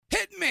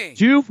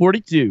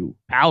242.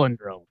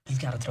 Palindrome. You've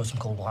got to throw some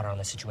cold water on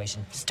this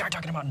situation. Start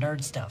talking about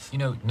nerd stuff. You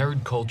know,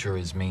 nerd culture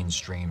is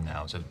mainstream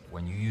now, so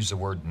when you use the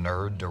word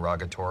nerd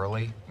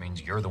derogatorily, it means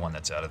you're the one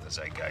that's out of the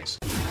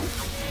zeitgeist.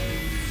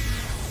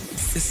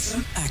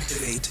 System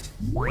activate.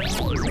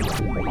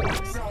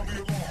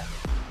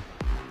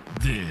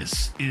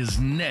 This is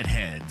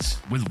Netheads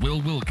with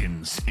Will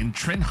Wilkins and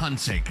Trent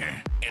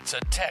Hunsaker. It's a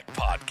tech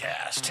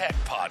podcast.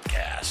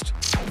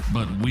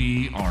 But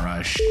we are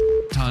a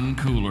ton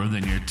cooler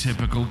than your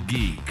typical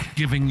geek,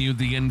 giving you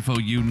the info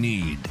you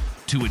need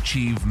to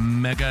achieve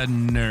mega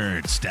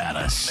nerd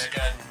status.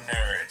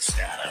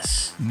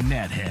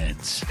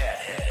 Netheads.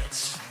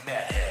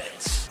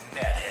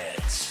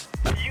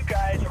 You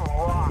guys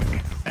rock.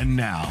 And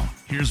now,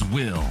 here's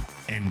Will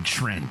and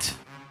Trent.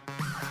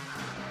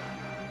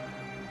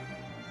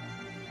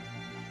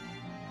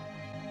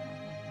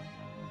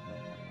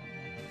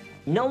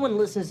 No one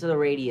listens to the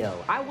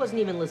radio. I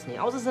wasn't even listening.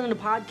 I was listening to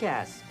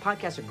podcasts.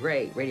 Podcasts are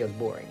great. Radio's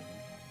boring.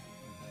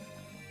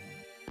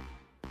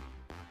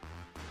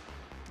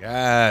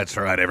 That's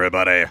right,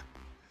 everybody.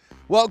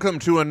 Welcome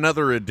to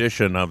another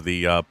edition of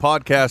the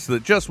podcast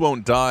that just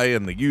won't die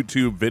and the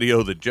YouTube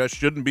video that just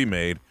shouldn't be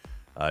made.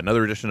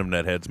 Another edition of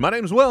Netheads. My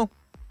name's Will.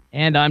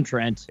 And I'm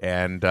Trent.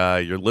 And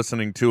you're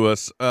listening to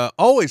us,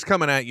 always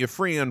coming at you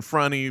free and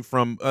front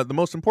from the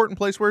most important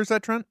place. Where is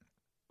that, Trent?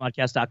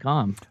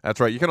 Podcast.com. That's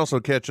right. You can also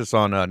catch us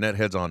on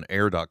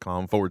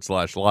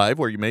netheadsonair.com/live,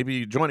 where you may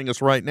be joining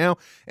us right now.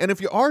 And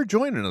if you are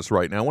joining us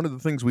right now, one of the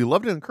things we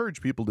love to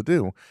encourage people to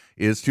do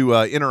is to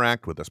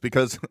interact with us,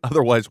 because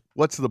otherwise,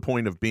 what's the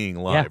point of being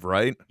live,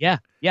 right? Yeah.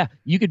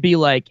 You could be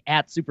like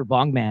at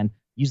SuperBongman.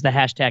 Use the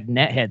hashtag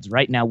Netheads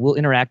right now. We'll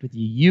interact with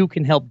you. You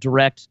can help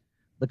direct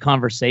the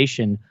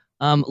conversation.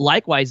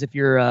 Likewise, if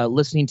you're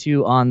listening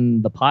to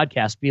on the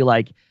podcast, be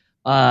like,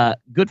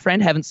 good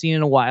friend, haven't seen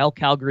in a while,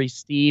 Calgary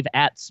Steve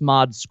at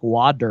Smod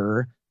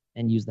Squadder,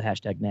 and use the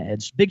hashtag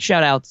Netheads. Big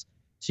shout outs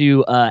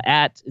to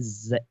at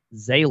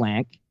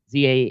Zalank,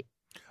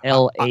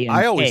 Z-A-L-A-N-K.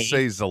 I always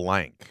say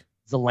Zalank.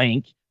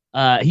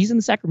 He's in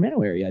the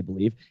Sacramento area, I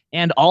believe.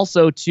 And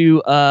also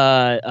to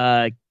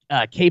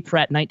K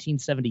Pratt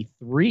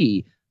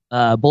 1973,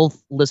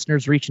 both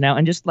listeners reaching out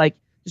and just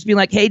being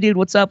like, hey dude,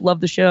 what's up? Love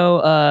the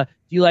show. Do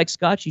you like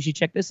scotch? You should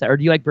check this out. Or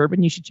do you like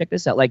bourbon? You should check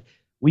this out. Like,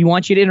 we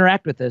want you to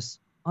interact with us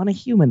on a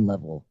human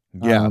level.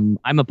 Yeah.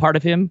 I'm a part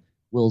of him,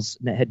 Will's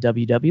Nethead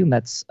WW, and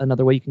that's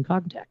another way you can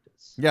contact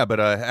us. Yeah, but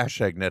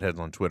hashtag Netheads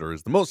on Twitter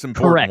is the most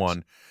important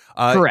one.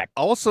 Correct.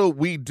 Also,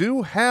 we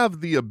do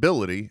have the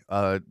ability,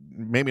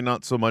 maybe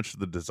not so much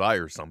the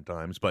desire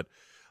sometimes, but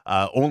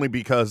only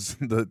because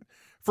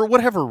for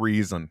whatever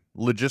reason,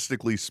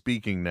 logistically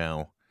speaking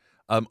now,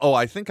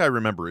 I think I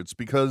remember. It's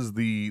because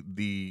I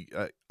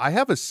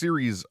have a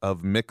series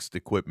of mixed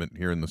equipment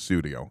here in the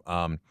studio,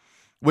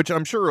 which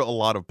I'm sure a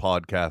lot of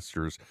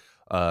podcasters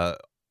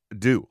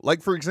do.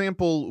 Like, for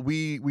example,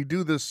 we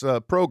do this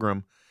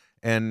program,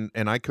 and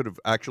I could have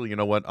actually, you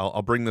know what,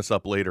 I'll bring this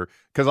up later,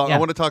 because I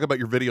want to talk about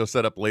your video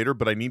setup later,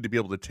 but I need to be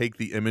able to take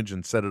the image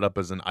and set it up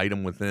as an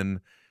item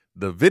within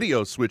the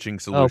video switching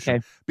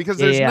solution, because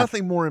there's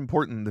nothing more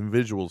important than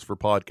visuals for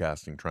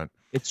podcasting, Trent.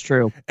 It's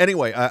true.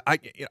 Anyway,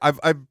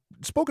 I've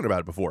spoken about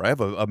it before. I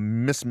have a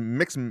mix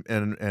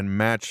and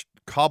match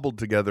cobbled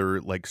together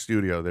like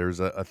studio.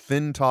 There's a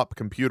thin top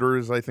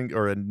computers, I think,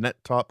 or a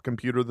net top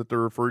computer that they're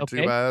referred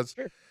to as.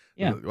 Sure.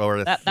 Yeah,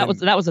 or that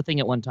was a thing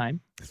at one time.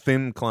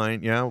 Thin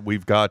client. Yeah,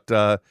 we've got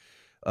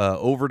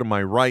over to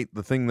my right,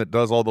 the thing that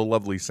does all the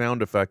lovely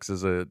sound effects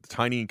is a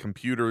tiny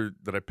computer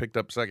that I picked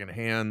up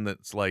secondhand.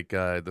 That's like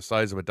the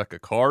size of a deck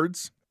of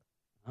cards.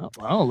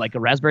 Oh, like a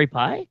Raspberry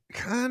Pi?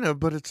 Kind of,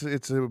 but it's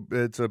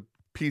a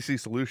PC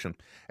solution.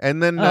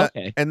 And then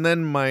and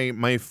then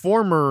my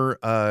former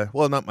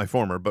not my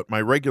former, but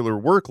my regular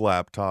work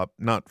laptop,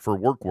 not for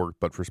work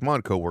but for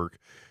Smodco work,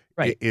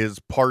 right, is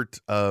part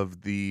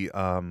of the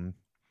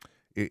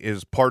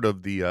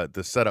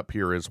the setup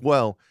here as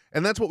well.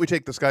 And that's what we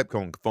take the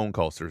Skype phone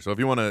calls through. So if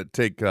you want to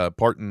take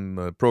part in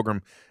the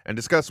program and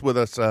discuss with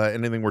us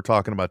anything we're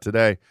talking about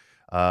today,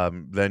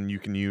 then you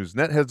can use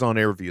Netheads on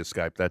Air via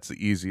Skype. That's the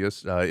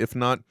easiest. If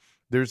not,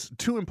 there's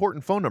two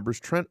important phone numbers.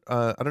 Trent,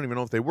 I don't even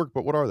know if they work,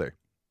 but what are they?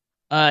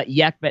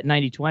 YakBet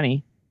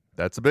 9020.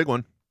 That's a big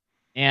one.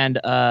 And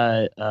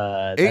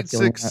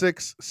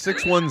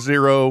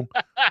 866-610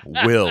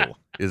 Will.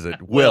 Is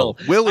it Will?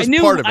 Will is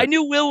part of it. I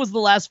knew Will was the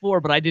last four,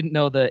 but I didn't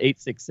know the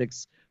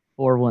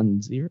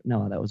 866-410.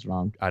 No, that was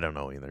wrong. I don't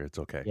know either. It's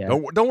okay. Yeah.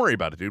 Don't worry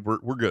about it, dude. We're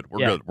good.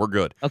 We're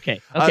good.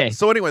 Okay.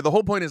 So anyway, the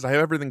whole point is I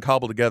have everything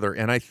cobbled together,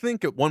 and I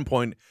think at one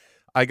point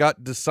I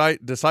got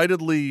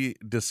decidedly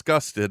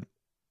disgusted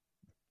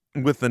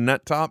with the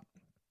net top,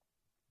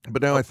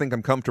 but now I think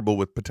I'm comfortable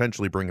with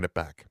potentially bringing it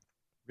back.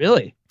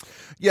 Really?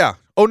 Yeah.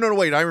 Oh, no,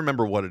 wait. I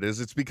remember what it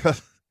is. It's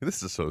because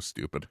this is so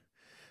stupid.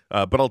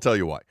 But I'll tell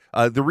you why.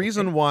 The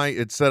reason why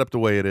it's set up the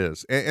way it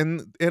is,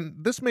 and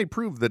this may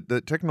prove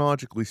that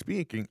technologically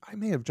speaking, I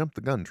may have jumped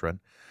the gun, Trent.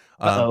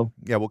 Uh-oh.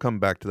 Yeah, we'll come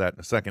back to that in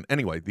a second.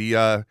 Anyway,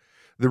 the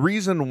The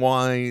reason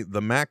why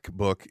the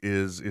MacBook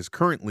is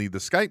currently the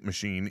Skype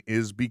machine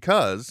is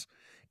because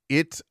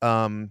it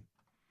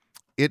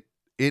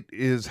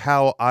is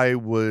how I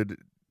would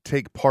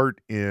take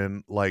part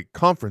in like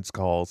conference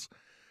calls,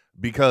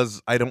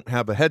 because I don't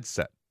have a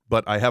headset,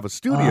 but I have a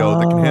studio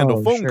that can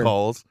handle phone sure.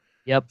 calls.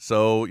 Yep.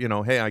 So,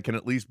 hey, I can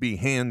at least be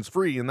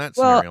hands-free in that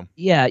Well, scenario.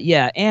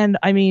 yeah. And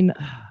I mean,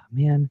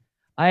 man,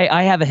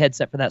 I have a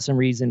headset for that some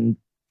reason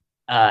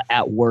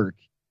at work.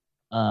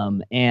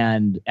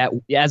 And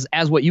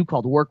as what you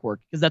called work,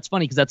 because that's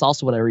funny, because that's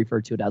also what I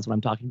refer to it as when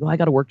I'm talking. Oh, I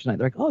got to work tonight.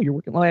 They're like, oh, you're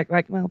working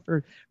well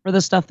for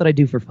the stuff that I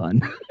do for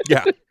fun.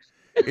 Yeah.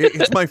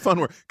 It's my fun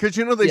work, because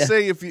they Yeah.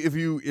 say if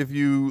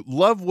you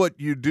love what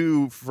you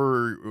do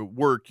for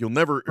work, you'll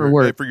never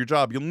for your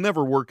job, you'll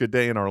never work a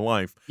day in our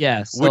life.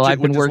 Yeah, so I've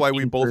been which is why we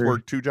working both for-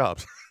 work 2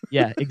 jobs.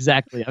 Yeah,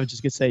 exactly. I was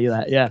just gonna say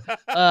that. Yeah,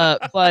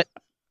 but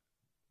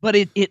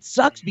it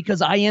sucks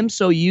because I am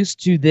so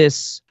used to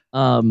this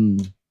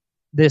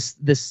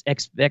this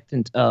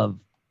expectation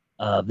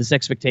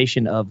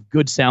of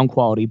good sound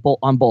quality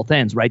on both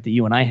ends, right? That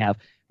you and I have.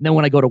 And then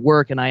when I go to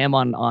work and I am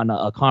on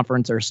a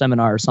conference or a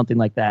seminar or something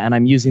like that, and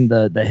I'm using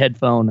the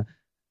headphone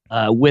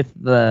with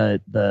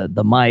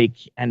the mic,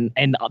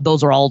 and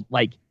those are all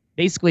like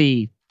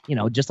basically,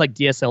 just like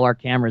DSLR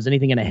cameras,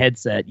 anything in a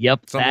headset.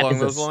 Yep, Something along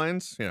those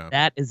lines. Yeah.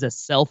 that is a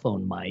cell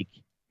phone mic.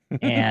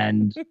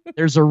 And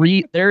there is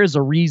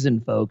a reason,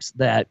 folks,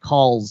 that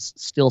calls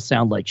still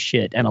sound like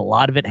shit, and a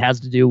lot of it has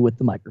to do with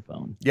the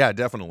microphone. Yeah,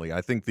 definitely. I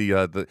think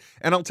the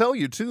and I'll tell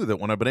you too that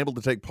when I've been able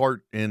to take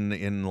part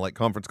in like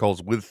conference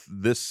calls with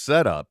this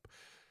setup,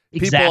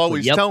 Exactly. people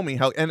always Yep. tell me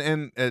how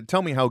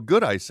tell me how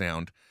good I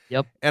sound.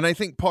 Yep. And I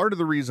think part of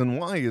the reason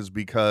why is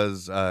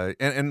because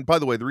and by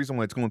the way, the reason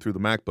why it's going through the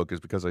MacBook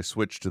is because I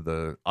switched to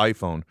the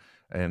iPhone,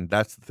 and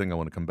that's the thing I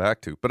want to come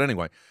back to. But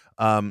anyway,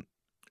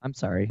 I'm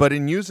sorry. but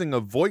in using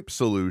a VoIP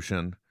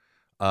solution,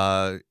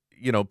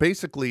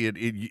 basically it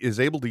is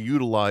able to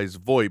utilize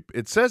VoIP.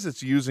 It says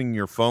it's using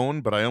your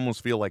phone, but I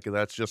almost feel like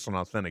that's just an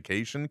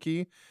authentication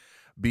key,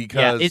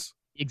 because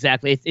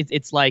Exactly.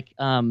 It's like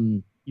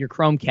your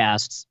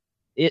Chromecasts.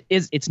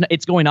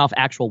 It's going off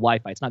actual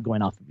Wi-Fi. It's not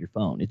going off of your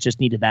phone. It's just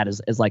needed that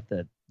as like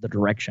the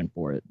direction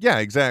for it. yeah,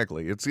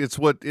 exactly.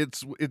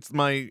 It's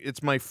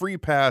my free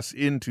pass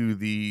into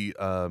the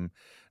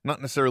not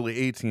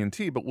necessarily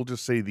AT&T, but we'll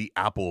just say the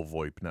Apple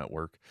VoIP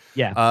network.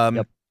 Yeah.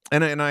 Yep.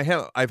 And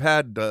I've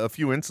had a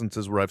few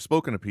instances where I've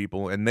spoken to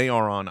people and they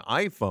are on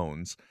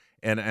iPhones,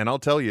 and I'll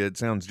tell you, it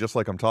sounds just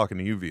like I'm talking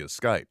to you via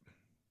Skype.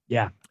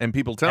 Yeah. And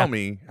people tell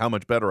me how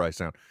much better I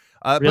sound.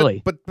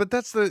 Really? But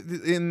that's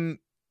in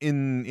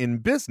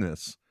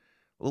business.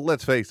 Well,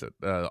 let's face it,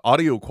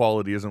 audio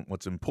quality isn't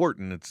what's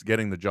important. It's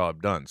getting the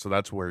job done. So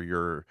that's where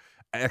your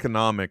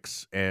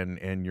economics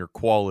and your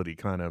quality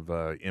kind of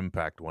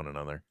impact one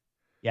another.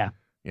 Yeah.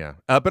 Yeah.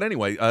 But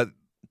anyway,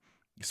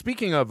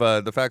 speaking of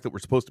the fact that we're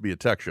supposed to be a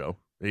tech show,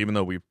 even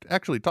though we've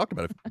actually talked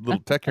about a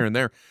little tech here and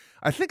there,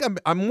 I think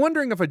I'm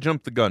wondering if I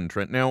jumped the gun,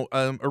 Trent. Now,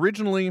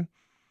 originally,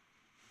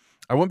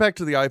 I went back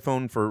to the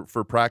iPhone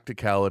for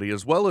practicality,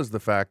 as well as the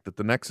fact that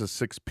the Nexus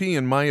 6P,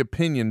 in my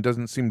opinion,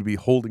 doesn't seem to be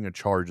holding a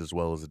charge as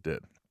well as it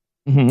did.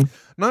 Mm-hmm.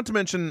 Not to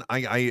mention,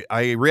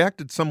 I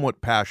reacted somewhat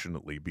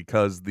passionately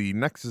because the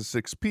Nexus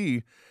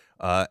 6P,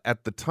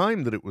 at the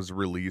time that it was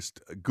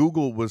released,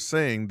 Google was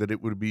saying that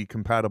it would be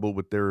compatible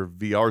with their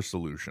VR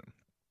solution.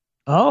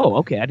 Oh,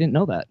 okay. I didn't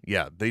know that.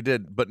 Yeah, they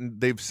did, but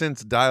they've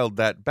since dialed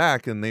that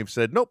back, and they've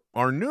said, nope,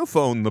 our new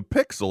phone, the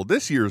Pixel,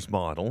 this year's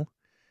model,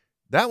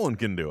 that one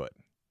can do it.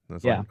 And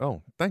it's like,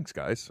 oh, thanks,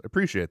 guys. I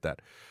appreciate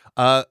that.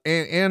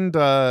 And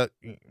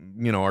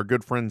our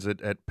good friends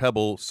at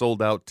Pebble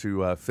sold out to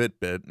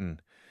Fitbit,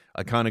 and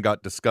I kind of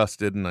got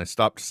disgusted, and I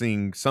stopped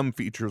seeing some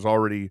features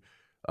already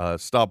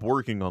stop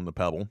working on the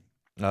Pebble.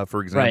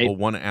 For example,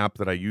 one app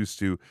that I used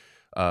to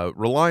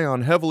rely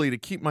on heavily to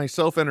keep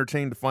myself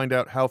entertained to find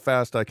out how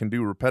fast I can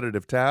do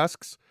repetitive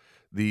tasks,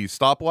 the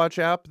stopwatch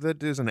app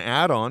that is an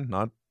add-on,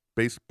 not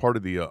part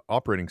of the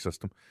operating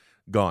system,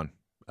 gone.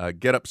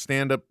 Get up,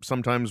 stand up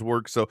sometimes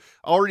works. So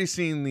already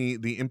seeing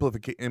the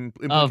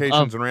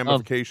implications and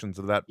ramifications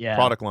of that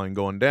product line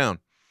going down.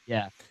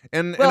 Yeah.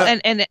 And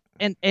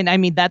I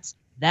mean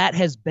that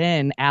has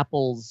been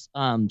Apple's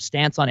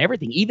stance on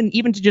everything,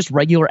 even to just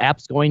regular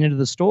apps going into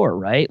the store,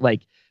 right?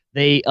 Like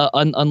they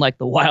unlike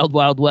the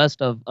wild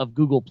west of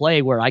Google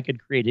Play, where I could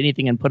create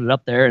anything and put it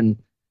up there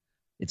and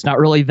it's not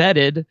really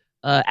vetted.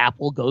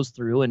 Apple goes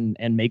through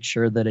and makes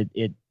sure that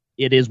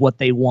it is what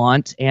they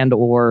want, and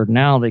or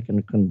now they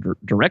can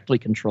directly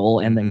control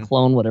and then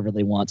clone whatever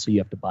they want, so you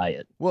have to buy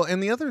it. Well,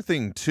 and the other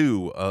thing,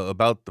 too,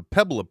 about the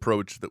Pebble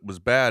approach that was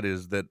bad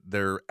is that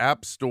their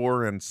app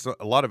store and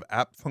a lot of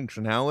app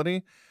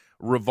functionality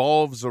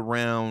revolves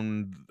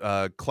around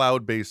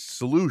cloud-based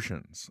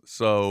solutions.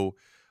 So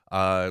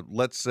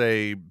let's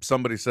say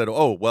somebody said,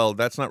 oh, well,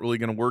 that's not really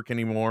going to work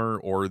anymore,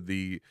 or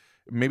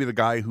maybe the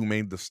guy who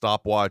made the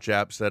stopwatch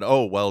app said,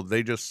 oh, well,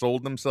 they just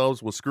sold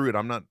themselves. Well, screw it.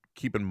 I'm not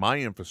keeping my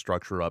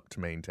infrastructure up to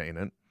maintain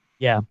it.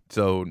 Yeah.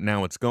 So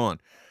now it's gone.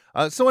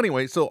 So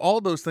anyway, so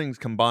all those things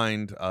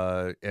combined,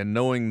 and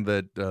knowing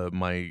that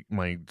my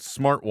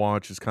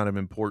smartwatch is kind of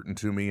important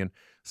to me, and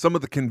some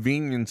of the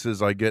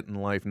conveniences I get in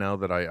life now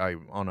that I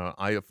on a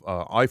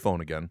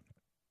iPhone again,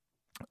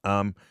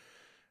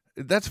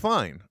 that's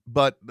fine.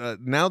 But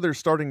now they're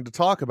starting to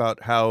talk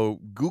about how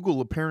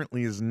Google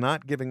apparently is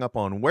not giving up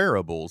on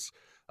wearables.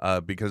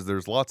 Because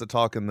there's lots of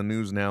talk in the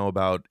news now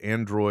about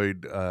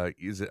Android.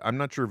 I'm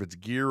not sure if it's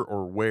Gear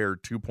or Wear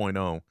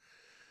 2.0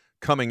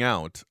 coming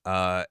out.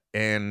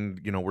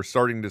 And, we're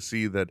starting to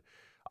see that.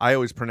 I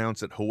always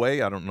pronounce it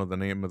Huawei. I don't know the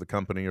name of the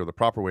company or the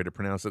proper way to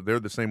pronounce it.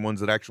 They're the same ones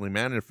that actually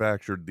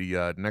manufactured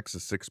the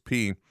Nexus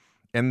 6P.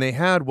 And they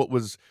had what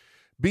was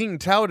being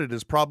touted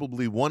as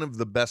probably one of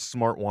the best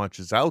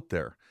smartwatches out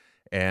there.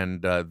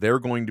 And they're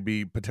going to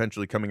be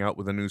potentially coming out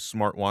with a new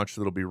smartwatch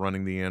that'll be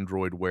running the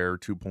Android Wear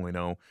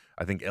 2.0.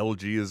 I think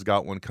LG has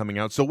got one coming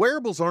out. So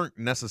wearables aren't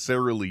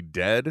necessarily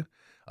dead.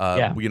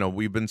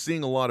 We've been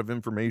seeing a lot of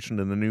information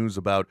in the news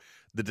about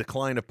the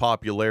decline of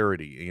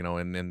popularity,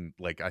 and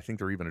like I think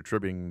they're even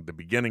attributing the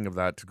beginning of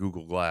that to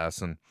Google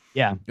Glass. And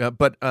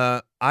but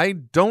I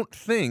don't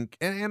think,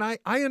 and I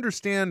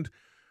understand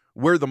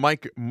where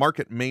the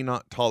market may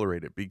not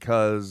tolerate it,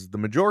 because the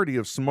majority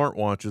of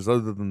smartwatches,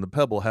 other than the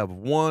Pebble, have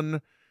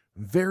one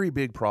very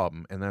big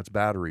problem, and that's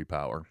battery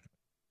power.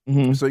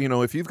 Mm-hmm. So,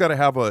 if you've got to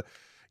have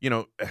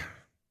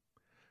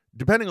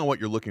depending on what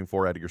you're looking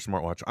for out of your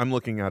smartwatch, I'm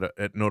looking at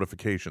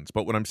notifications.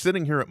 But when I'm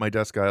sitting here at my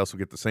desk, I also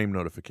get the same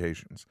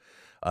notifications.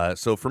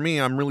 So for me,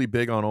 I'm really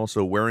big on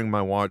also wearing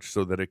my watch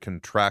so that it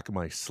can track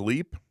my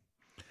sleep.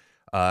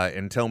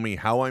 And tell me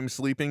how I'm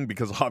sleeping,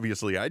 because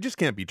obviously I just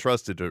can't be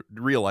trusted to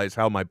realize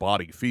how my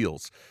body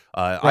feels.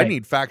 I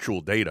need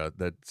factual data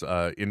that's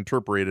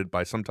interpreted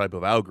by some type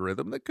of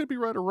algorithm that could be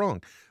right or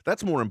wrong.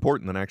 That's more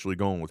important than actually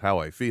going with how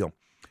I feel.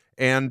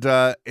 And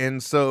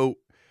so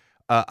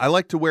I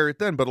like to wear it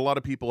then, but a lot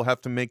of people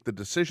have to make the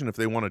decision if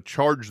they want to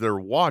charge their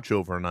watch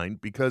overnight,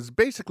 because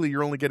basically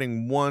you're only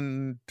getting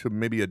 1 to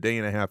maybe a day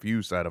and a half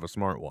use out of a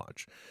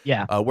smartwatch.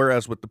 Yeah.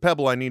 Whereas with the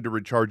Pebble, I need to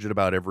recharge it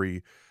about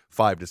every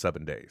 5 to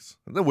 7 days,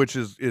 which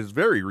is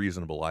very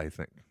reasonable, I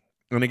think.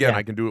 And again,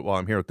 I can do it while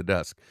I'm here at the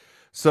desk.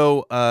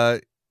 So,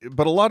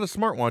 but a lot of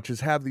smartwatches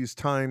have these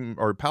time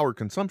or power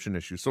consumption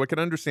issues. So I can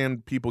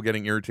understand people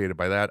getting irritated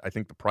by that. I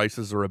think the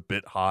prices are a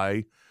bit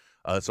high.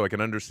 So I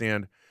can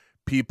understand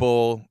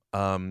people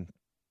may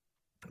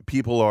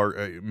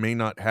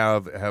not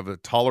have a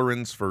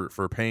tolerance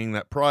for paying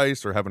that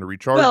price or having to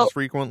recharge as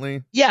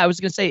frequently. Yeah, I was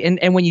going to say,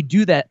 and when you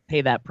do pay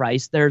that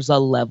price, there's a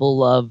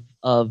level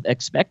of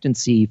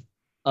expectancy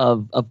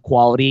of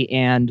quality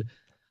and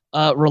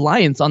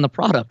reliance on the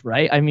product,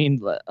 right? I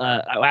mean,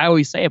 I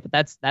always say it, but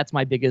that's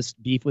my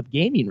biggest beef with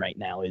gaming right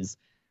now is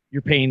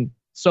you're paying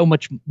so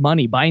much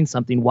money buying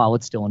something while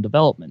it's still in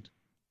development.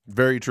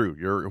 Very true.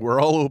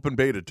 We're all open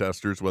beta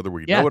testers, whether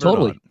we know it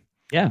or not.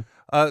 Yeah.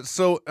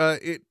 So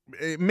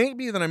it may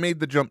be that I made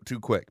the jump too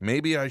quick.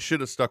 Maybe I should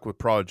have stuck with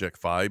Project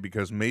Fi,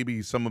 because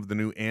maybe some of the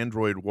new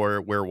Android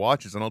Wear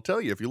watches, and I'll tell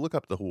you, if you look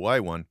up the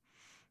Huawei one,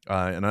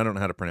 and I don't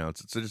know how to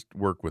pronounce it, so just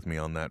work with me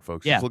on that,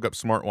 folks. Yeah. Just look up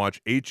smartwatch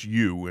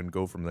HU and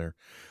go from there.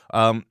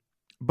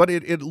 But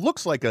it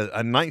looks like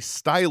a nice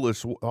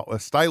stylish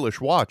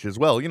watch as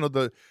well.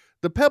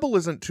 The Pebble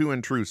isn't too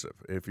intrusive.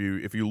 If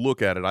you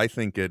look at it, I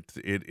think it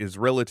is,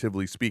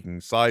 relatively speaking,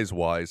 size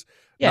wise,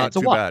 not it's a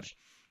too watch.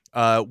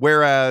 bad.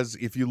 Whereas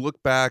if you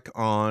look back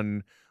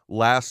on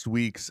last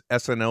week's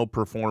SNL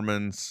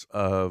performance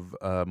of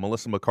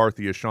Melissa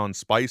McCarthy as Sean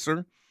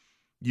Spicer,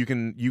 you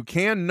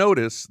can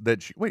notice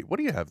that wait, what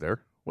do you have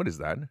there? What is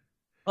that?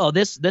 Oh,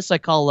 this I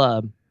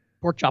call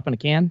pork chop in a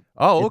can.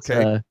 Oh,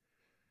 okay.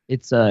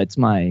 It's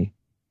my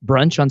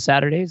brunch on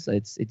Saturdays.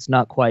 It's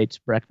not quite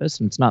breakfast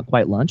and it's not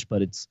quite lunch,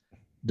 but it's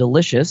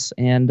delicious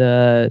and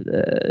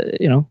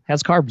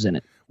has carbs in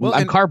it. Well,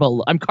 I'm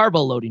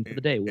carbo loading for the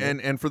day.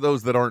 And for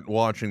those that aren't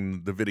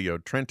watching the video,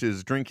 Trent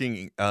is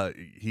drinking.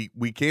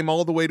 We came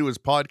all the way to his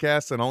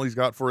podcast, and all he's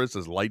got for us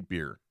is light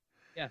beer.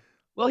 Yeah.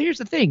 Well, here's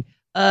the thing.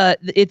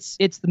 It's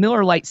the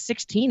Miller Lite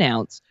 16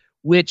 ounce,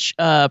 which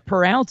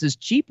per ounce is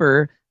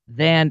cheaper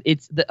than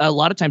a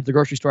lot of times the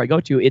grocery store I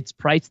go to. It's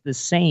priced the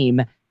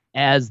same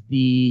as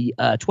the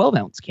 12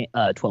 ounce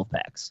 12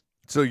 packs.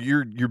 So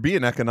you're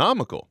being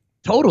economical.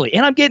 Totally.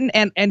 And I'm getting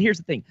and here's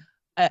the thing.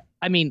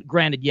 I mean,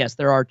 granted, yes,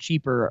 there are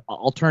cheaper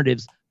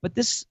alternatives, but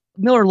this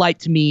Miller Lite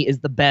to me is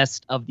the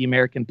best of the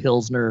American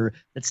Pilsner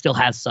that still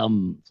has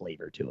some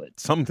flavor to it.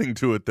 Something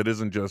to it that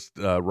isn't just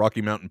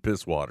Rocky Mountain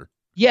piss water.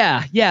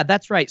 Yeah,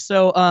 that's right.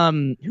 So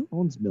who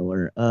owns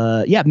Miller?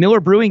 Miller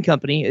Brewing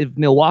Company of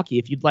Milwaukee.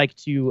 If you'd like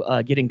to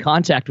get in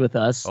contact with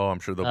us. Oh, I'm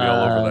sure they'll be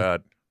all over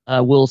that.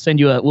 We'll send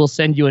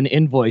you an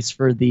invoice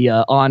for the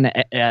on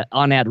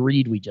ad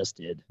read we just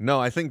did.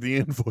 No, I think the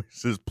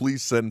invoice is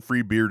please send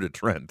free beer to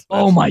Trent.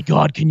 Oh my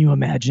God, can you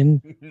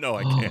imagine? No,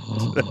 I can't.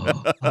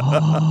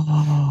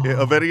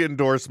 Of any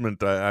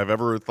endorsement I've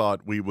ever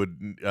thought we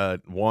would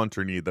want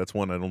or need, that's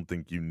one I don't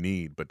think you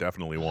need, but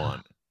definitely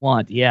want.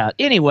 Yeah.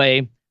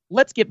 Anyway,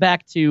 let's get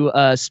back to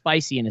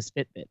Spicy and his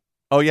Fitbit.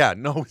 Oh yeah,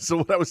 no. So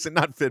what I was saying,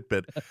 not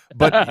Fitbit,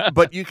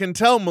 but you can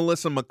tell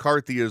Melissa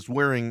McCarthy is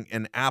wearing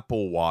an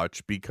Apple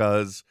Watch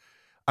because,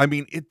 I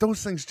mean,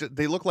 those things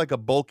they look like a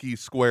bulky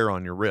square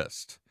on your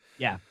wrist.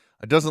 Yeah.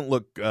 It doesn't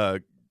look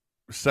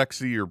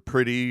sexy or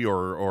pretty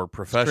or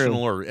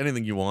professional or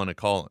anything you want to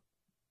call it.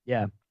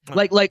 Yeah.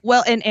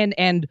 Well,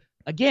 and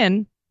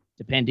again,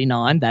 depending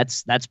on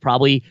that's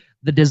probably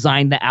the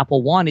design that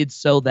Apple wanted,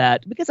 so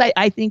that, because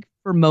I think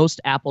for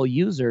most Apple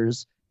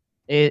users,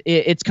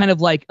 it's kind of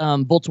like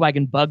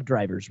Volkswagen Bug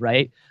drivers,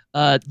 right?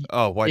 Why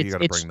do you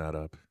got to bring that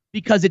up?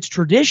 Because it's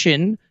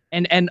tradition,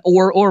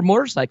 or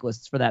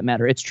motorcyclists for that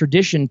matter. It's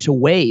tradition to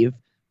wave,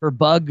 for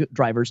Bug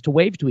drivers to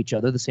wave to each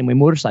other the same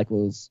way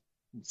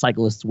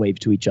cyclists wave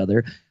to each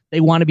other.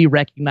 They want to be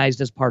recognized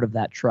as part of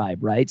that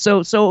tribe, right?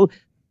 So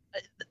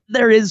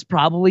there is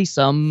probably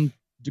some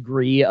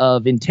degree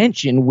of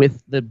intention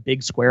with the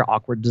big square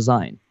awkward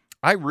design.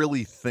 I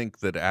really think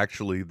that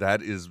actually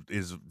that is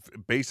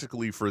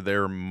basically for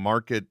their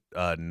market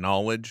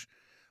knowledge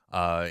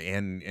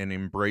and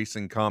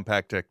embracing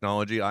compact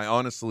technology. I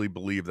honestly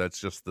believe that's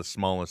just the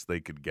smallest they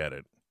could get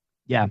it.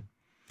 Yeah.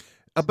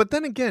 But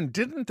then again,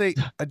 didn't they?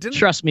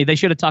 Trust me, they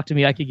should have talked to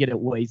me. I could get it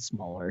way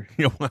smaller.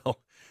 Yeah, well,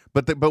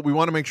 but we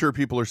want to make sure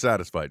people are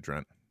satisfied,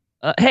 Trent.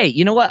 Hey,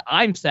 you know what?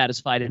 I'm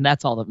satisfied, and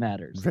that's all that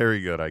matters.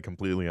 Very good. I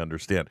completely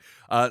understand.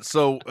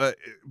 But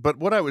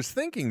what I was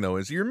thinking, though,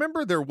 is you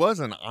remember there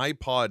was an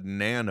iPod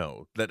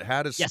Nano that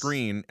had a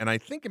screen, and I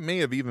think it may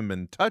have even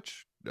been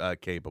touch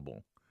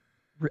capable.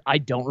 I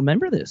don't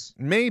remember this.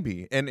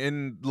 Maybe.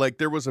 And like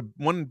there was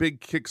one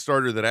big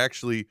Kickstarter that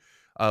actually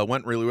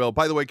went really well.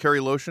 By the way, Carrie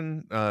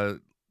Lotion,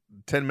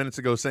 10 minutes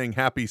ago saying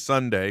Happy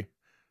Sunday.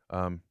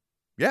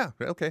 Yeah,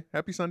 okay.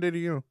 Happy Sunday to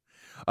you.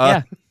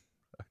 Yeah.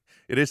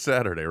 It is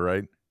Saturday,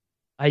 right?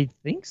 I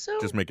think so.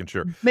 Just making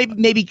sure.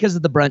 Maybe because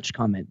of the brunch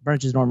comment.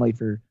 Brunch is normally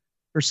for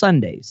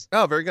Sundays.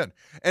 Oh, very good.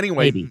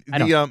 Anyway, Maybe.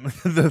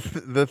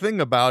 the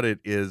thing about it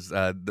is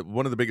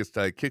one of the biggest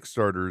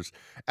Kickstarters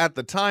at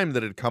the time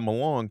that had come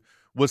along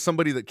was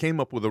somebody that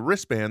came up with a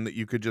wristband that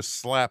you could just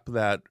slap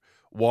that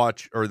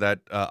watch or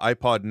that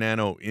iPod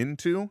Nano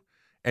into,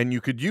 and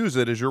you could use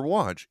it as your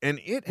watch, and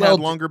it had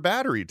longer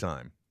battery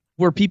time.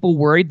 Were people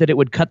worried that it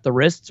would cut the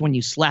wrists when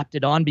you slapped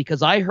it on?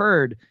 Because I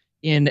heard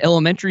in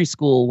elementary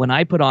school, when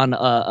I put on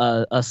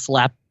a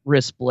slap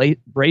wrist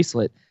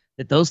bracelet,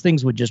 that those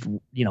things would just,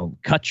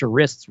 cut your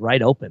wrists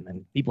right open,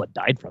 and people had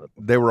died from it.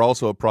 They were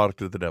also a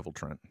product of the devil,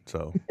 Trent.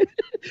 So,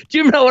 do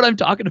you know what I'm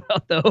talking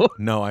about, though?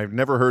 No, I've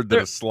never heard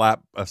that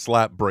a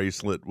slap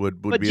bracelet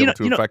would be able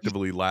to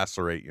effectively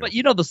lacerate you. But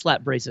the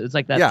slap bracelet, it's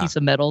like that piece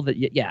of metal that.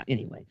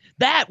 Anyway,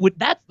 that's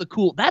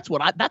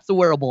the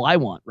wearable I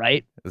want,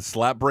 right? The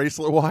slap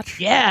bracelet watch?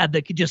 Yeah,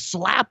 that could just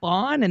slap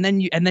on, and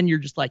then you're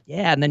just like,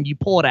 and then you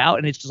pull it out,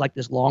 and it's just like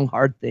this long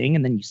hard thing,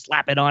 and then you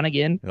slap it on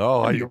again.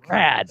 Oh, you're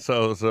rad.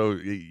 So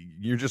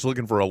you're just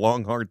looking for a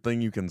long hard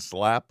thing you can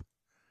slap?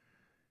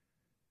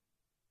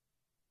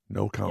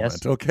 No comment.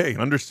 Yes. Okay,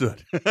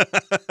 understood.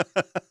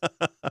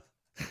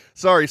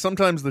 Sorry,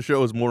 sometimes the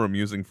show is more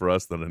amusing for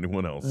us than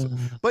anyone else.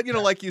 But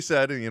like you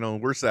said,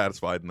 we're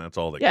satisfied, and that's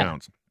all that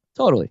counts.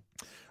 Totally.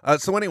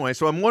 So anyway,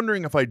 I'm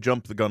wondering if I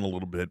jump the gun a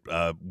little bit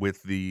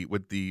with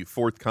the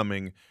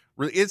forthcoming.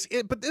 But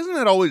isn't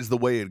that always the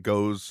way it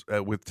goes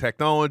with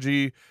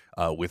technology,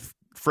 with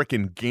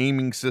frickin'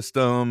 gaming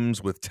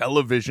systems, with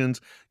televisions?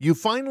 You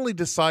finally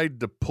decide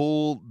to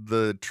pull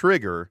the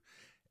trigger,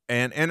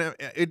 and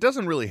it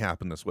doesn't really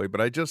happen this way.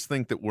 But I just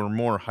think that we're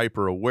more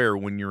hyper aware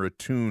when you're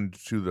attuned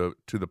to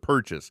the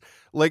purchase.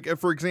 Like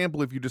for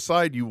example, if you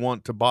decide you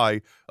want to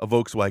buy a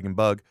Volkswagen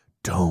Bug,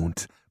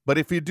 don't. But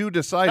if you do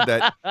decide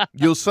that,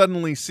 you'll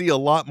suddenly see a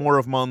lot more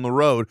of them on the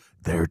road.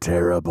 They're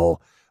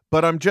terrible.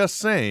 But I'm just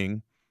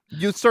saying,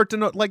 you start to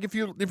know, like if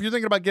you're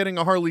thinking about getting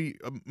a Harley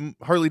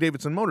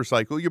Davidson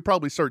motorcycle, you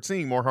probably start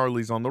seeing more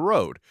Harleys on the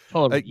road.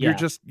 Totally.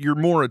 You're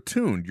more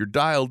attuned. You're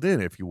dialed in,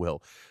 if you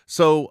will.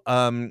 So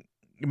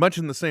much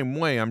in the same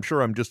way, I'm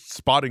sure I'm just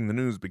spotting the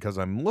news because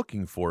I'm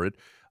looking for it.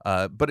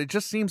 But it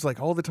just seems like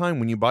all the time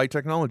when you buy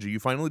technology, you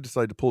finally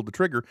decide to pull the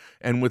trigger,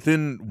 and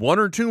within 1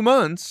 or 2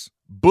 months,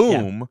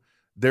 boom. Yeah.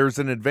 There's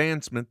an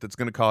advancement that's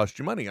going to cost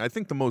you money. I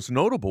think the most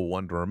notable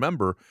one to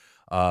remember,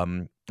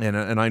 and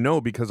I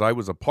know because I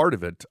was a part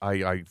of it,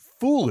 I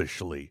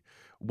foolishly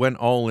went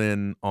all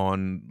in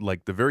on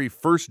like the very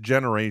first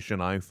generation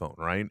iPhone,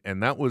 right?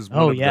 And that was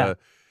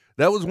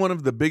one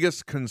of the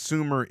biggest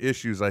consumer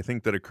issues I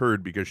think that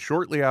occurred, because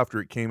shortly after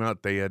it came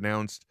out, they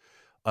announced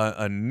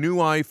a new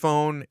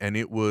iPhone, and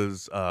it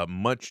was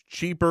much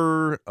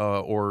cheaper,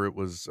 or it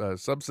was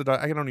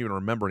subsidized. I don't even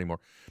remember anymore.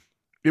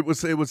 It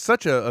was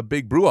such a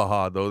big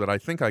brouhaha, though, that I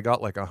think I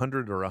got like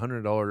 $100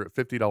 or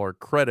 $50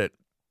 credit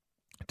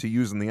to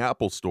use in the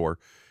Apple Store,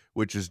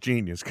 which is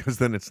genius, because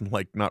then it's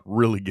like not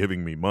really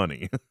giving me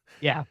money.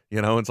 Yeah.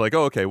 It's like,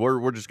 oh, okay,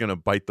 we're just going to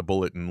bite the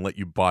bullet and let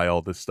you buy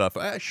all this stuff.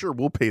 Sure,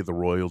 we'll pay the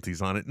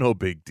royalties on it. No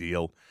big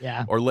deal.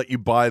 Yeah. Or let you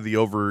buy the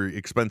over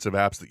expensive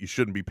apps that you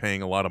shouldn't be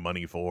paying a lot of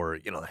money for,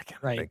 that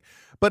kind of thing.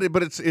 But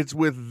it's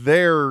with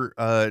their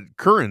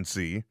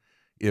currency,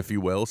 if you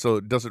will, so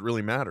does it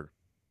really matter?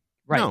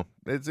 Right. No,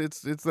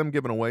 it's them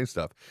giving away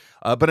stuff.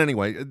 But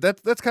anyway,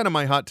 that's kind of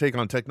my hot take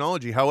on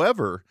technology.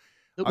 However,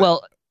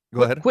 Well,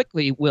 go ahead.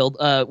 quickly, Will.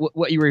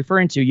 What you were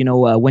referring to,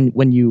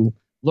 when you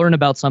learn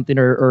about something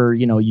or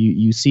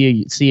you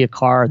see a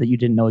car that you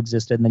didn't know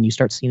existed, and then you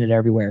start seeing it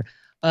everywhere.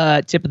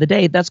 Tip of the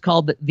day. That's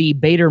called the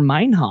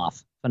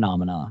Bader-Meinhof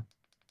phenomena.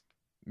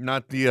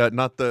 Not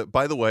the.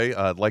 By the way,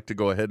 I'd like to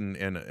go ahead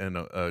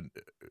and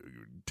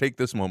take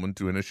this moment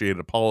to initiate an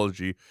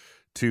apology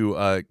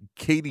to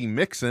Katie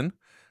Mixon,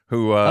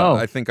 who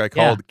I think I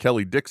called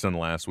Kelly Dixon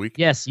last week.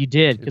 Yes, you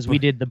did, because we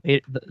did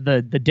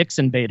the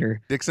Dixon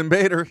Bader. Dixon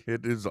Bader.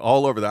 It is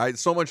all over there.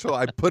 So much so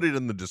I put it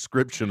in the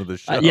description of the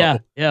show. Yeah,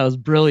 it was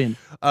brilliant.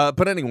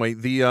 But anyway,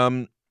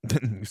 the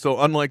so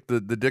unlike the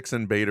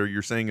Dixon Bader,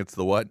 you're saying it's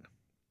the what?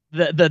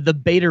 The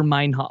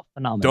Bader-Meinhof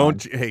phenomenon.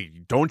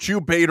 Don't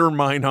you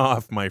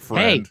Bader-Meinhof, my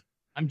friend. Hey,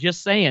 I'm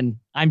just saying.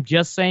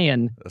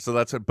 So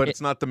that's it, but it's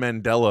not the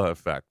Mandela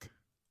effect.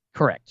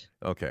 Correct.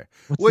 Okay.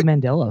 What's the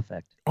Mandela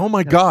effect? Oh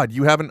my God,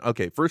 you haven't.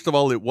 Okay, first of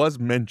all, it was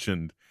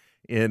mentioned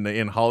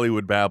in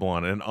Hollywood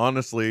Babylon, and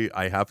honestly,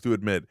 I have to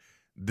admit,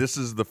 this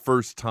is the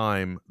first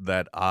time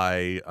that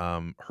I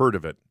heard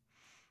of it.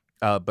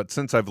 But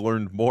since I've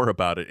learned more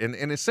about it,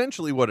 and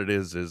essentially what it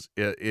is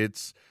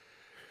it's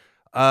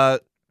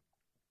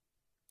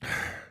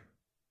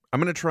I'm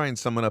going to try and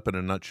sum it up in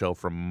a nutshell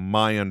from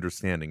my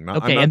understanding. Now,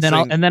 okay, and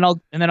then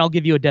I'll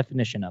give you a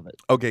definition of it.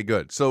 Okay,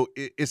 good. So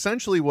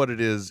essentially what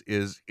it is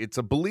it's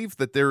a belief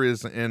that there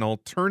is an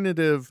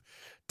alternative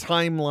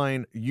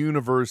timeline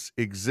universe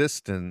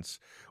existence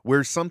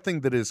where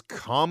something that is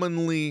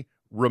commonly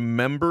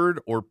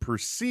remembered or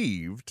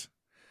perceived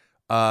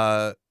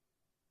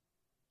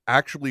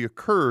actually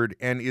occurred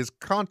and is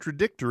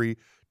contradictory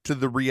to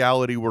the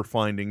reality we're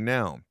finding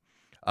now.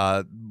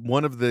 And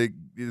the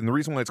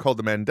reason why it's called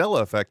the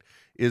Mandela effect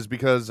is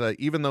because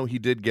even though he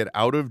did get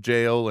out of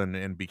jail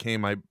and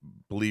became, I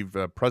believe,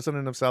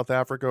 president of South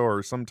Africa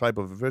or some type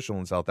of official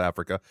in South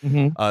Africa,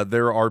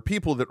 there are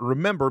people that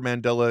remember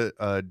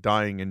Mandela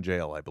dying in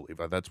jail. I believe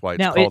that's why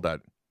it's called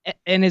that.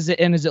 And is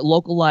it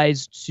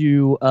localized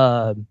to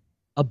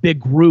a big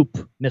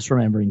group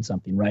misremembering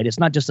something, right? It's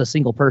not just a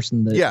single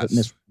person that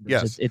misremembers.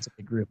 Yes. It's a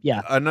big group.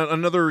 Yeah.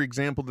 Another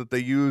example that they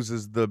use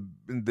is the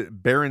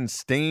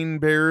Berenstain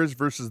Bears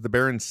versus the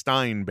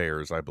Berenstein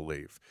Bears, I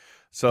believe.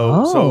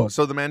 So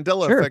the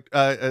Mandela effect.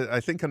 I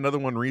think another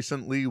one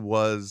recently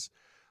was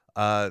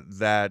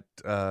that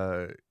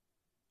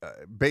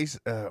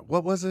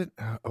what was it?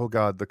 Oh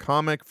God, the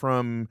comic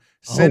from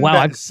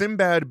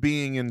Sinbad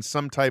being in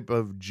some type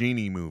of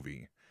genie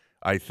movie.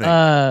 I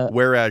think,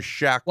 whereas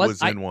Shaq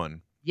was in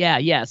one.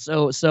 Yeah.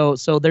 So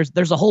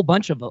there's a whole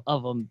bunch of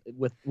them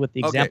with the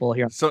example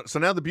here. So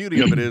now the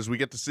beauty of it is we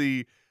get to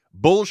see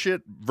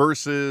bullshit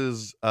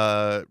versus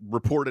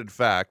reported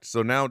fact.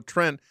 So now,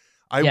 Trent,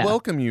 I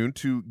welcome you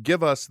to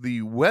give us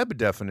the web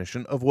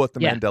definition of what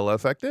the Mandela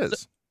effect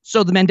is.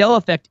 So the Mandela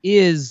effect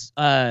is,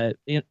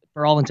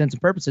 for all intents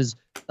and purposes,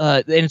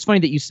 and it's funny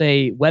that you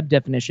say web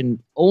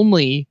definition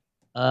only,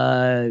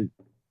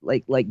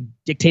 like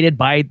dictated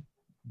by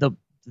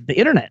the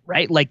internet,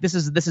 right? Like this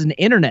is an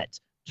internet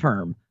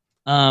term.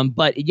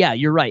 But yeah,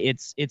 you're right.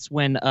 It's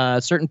when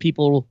certain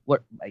people,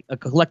 a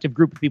collective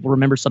group of people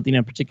remember something in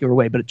a particular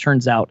way, but it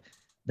turns out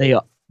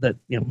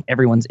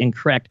everyone's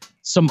incorrect.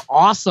 Some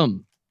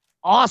awesome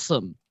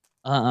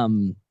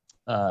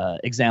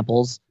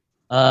examples.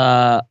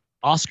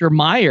 Oscar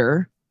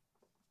Mayer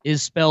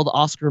is spelled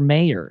Oscar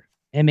Mayer,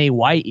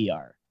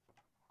 Mayer.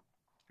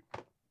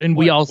 And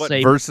we all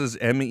say versus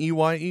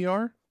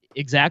Meyer.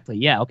 Exactly.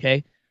 Yeah.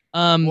 Okay.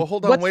 Well,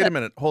 hold on. Wait a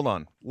minute. Hold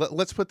on.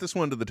 Let's put this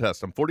one to the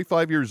test. I'm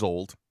 45 years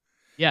old.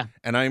 Yeah.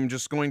 And I'm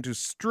just going to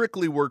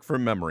strictly work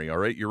from memory. All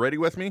right. You ready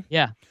with me?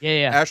 Yeah.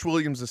 Ash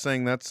Williams is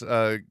saying that's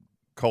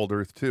called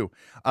Earth 2.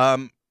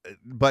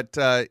 But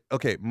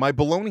okay. My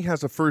baloney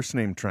has a first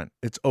name, Trent.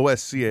 It's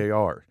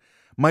Oscar.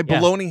 My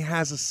baloney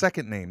has a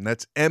second name.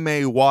 That's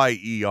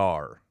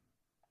Mayer.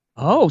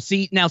 Oh,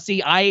 see,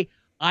 I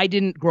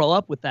didn't grow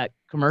up with that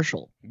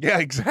commercial. Yeah,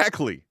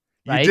 exactly.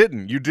 Right?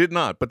 You did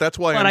not. But that's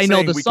why I'm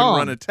saying we can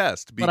run a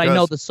test. But I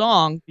know the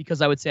song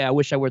because I would say I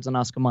wish I was an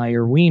Oscar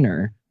Mayer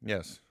wiener.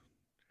 Yes.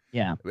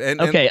 Yeah.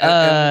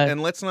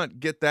 And let's not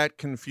get that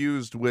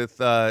confused with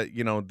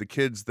the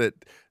kids that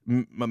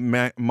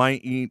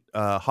might eat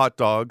hot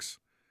dogs.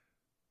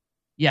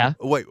 Yeah.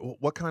 Wait,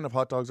 what kind of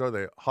hot dogs are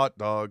they? Hot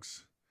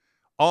dogs,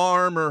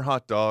 Armour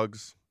hot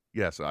dogs.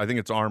 Yes, I think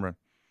it's Armour.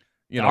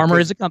 Armour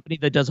is a company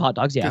that does hot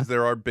dogs. Yeah. Because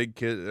there are big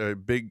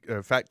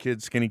fat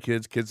kids, skinny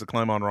kids that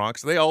climb on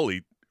rocks. They all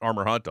eat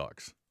Armour hot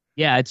dogs.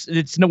 Yeah,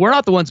 it's no, we're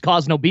not the ones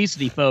causing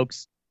obesity,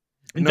 folks.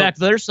 In fact,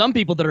 there's some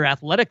people that are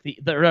athletic.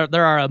 There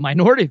are a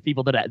minority of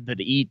people that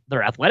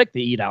they're athletic to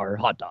eat our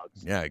hot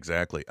dogs. Yeah,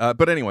 exactly.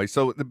 But anyway,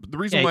 so the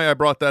reason why I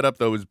brought that up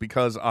though is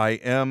because I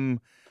am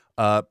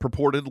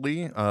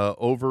purportedly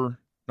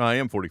I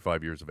am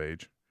 45 years of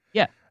age.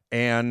 Yeah,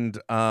 and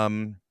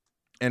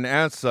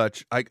as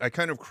such, I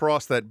kind of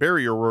crossed that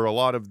barrier where a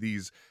lot of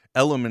these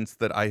elements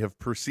that I have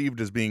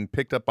perceived as being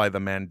picked up by the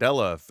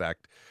Mandela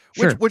effect,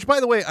 Sure. which by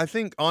the way, I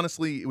think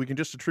honestly we can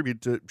just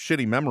attribute to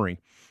shitty memory,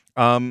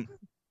 No,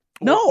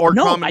 or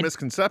no, common I-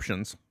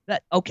 misconceptions.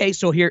 Okay,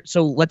 so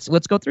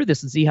let's go through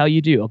this and see how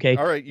you do. Okay,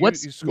 All right, you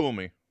school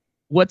me.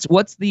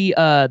 What's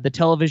the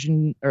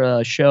television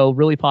show,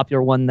 really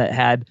popular one that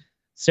had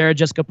Sarah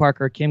Jessica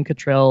Parker, Kim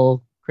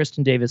Cattrall,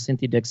 Kristen Davis,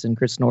 Cynthia Dixon,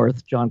 Chris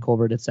North, John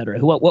Colbert, etc.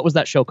 What was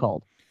that show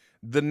called?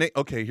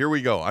 Okay, here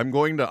we go. I'm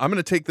going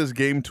to take this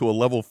game to a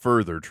level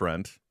further,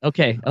 Trent.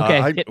 Okay,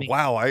 hit me.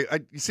 Wow, I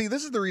you see,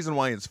 this is the reason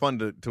why it's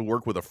fun to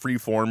work with a free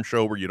form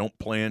show where you don't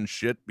plan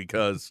shit,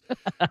 because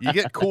you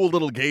get cool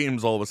little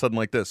games all of a sudden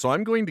like this. So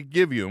I'm going to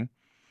give you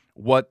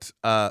what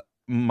I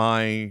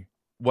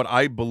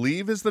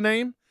believe is the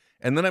name,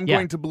 and then I'm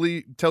going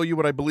to tell you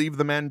what I believe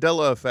the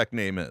Mandela effect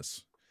name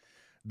is.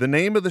 The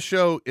name of the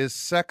show is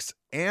Sex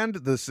and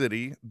the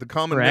City. The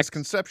common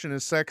misconception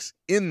is Sex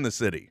in the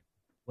City.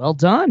 Well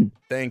done.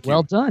 Thank you.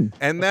 Well done.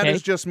 And that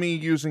is just me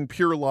using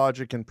pure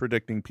logic and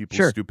predicting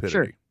people's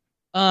stupidity.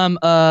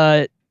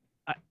 Sure.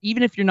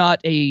 Even if you're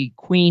not a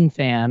Queen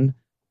fan,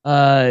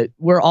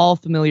 we're all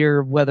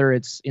familiar, whether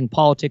it's in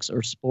politics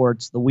or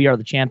sports, the "We Are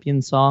the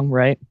Champions" song,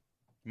 right?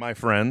 My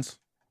friends.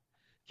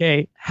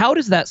 Okay, how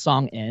does that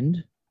song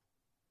end?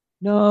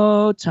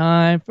 No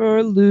time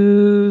for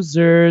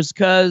losers,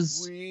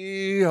 'cause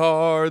we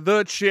are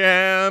the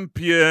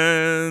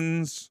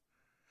champions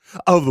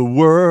of the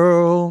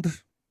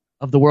world.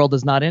 Of the world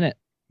is not in it.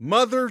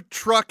 Mother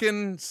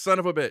trucking son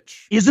of a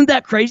bitch. Isn't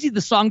that crazy? The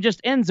song just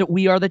ends at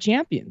 "We Are the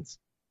Champions."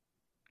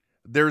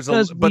 There's a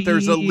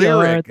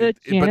lyric,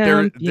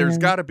 but there's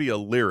got to be a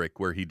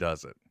lyric where he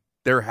does it.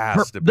 There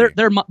has to be.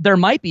 There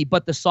might be,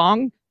 but the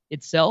song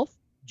itself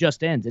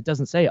just ends. It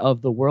doesn't say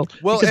 "of the world."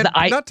 Well,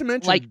 not to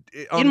mention, like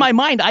in my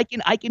mind, I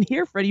can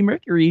hear Freddie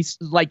Mercury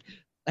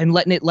and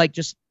letting it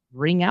just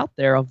ring out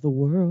there, "of the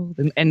world,"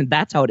 and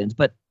that's how it ends.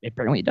 But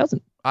apparently, it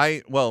doesn't.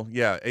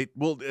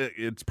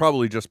 It's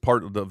probably just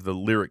part of the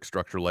lyric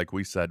structure, like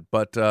we said.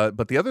 But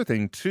the other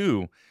thing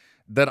too,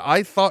 that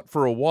I thought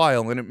for a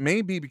while, and it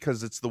may be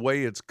because it's the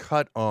way it's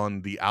cut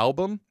on the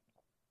album,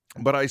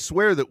 but I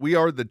swear that "We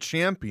Are the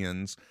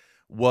Champions"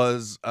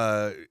 was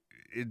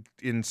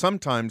in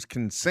sometimes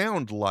can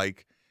sound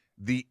like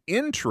the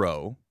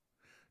intro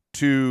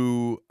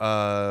to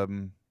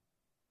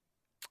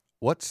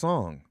what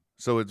song?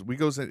 So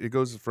it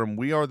goes from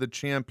 "We Are the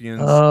Champions"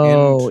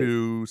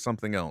 into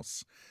something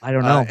else. I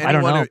don't know. I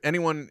don't know.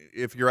 Anyone,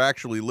 if you're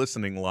actually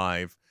listening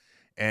live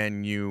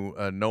and you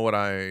know what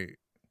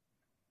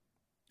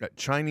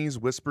Chinese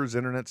whispers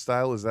internet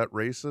style, is that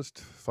racist?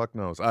 Fuck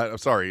knows. I'm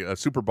sorry.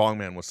 Super Bong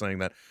Man was saying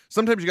that.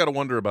 Sometimes you got to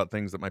wonder about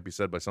things that might be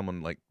said by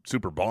someone like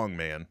Super Bong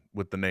Man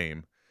with the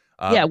name.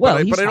 But I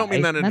don't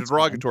mean that in a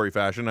derogatory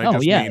fashion. I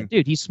just mean,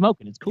 dude, he's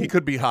smoking. It's cool. He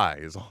could be high,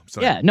 is all I'm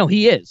saying. Yeah, no,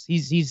 he is.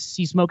 He's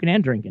smoking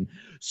and drinking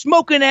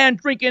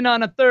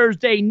on a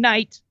Thursday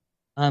night.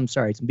 I'm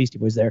sorry, some Beastie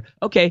Boys there.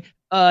 Okay,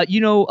 well,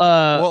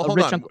 hold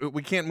on.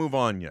 We can't move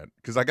on yet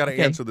because I got to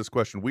answer this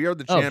question. "We Are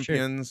the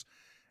Champions"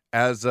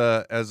 as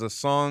a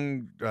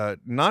song,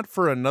 not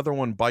for "Another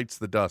One Bites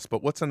the Dust,"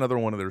 but what's another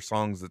one of their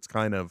songs that's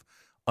kind of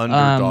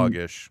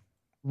underdogish?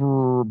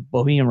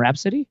 Bohemian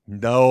Rhapsody?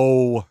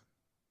 No.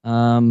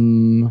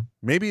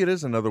 Maybe it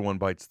is "Another One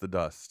Bites the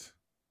Dust."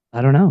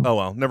 I don't know. Oh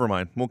well, never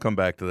mind. We'll come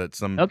back to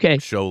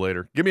that show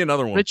later. Give me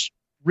another one.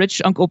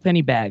 Rich Uncle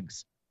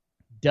Pennybags.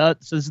 So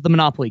this is the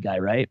Monopoly guy,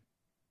 right?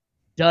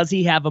 Does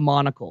he have a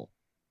monocle?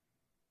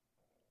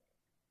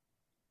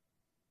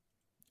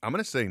 I'm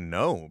gonna say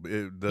no.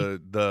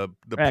 The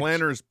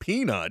planner's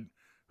Peanut,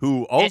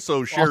 who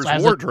also shares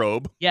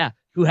wardrobe.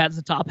 Who has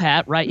the top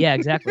hat, right? Yeah,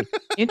 exactly.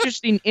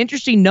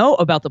 Interesting note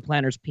about the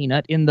planner's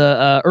Peanut. In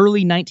the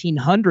early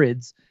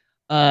 1900s,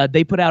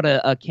 they put out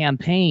a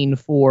campaign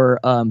for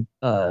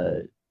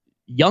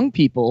young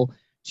people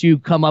to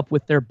come up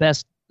with their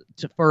best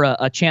for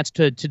a chance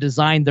to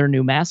design their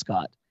new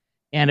mascot.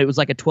 And it was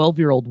like a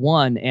 12-year-old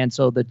one. And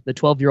so the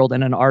 12-year-old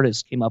and an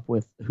artist came up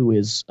with who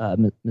is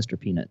Mr.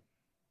 Peanut.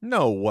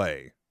 No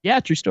way. Yeah,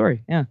 true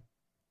story. Yeah.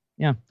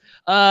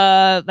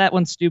 That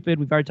one's stupid.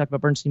 We've already talked about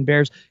Bernstein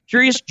Bears.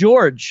 Curious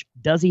George,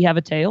 does he have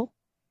a tail?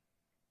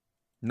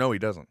 No, he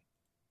doesn't.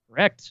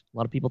 Correct. A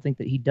lot of people think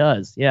that he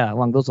does. Yeah,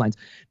 along those lines.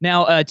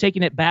 Now,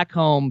 taking it back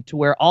home to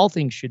where all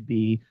things should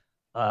be,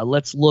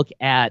 let's look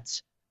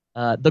at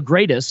the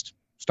greatest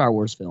Star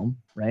Wars film,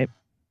 right?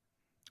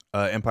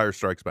 Empire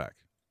Strikes Back.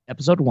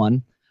 Episode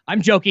 1.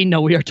 I'm joking. No,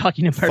 we are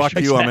talking Empire Strikes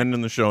Back. Fuck you, I'm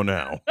ending the show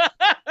now.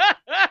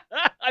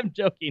 I'm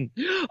joking.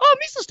 Oh,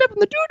 Misa step in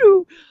the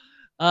doo-doo.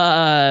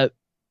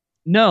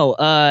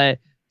 No.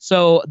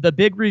 So the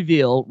big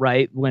reveal,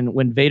 right,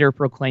 when Vader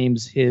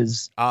proclaims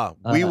his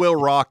 "We Will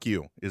Rock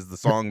You" is the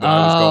song that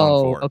I was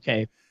going for.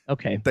 Okay.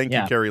 Thank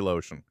you, Carrie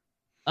Lotion.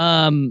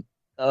 What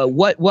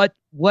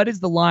is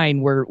the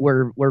line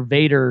where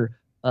Vader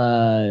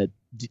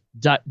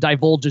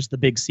divulges the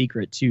big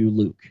secret to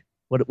Luke?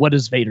 What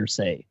does Vader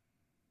say?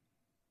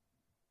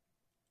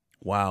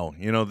 Wow,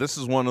 this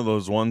is one of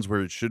those ones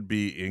where it should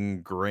be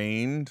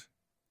ingrained.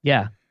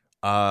 Yeah.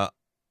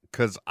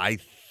 because I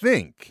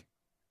think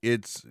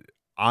it's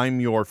I'm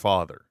your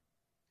father.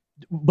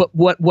 But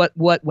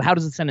how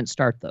does the sentence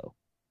start, though?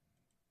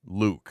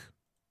 Luke,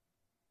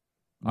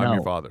 I'm No.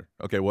 your father.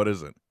 Okay, what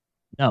is it?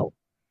 No.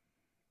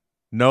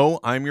 No,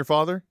 I'm your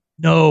father?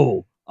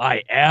 No,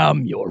 I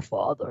am your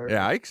father.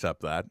 Yeah, I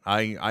accept that.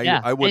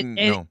 Yeah, I wouldn't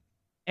know.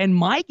 And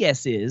my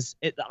guess is,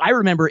 I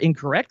remember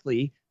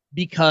incorrectly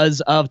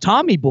because of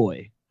Tommy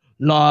Boy.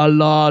 La,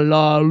 la,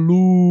 la,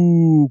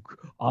 Luke,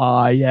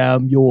 I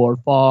am your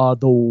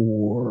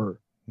father.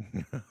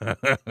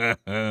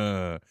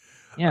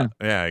 Yeah.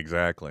 Yeah,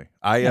 exactly.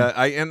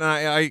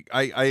 I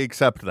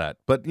accept that.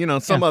 But,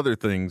 some other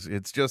things,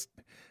 it's just,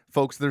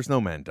 folks, there's no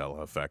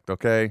Mandela effect,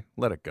 okay?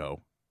 Let it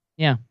go.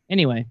 Yeah.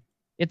 Anyway,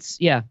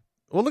 yeah.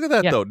 Well, look at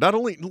that, though. Not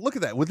only, look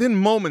at that. Within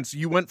moments,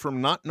 you went from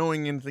not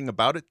knowing anything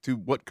about it to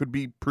what could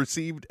be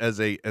perceived as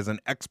an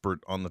expert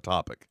on the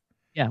topic.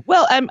 Yeah.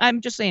 Well, I'm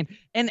just saying,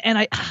 and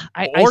I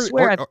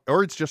swear,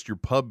 or it's just your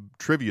pub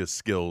trivia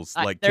skills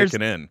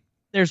kicking in.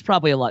 There's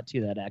probably a lot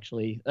to that,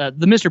 actually.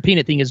 The Mr.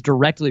 Peanut thing is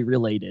directly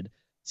related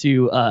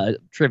to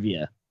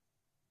trivia.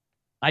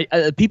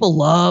 People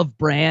love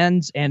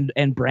brands and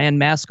brand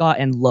mascot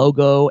and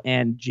logo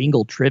and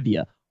jingle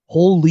trivia.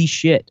 Holy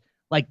shit!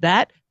 Like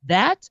that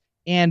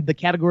and the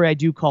category I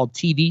do called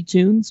TV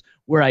tunes,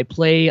 where I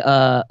play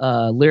a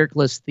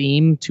lyricless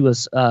theme to a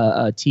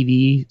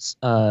TV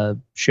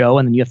show,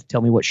 and then you have to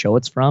tell me what show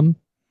it's from.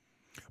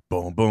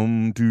 Boom,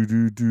 boom, do,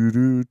 do, do,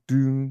 do,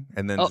 do.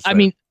 And then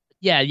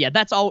yeah,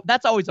 that's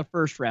always a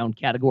first round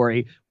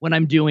category when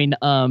I'm doing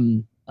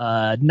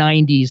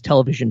 90s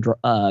television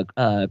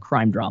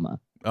crime drama.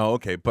 Oh,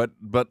 okay. But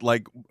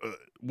like,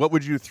 what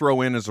would you throw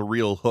in as a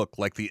real hook,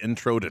 like the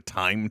intro to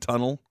Time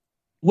Tunnel?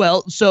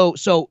 Well, so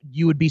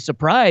you would be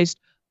surprised.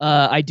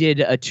 I did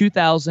a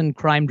 2000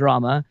 crime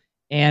drama,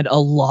 and a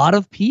lot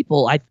of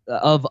people, I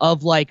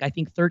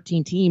think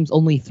 13 teams,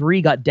 only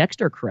 3 got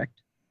Dexter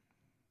correct.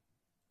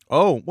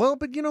 Oh, well,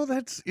 but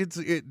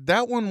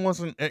that one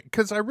wasn't,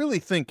 because I really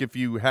think if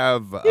you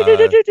have now see,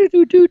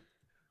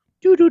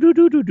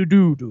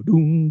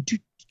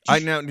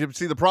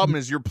 the problem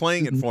is you're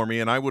playing it for me,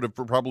 and I would have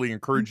probably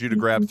encouraged you to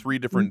grab 3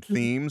 different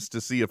themes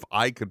to see if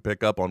I could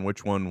pick up on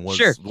which one was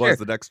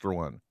the Dexter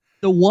one.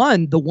 The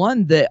one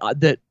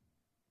that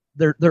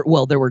there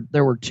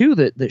were 2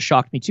 that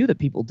shocked me too that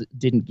people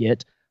didn't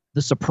get.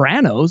 The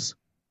Sopranos.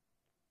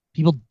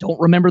 People don't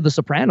remember the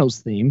Sopranos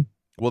theme.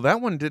 Well,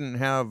 that one didn't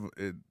have.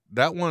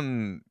 That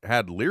one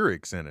had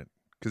lyrics in it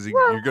because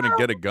you're going to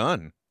get a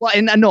gun. Well,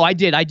 and no, I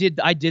did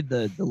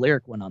the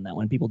lyric one on that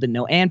one. People didn't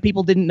know, and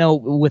people didn't know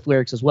with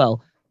lyrics as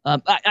well.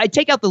 I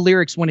take out the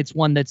lyrics when it's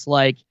one that's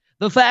like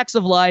the facts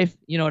of life.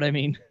 You know what I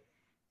mean?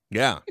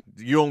 Yeah,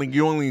 you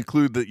only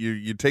include that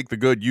you take the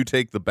good, you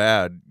take the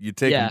bad, you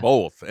take them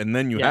both, and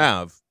then you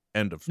have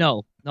end of.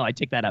 No, I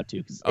take that out too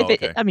because okay.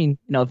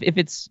 If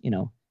it's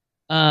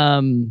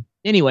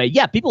anyway,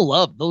 yeah, people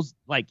love those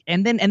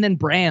and then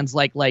brands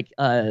like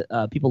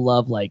people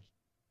love like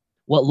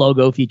what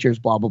logo features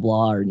blah blah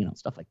blah or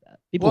stuff like that.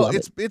 People love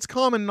it's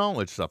common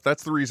knowledge stuff.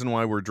 That's the reason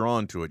why we're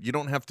drawn to it. You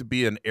don't have to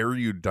be an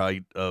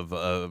erudite of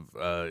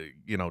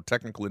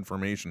technical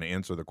information to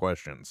answer the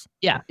questions.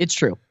 Yeah, it's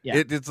true.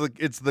 Yeah, it's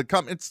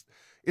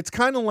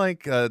kind of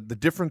like the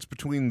difference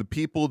between the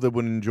people that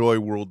would enjoy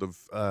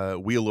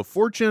Wheel of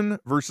Fortune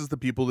versus the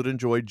people that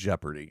enjoy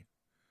Jeopardy.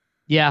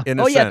 Yeah. In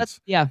a sense.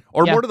 Or yeah,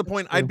 more to the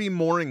point, I'd be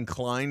more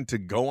inclined to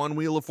go on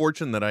Wheel of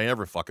Fortune than I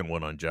ever fucking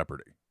would on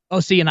Jeopardy. Oh,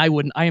 see, and I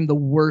wouldn't. I am the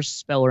worst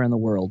speller in the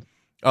world.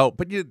 Oh,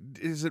 but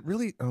is it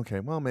really? Okay,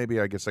 well,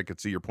 maybe I guess I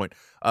could see your point.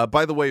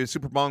 By the way,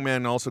 Super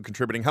Bongman also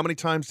contributing. How many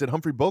times did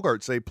Humphrey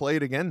Bogart say, "Play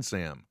it again,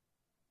 Sam"?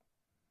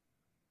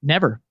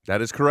 Never.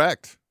 That is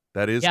correct.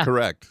 That is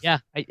correct. Yeah,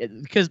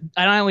 because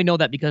I only know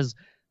that because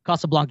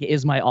Casablanca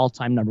is my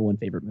all-time #1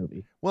 favorite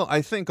movie. Well,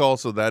 I think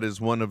also that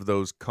is one of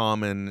those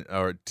common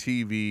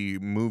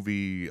TV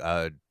movie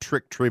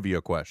trick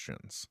trivia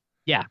questions.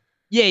 Yeah.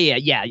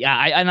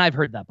 And I've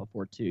heard that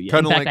before too. Yeah.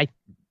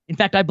 In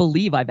fact, I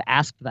believe I've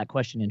asked that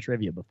question in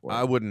trivia before.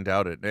 I wouldn't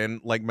doubt it.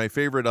 And like my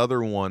favorite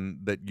other one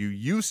that you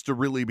used to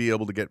really be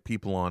able to get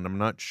people on, I'm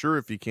not sure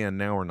if you can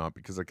now or not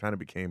because it kind of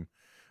became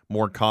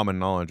more common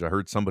knowledge. I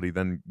heard somebody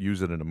then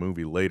use it in a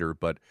movie later,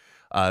 but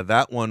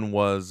that one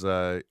was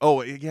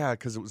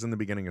because it was in the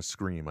beginning of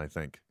Scream, I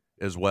think,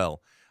 as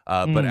well.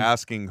 But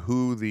asking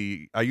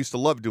I used to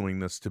love doing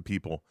this to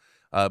people,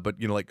 but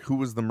who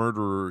was the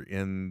murderer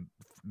in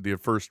the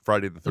first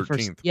Friday the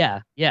 13th?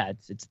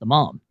 It's the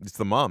mom. It's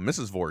the mom,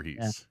 Mrs.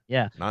 Voorhees.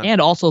 Yeah. And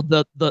also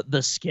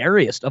the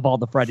scariest of all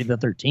the Friday the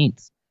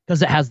 13th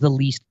because it has the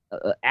least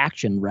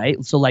action,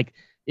 right? So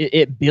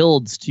it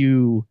builds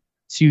to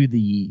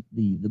the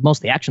most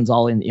of the action's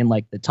all in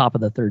like the top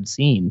of the third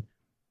scene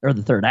or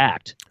the third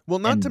act. Well,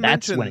 not to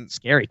mention that's when it's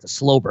scary. It's a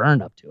slow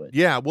burn up to it.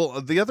 Yeah. Well,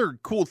 the other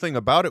cool thing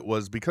about it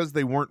was because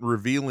they weren't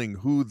revealing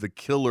who the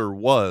killer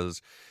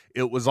was,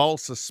 it was all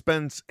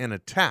suspense and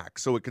attack.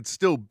 So it could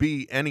still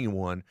be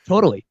anyone.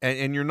 Totally.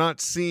 And you're not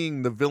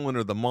seeing the villain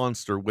or the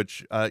monster,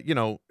 which,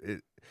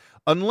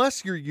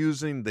 unless you're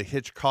using the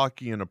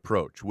Hitchcockian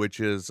approach,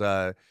 which is,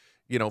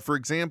 For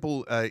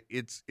example,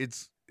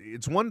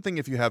 it's one thing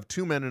if you have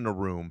two men in a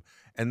room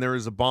and there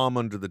is a bomb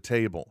under the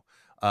table.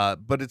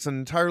 But it's an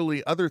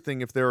entirely other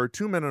thing if there are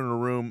two men in a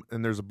room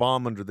and there's a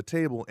bomb under the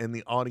table and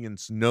the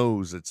audience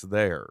knows it's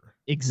there.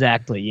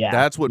 Exactly, yeah.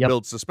 That's what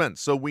builds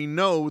suspense. So we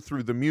know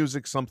through the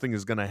music something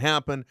is going to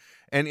happen.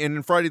 And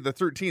in Friday the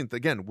 13th,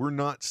 again, we're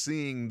not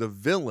seeing the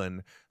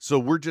villain, so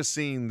we're just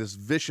seeing this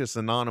vicious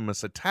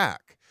anonymous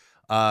attack.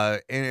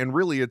 And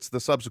really, it's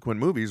the subsequent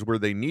movies where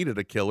they needed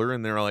a killer,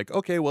 and they're like,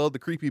 okay, well, the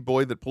creepy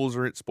boy that pulls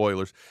her,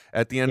 spoilers,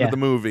 at the end of the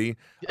movie.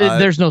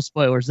 There's no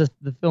spoilers.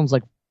 The film's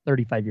like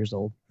 35 years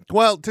old.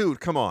 Well, dude,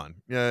 come on.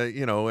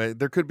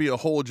 There could be a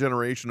whole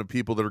generation of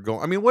people that are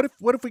going. I mean, what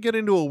if we get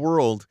into a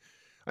world?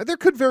 There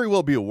could very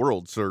well be a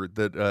world, sir,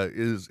 that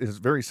is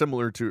very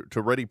similar to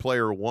Ready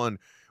Player One,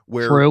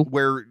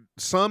 where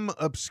some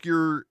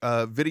obscure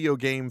video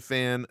game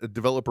fan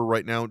developer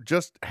right now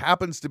just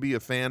happens to be a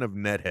fan of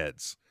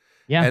netheads.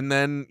 Yeah. And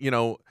then,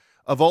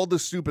 of all the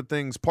stupid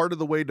things, part of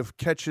the way to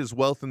catch his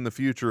wealth in the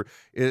future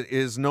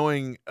is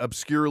knowing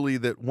obscurely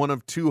that one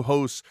of two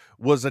hosts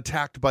was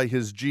attacked by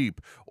his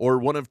Jeep, or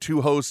one of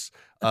two hosts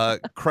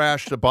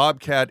crashed a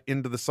Bobcat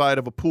into the side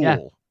of a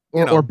pool.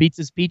 Yeah. Or beats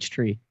his peach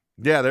tree.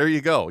 Yeah, there you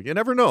go. You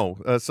never know.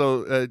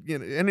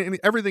 And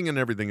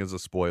everything is a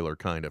spoiler,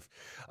 kind of.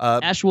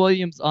 Ash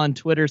Williams on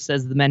Twitter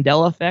says the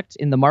Mandela effect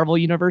in the Marvel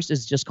universe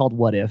is just called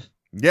What If.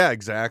 Yeah,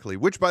 exactly.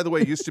 Which, by the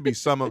way, used to be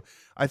some of.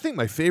 I think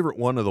my favorite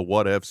one of the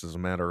What Ifs, as a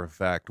matter of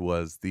fact,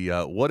 was the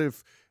What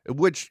If,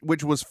 which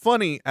was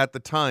funny at the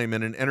time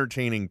and an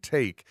entertaining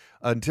take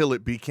until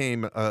it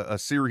became a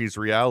series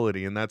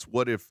reality, and that's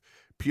what if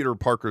Peter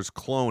Parker's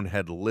clone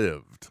had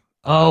lived.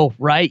 Oh,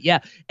 right, yeah,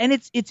 and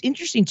it's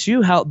interesting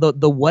too how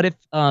the What If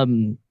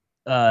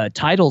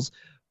titles,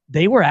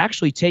 they were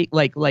actually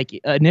like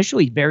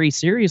initially very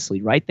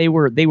seriously, right? They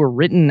were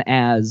written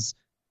as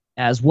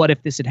what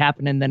if this had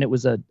happened, and then it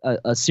was a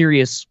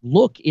serious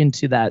look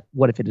into that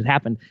what if it had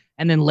happened,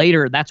 and then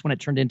later that's when it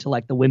turned into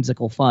like the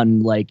whimsical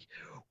fun, like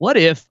what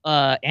if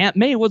Aunt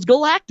May was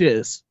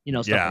Galactus,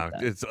 stuff like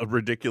that. It's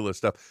ridiculous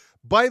stuff.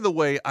 By the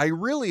way, I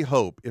really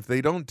hope if they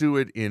don't do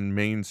it in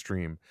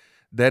mainstream,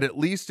 that at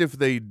least if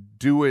they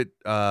do it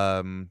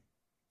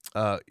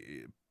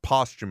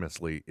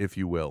posthumously, if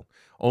you will,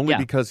 only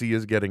because he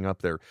is getting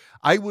up there,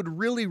 I would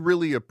really,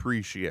 really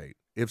appreciate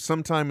if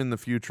sometime in the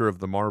future of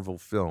the Marvel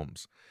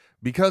films,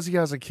 because he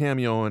has a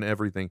cameo and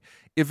everything,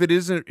 if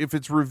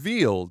it's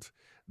revealed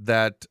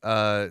that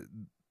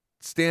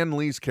Stan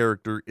Lee's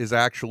character is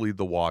actually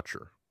the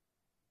Watcher.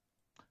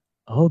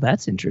 Oh,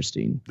 that's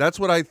interesting. That's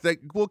what I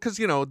think. Well, because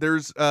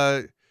there's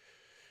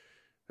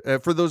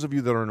for those of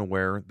you that aren't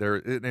aware,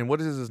 and what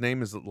is his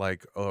name? Is it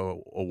like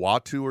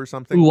Uatu or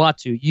something?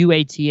 Uatu,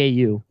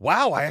 Uatau.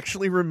 Wow, I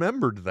actually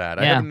remembered that.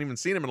 I haven't even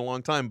seen him in a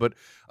long time, but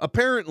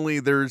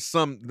apparently there's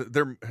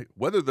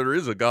whether there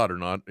is a god or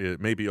not, it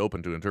may be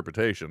open to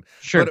interpretation.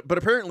 Sure, but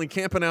apparently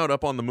camping out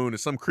up on the moon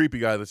is some creepy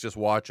guy that's just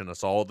watching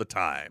us all the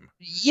time.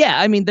 Yeah,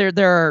 I mean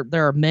there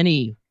are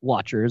many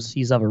Watchers.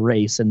 He's of a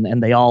race,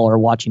 and they all are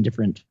watching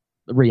different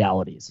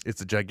realities.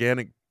 It's a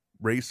gigantic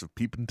race of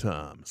peeping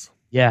toms.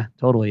 Yeah,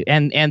 totally.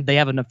 And they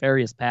have a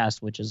nefarious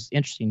past, which is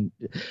interesting.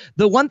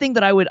 The one thing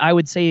that I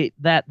would say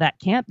that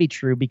can't be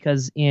true,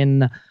 because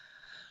in,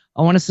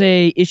 I want to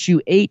say, issue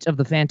 8 of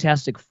the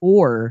Fantastic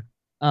Four,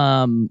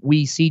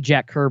 we see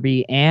Jack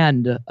Kirby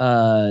and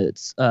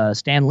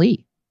Stan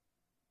Lee.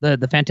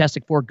 The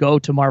Fantastic Four go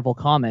to Marvel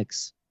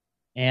Comics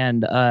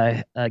and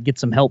get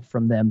some help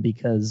from them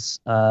because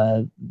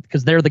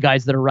they're the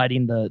guys that are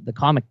writing the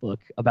comic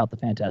book about the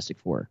Fantastic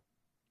Four.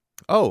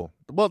 Oh,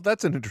 well,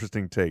 that's an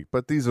interesting take,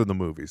 but these are the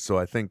movies, so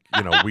I think,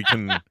 we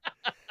can...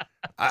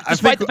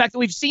 Despite the fact that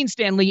we've seen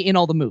Stan Lee in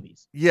all the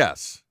movies.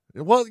 Yes.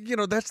 Well,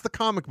 that's the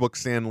comic book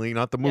Stan Lee,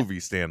 not the movie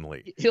Stan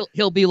Lee.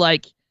 He'll be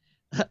like,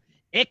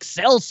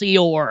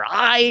 Excelsior,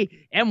 I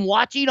am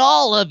watching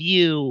all of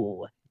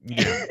you.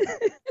 Yeah.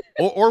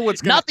 or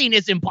what's nothing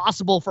is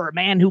impossible for a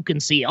man who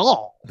can see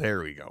all.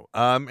 There we go.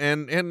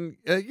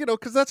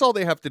 Because that's all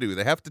they have to do.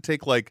 They have to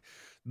take, like,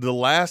 the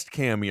last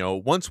cameo,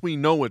 once we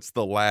know it's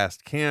the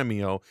last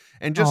cameo,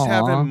 and just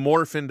have him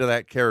morph into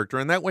that character,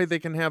 and that way they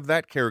can have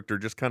that character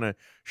just kind of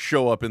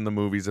show up in the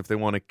movies if they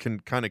want to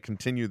kind of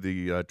continue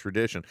the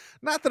tradition.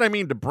 Not that I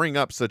mean to bring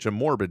up such a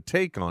morbid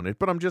take on it,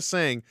 but I'm just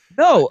saying.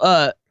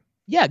 No,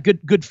 yeah,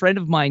 good friend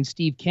of mine,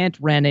 Steve Kent,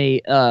 ran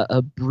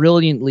a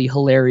brilliantly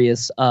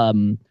hilarious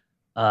Twitter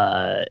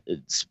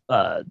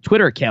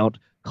account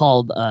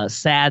called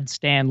Sad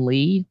Stan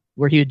Lee,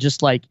 where he would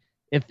just like,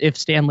 if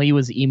Stan Lee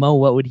was emo,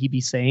 what would he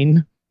be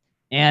saying?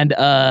 And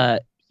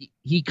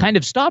he kind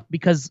of stopped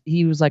because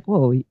he was like,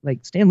 whoa,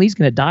 like Stan Lee's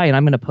going to die and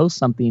I'm going to post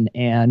something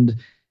and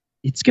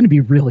it's going to be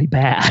really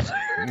bad.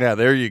 Yeah,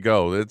 there you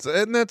go.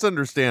 And that's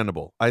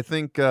understandable. I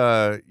think,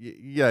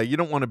 you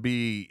don't want to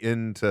be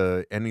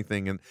into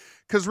anything. And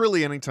because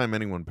really anytime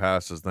anyone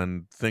passes,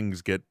 then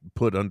things get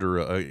put under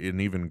an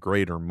even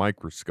greater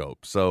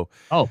microscope. So,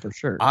 oh, for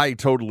sure. I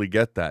totally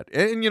get that.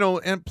 And,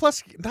 and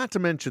plus, not to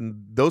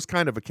mention, those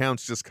kind of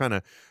accounts just kind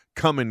of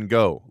come and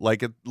go.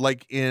 Like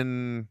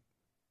in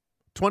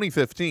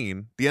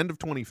 2015, the end of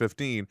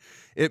 2015,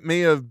 it may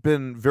have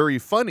been very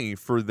funny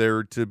for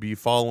there to be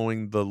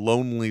following the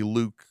Lonely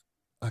Luke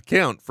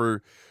account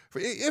for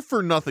if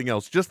for nothing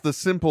else, just the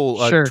simple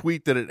Sure.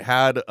 tweet that it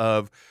had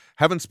of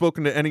haven't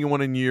spoken to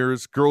anyone in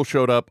years. Girl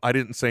showed up. I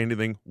didn't say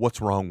anything.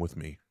 What's wrong with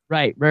me?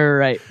 Right.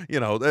 You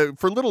know,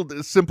 for little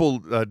simple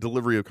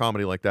delivery of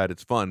comedy like that,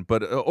 it's fun.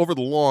 But over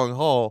the long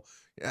haul,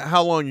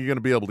 how long are you going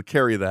to be able to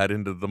carry that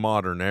into the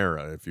modern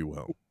era, if you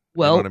will?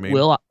 Well, You know what I mean?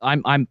 Will,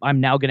 I'm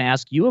now going to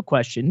ask you a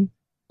question.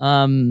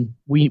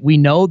 We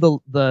know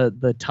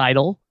the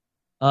title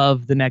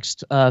of the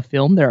next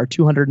film. There are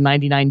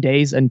 299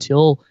 days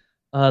until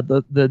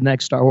the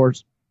next Star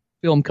Wars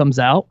film comes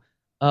out.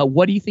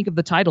 What do you think of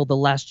the title, The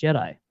Last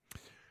Jedi?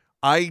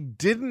 I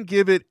didn't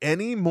give it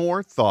any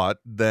more thought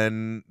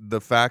than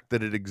the fact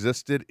that it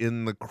existed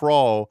in the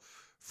crawl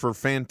for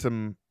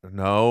Phantom.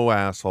 No,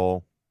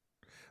 asshole.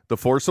 The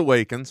Force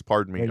Awakens,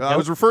 pardon me. I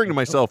was referring to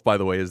myself, by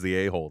the way, as the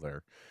a-hole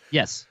there.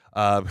 Yes.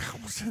 The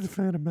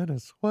Phantom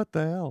Menace. What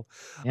the hell?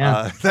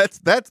 Yeah.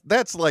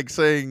 That's like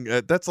saying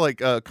that's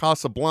like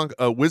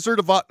Casablanca, Wizard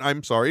of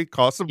I'm sorry,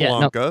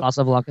 Casablanca. Yeah, no,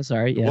 Casablanca.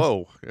 Sorry. Yes.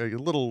 Whoa, a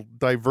little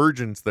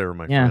divergence there,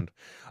 my Yeah. friend.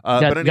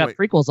 But anyway, you got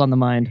prequels on the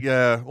mind.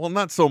 yeah, well,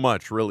 not so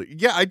much, really.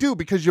 Yeah, I do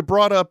because you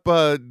brought up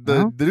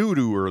the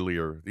doo-doo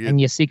earlier.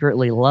 And you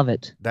secretly love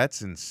it.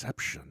 That's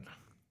Inception.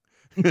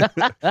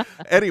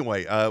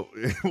 Anyway,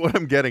 what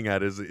I'm getting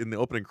at is in the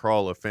opening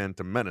crawl of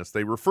Phantom Menace,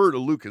 they refer to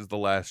Luke as the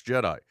Last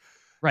Jedi.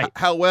 Right.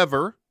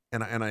 However,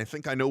 and I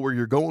think I know where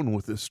you're going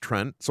with this,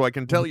 Trent, so I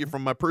can tell Mm-hmm. you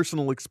from my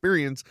personal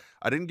experience,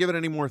 I didn't give it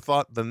any more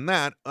thought than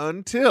that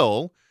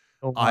until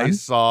Go I on.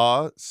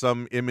 saw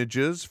some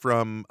images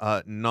from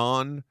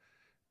non-American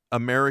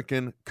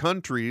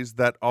countries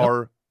that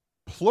are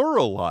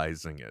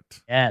pluralizing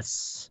it.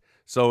 Yes.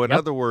 So in Yep.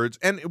 other words,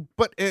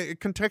 but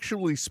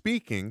contextually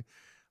speaking,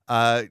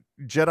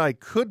 Jedi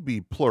could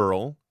be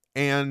plural,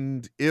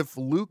 and if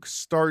Luke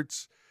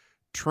starts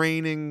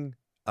training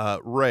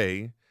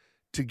Rey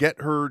to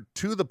get her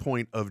to the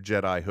point of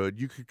Jedihood,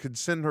 you could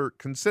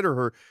consider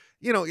her,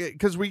 you know,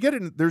 because we get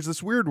in. There's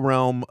this weird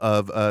realm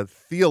of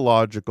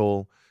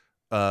theological.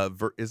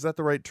 Is that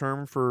the right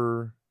term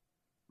for?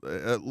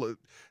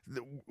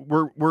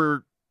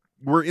 We're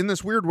in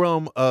this weird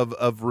realm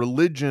of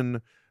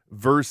religion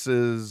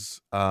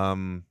versus. Are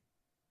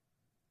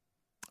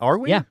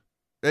we? Yeah.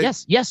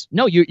 Yes.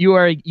 No, you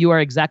are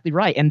exactly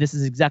right, and this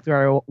is exactly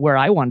where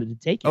I wanted to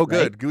take it. Oh,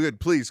 right? good,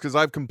 please, because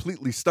I've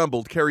completely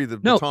stumbled. Carry the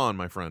No. baton,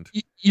 my friend.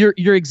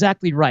 You're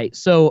exactly right.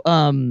 So,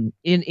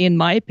 in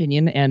my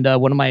opinion, and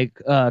one of my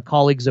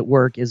colleagues at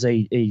work is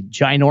a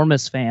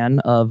ginormous fan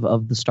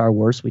of the Star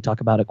Wars. We talk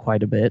about it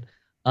quite a bit.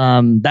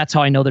 That's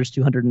how I know there's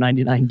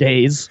 299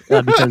 days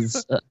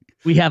because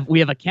we have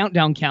a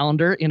countdown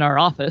calendar in our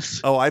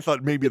office. Oh, I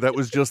thought maybe that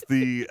was just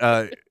the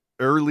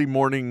early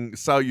morning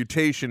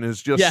salutation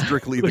is just Yeah,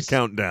 strictly it the was-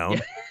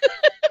 countdown.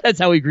 That's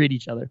how we greet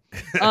each other.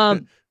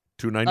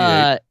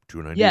 298.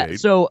 298. Yeah.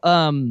 So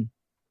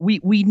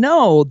we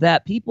know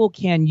that people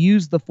can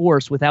use the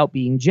Force without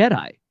being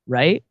Jedi,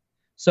 right?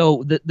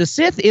 So the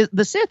Sith.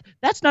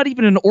 That's not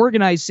even an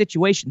organized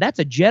situation. That's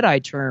a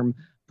Jedi term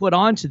put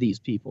onto these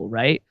people,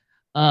 right?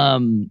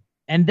 And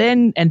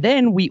then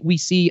we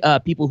see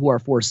people who are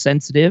Force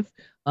sensitive,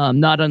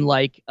 not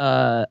unlike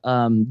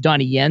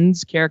Donnie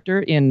Yen's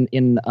character in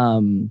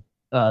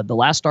the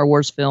last Star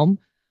Wars film,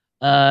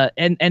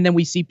 and then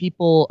we see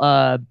people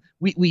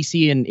we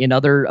see in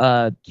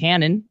other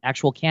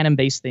actual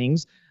canon-based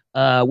things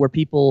where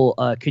people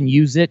can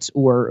use it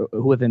or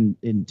who have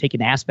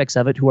taken aspects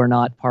of it who are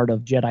not part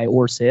of Jedi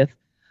or Sith.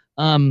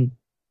 And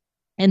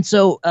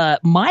so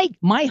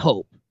my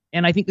hope,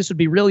 and I think this would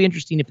be really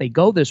interesting if they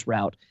go this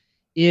route,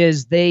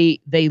 is they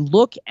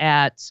look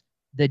at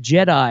the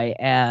Jedi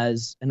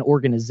as an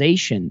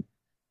organization,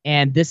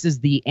 and this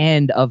is the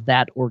end of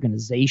that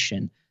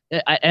organization.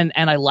 And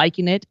I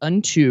liken it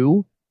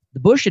unto the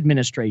Bush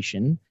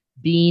administration,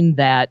 being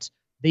that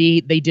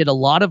they did a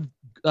lot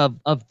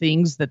of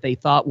things that they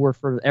thought were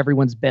for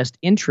everyone's best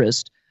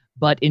interest,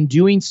 but in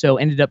doing so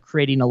ended up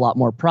creating a lot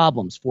more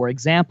problems. For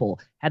example,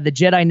 had the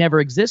Jedi never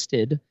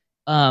existed,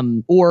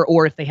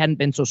 or if they hadn't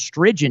been so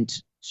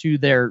stringent to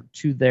their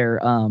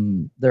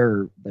Dogma?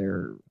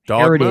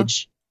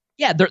 heritage,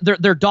 yeah,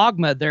 their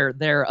dogma, their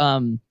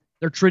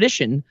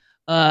tradition,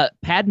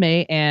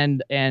 Padme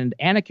and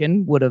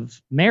Anakin would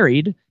have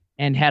married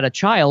and had a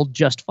child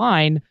just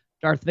fine.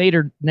 Darth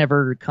Vader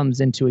never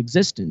comes into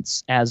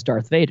existence as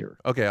Darth Vader.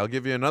 Okay, I'll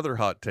give you another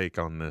hot take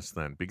on this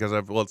then, because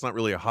it's not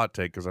really a hot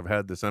take because I've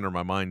had this enter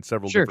my mind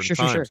several different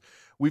times. Sure.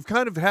 We've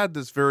kind of had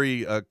this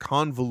very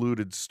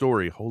convoluted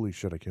story. Holy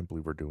shit, I can't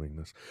believe we're doing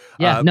this.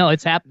 Yeah, no,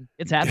 it's happening.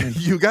 It's happening.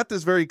 You got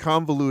this very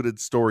convoluted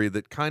story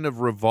that kind of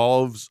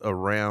revolves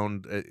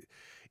around.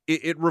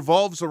 It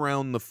revolves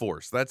around the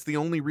Force. That's the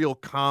only real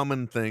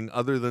common thing,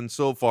 other than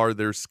so far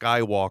there's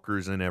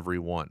Skywalkers in every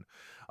one.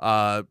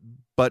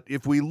 But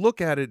if we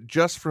look at it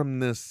just from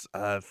this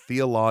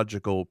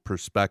theological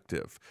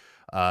perspective,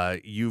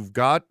 you've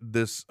got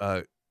this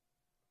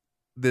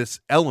this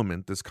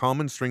element, this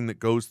common string that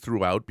goes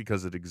throughout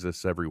because it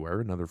exists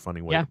everywhere. Another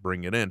funny way Yeah. to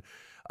bring it in.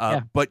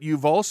 Yeah. But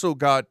you've also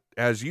got,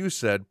 as you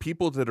said,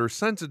 people that are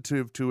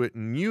sensitive to it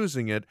and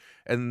using it,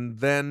 and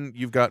then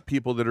you've got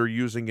people that are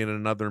using it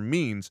in other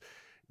means.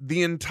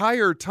 The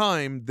entire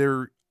time,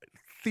 they're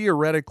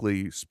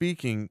theoretically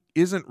speaking,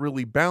 isn't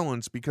really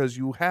balanced because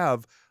you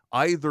have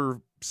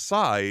either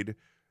side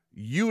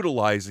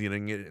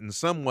utilizing it in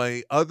some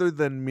way other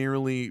than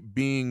merely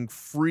being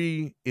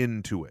free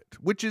into it,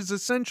 which is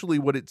essentially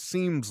what it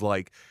seems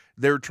like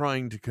they're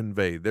trying to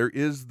convey. There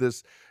is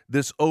this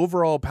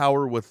overall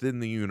power within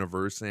the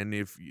universe, and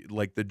if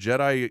like the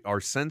Jedi are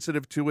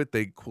sensitive to it,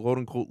 they quote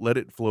unquote let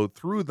it flow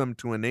through them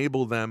to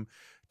enable them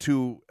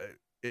to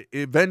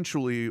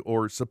eventually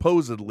or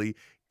supposedly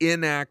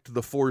enact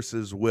the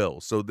Force's will.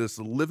 So this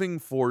living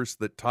force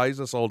that ties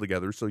us all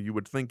together, so you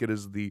would think it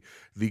is the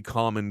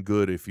common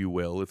good, if you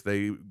will. If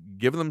they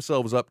give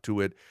themselves up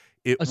to it,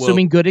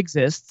 Assuming good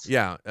exists.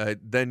 Yeah,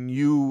 then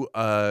you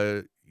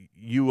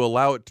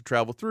allow it to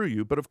travel through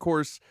you. But of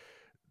course,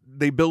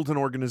 they build an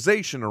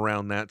organization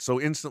around that,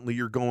 so instantly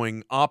you're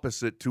going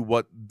opposite to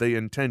what the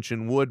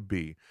intention would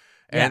be.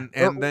 And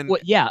then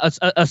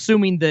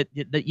assuming that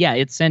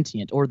it's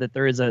sentient, or that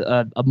there is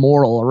a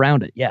moral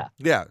around it. Yeah.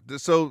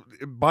 So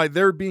by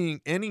there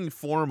being any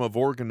form of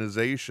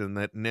organization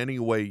that in any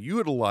way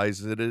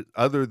utilizes it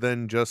other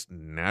than just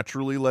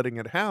naturally letting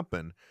it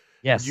happen,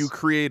 Yes. you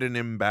create an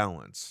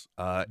imbalance.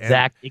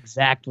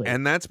 Exactly.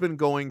 And that's been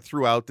going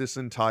throughout this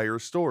entire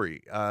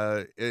story.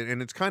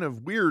 And it's kind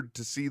of weird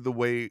to see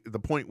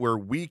the point where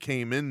we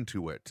came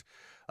into it.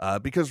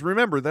 Because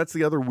remember, that's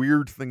the other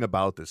weird thing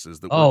about this is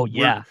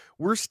that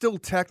we're still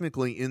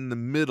technically in the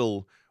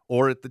middle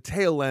or at the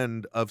tail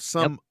end of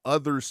some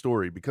other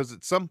story. Because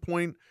at some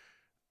point,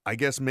 I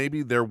guess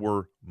maybe there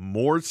were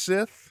more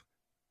Sith,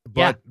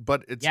 but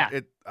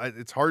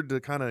it's hard to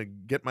kind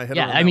of get my head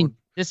around. I mean,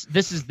 this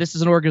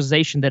is an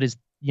organization that is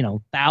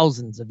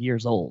thousands of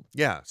years old.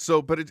 Yeah.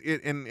 So, but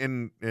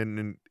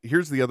and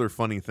here's the other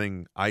funny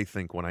thing I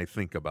think when I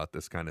think about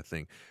this kind of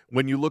thing.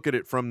 When you look at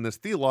it from this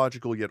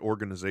theological yet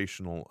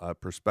organizational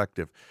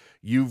perspective,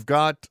 you've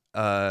got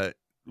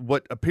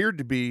what appeared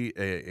to be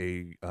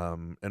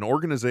an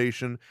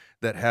organization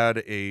that had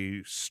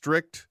a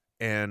strict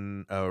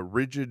and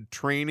rigid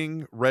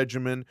training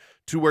regimen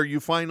to where you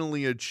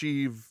finally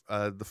achieve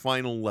the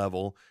final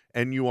level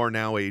and you are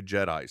now a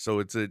Jedi. So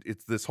it's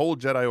this whole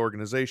Jedi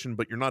organization,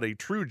 but you're not a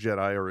true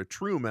Jedi or a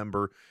true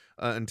member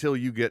until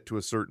you get to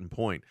a certain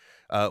point.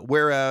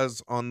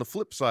 Whereas on the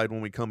flip side, when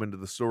we come into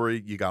the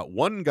story, you got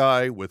one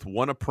guy with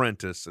one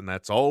apprentice, and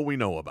that's all we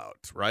know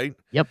about, right?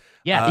 Yep.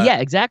 Yeah,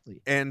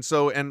 exactly. And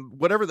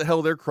whatever the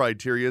hell their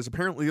criteria is,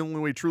 apparently the only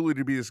way truly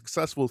to be a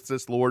successful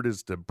Sith Lord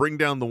is to bring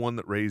down the one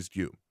that raised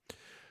you.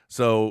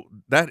 So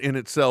that in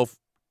itself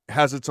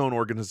has its own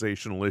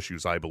organizational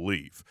issues, I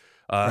believe.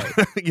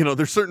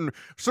 There's certain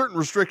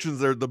restrictions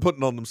they're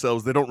putting on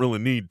themselves they don't really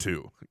need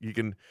to. You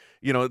can,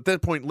 at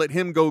that point, let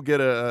him go get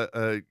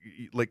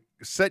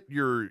set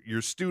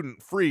your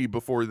student free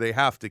before they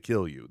have to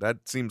kill you.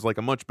 That seems like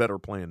a much better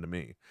plan to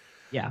me.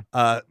 Yeah.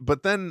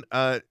 But then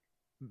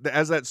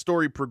as that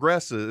story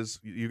progresses,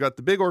 you got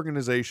the big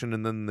organization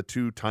and then the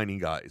two tiny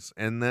guys.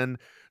 And then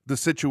the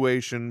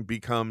situation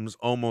becomes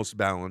almost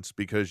balanced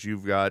because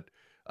you've got,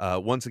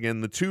 once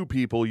again, the two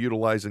people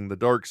utilizing the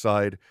dark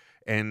side,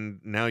 and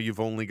now you've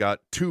only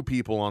got two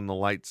people on the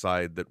light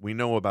side that we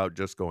know about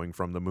just going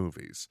from the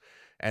movies.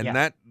 And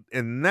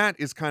that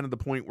is kind of the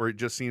point where it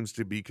just seems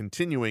to be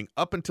continuing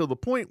up until the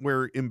point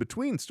where in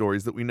between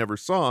stories that we never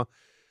saw,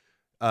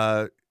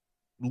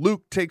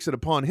 Luke takes it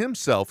upon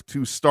himself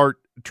to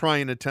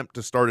attempt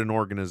to start an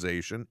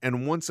organization.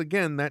 And once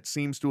again, that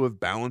seems to have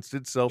balanced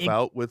itself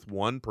out with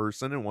one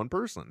person and one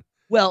person.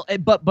 Well,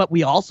 but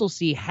we also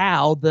see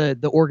how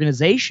the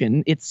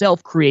organization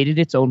itself created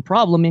its own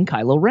problem in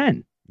Kylo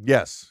Ren.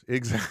 Yes,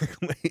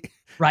 exactly.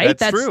 Right?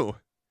 That's true.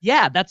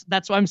 Yeah, that's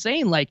what I'm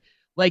saying. Like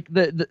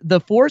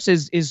the Force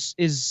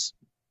is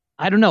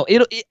I don't know.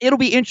 It'll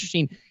be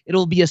interesting.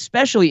 It'll be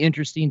especially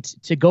interesting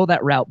to go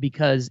that route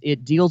because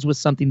it deals with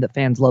something that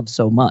fans love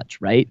so much,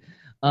 right?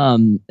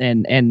 That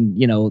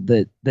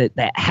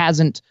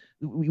hasn't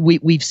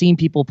we've seen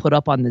people put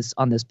up on this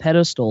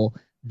pedestal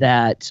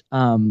that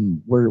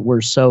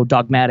were so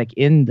dogmatic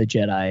in the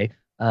Jedi,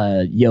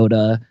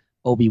 Yoda,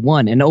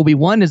 Obi-Wan. And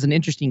Obi-Wan is an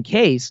interesting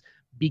case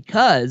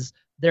because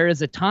there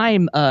is a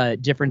time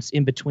difference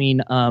in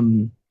between.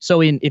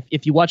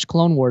 If you watch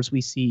Clone Wars,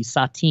 we see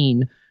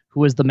Satine,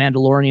 who is the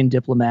Mandalorian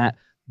diplomat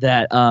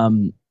that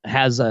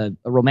has a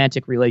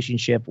romantic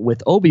relationship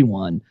with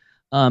Obi-Wan.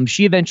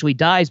 She eventually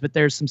dies, but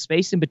there's some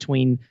space in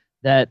between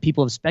that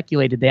people have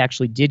speculated they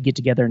actually did get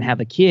together and have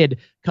a kid.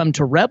 Come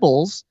to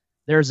Rebels,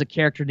 there's a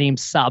character named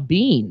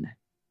Sabine,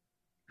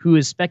 who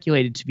is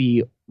speculated to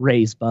be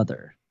Rey's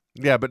mother.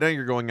 Yeah, but now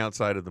you're going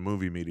outside of the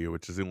movie media,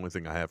 which is the only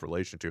thing I have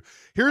relation to.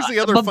 Here's the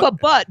other.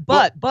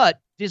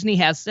 But Disney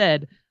has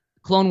said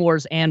Clone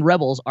Wars and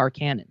Rebels are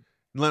canon.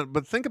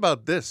 But think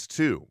about this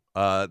too.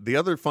 The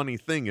other funny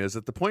thing is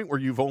at the point where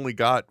you've only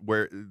got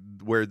where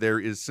there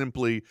is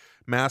simply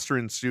master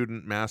and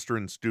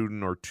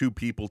student, or two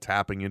people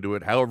tapping into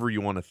it, however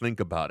you want to think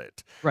about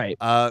it. Right.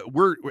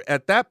 We're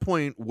at that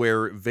point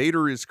where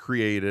Vader is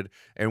created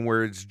and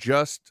where it's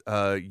just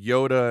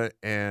Yoda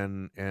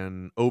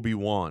and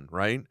Obi-Wan,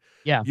 right?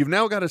 Yeah. You've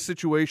now got a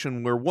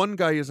situation where one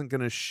guy isn't going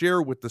to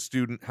share with the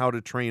student how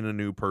to train a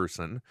new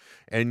person,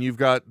 and you've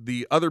got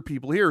the other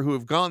people here who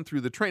have gone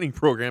through the training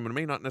program and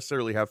may not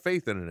necessarily have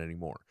faith in it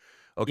anymore.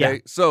 Okay, Yeah.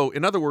 so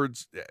in other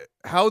words,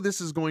 how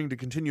this is going to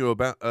continue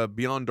about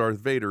beyond Darth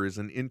Vader is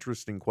an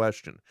interesting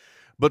question.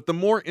 But the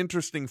more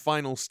interesting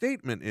final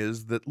statement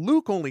is that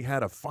Luke only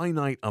had a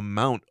finite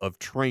amount of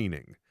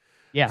training.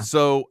 Yeah.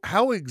 So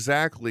how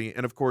exactly,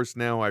 and of course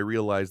now I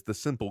realize the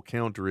simple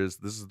counter is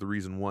this is the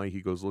reason why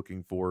he goes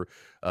looking for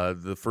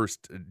the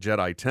first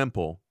Jedi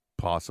temple,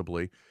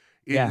 possibly,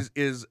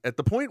 is at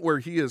the point where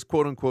he is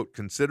quote unquote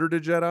considered a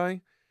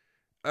Jedi.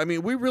 I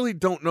mean, we really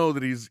don't know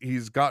that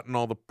he's gotten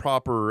all the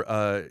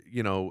proper,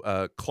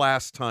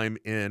 class time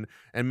in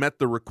and met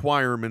the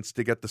requirements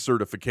to get the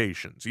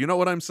certifications. You know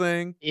what I'm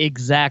saying?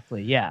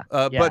 Exactly. Yeah.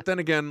 But then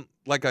again,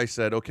 like I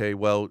said, okay,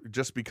 well,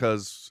 just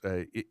because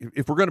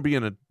if we're going to be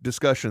in a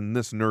discussion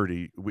this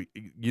nerdy,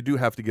 you do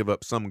have to give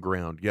up some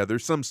ground. Yeah,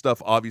 there's some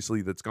stuff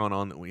obviously that's gone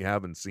on that we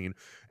haven't seen,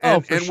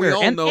 and for sure. we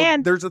all know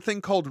and there's a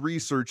thing called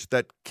research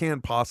that can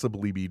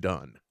possibly be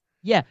done.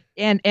 Yeah,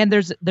 and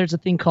there's a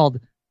thing called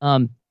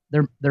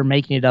they're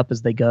making it up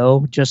as they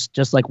go,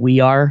 just like we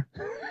are.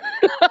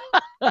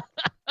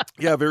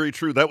 Yeah, very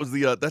true. That was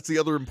that's the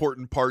other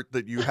important part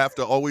that you have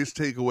to always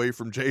take away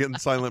from Jay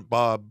and Silent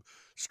Bob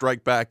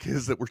Strike Back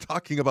is that we're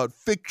talking about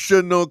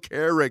fictional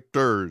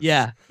characters.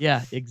 Yeah,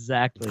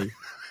 exactly.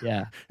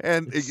 Yeah.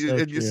 and so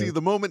you see,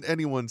 the moment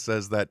anyone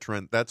says that,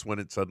 Trent, that's when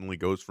it suddenly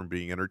goes from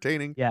being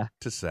entertaining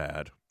to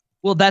sad.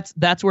 Well,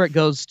 that's where it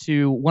goes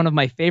to one of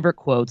my favorite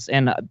quotes,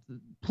 and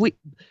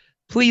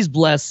please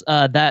bless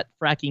that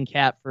fracking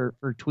cat for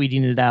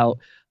tweeting it out.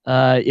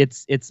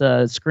 It's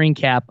a screen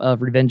cap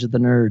of Revenge of the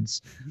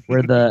Nerds,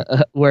 where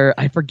where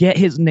I forget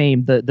his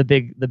name, the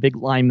big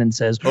lineman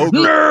says,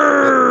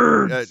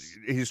 "Nerds."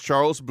 He's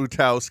Charles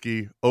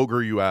Butowski.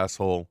 Ogre, you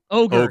asshole.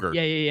 Ogre.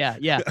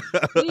 Yeah.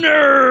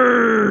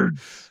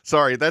 Nerds.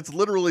 Sorry, that's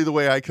literally the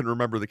way I can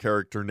remember the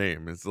character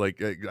name. It's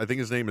like I think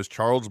his name is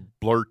Charles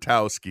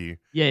Blurtowski.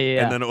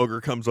 Yeah. And then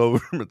Ogre comes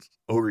over and it's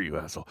Ogre, you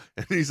asshole,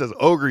 and he says,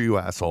 "Ogre, you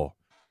asshole."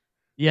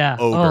 Yeah.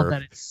 Ogre. Oh,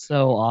 that is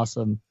so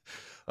awesome.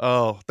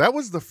 Oh, that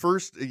was the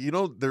first.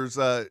 There's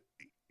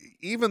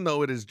even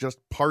though it is just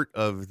part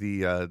of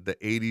the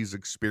 80s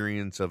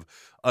experience of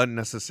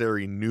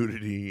unnecessary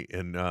nudity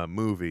in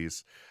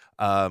movies,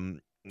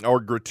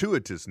 or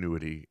gratuitous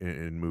nudity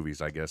in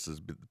movies, I guess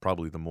is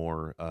probably the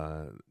more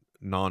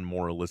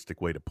non-moralistic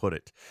way to put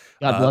it.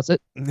 God bless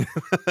it.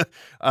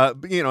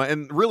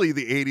 And really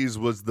the 80s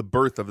was the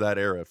birth of that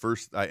era.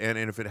 First, and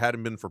if it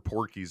hadn't been for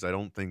Porky's, I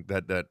don't think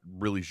that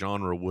really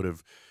genre would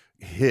have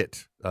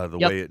hit the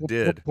way it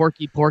did.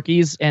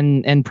 Porky's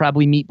and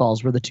probably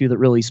Meatballs were the two that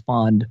really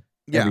spawned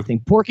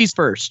everything. Porky's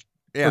first,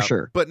 for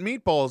sure. But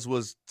Meatballs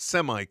was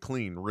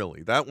semi-clean,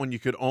 really. That one you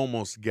could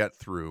almost get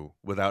through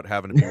without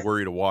having to be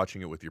worried of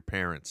watching it with your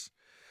parents.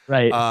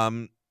 Right.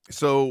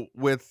 So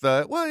with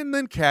and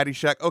then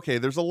Caddyshack. Okay,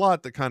 there's a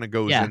lot that kind of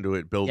goes into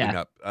it building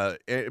up.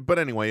 But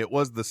anyway, it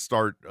was the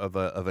start of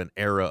an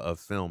era of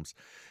films.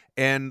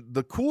 And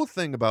the cool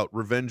thing about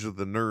Revenge of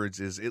the Nerds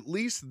is at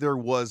least there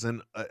was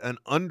an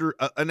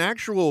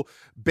actual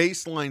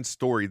baseline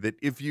story that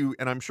if you,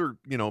 and I'm sure,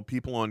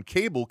 people on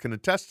cable can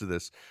attest to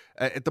this,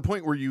 at the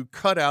point where you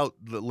cut out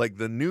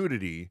the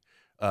nudity,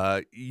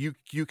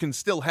 you can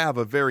still have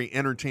a very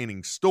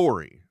entertaining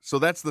story. So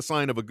that's the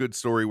sign of a good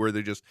story where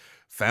they just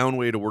found a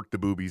way to work the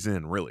boobies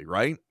in, really,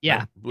 right?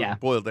 Yeah.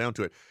 Boiled down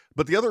to it.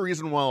 But the other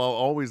reason why I'll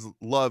always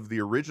love the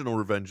original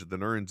Revenge of the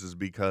Nerds is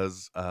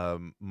because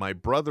my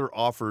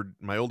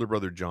older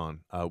brother John,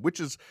 which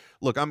is,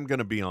 look, I'm going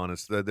to be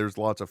honest, there's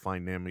lots of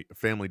fine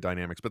family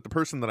dynamics, but the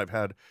person that I've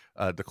had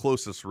the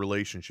closest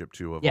relationship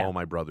to of all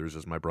my brothers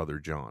is my brother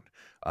John.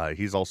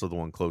 He's also the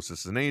one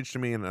closest in age to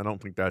me, and I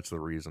don't think that's the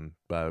reason.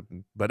 But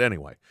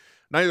anyway,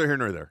 neither here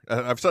nor there.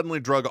 I've suddenly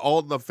drug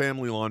all the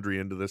family laundry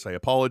into this. I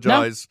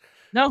apologize.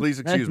 No, please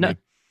excuse me.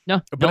 No,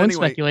 but no one's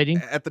anyway, speculating.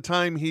 At the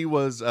time he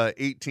was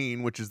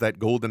 18, which is that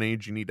golden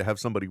age you need to have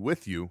somebody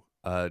with you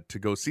to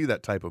go see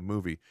that type of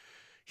movie.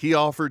 He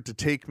offered to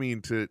take me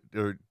to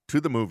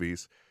the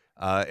movies,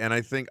 and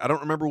I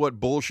don't remember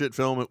what bullshit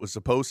film it was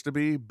supposed to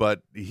be,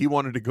 but he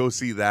wanted to go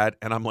see that,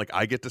 and I'm like,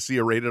 I get to see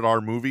a rated R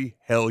movie?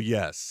 Hell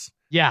yes.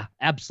 Yeah,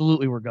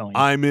 absolutely, we're going.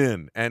 I'm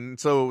in. And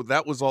so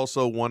that was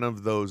also one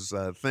of those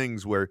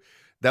things where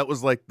that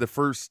was like the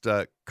first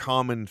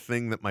common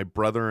thing that my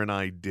brother and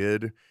I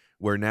did,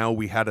 where now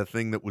we had a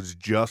thing that was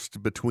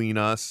just between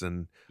us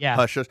and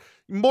hush hush.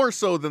 More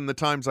so than the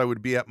times I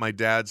would be at my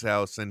dad's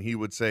house and he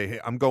would say,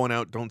 "Hey, I'm going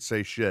out, don't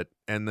say shit."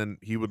 And then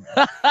he would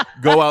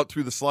go out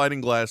through the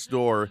sliding glass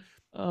door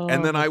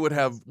And then I would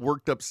have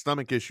worked up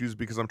stomach issues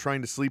because I'm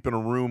trying to sleep in a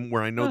room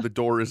where I know the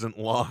door isn't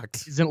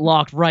locked. Isn't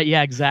locked, right?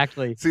 Yeah,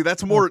 exactly. See,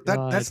 that's more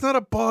God. that's not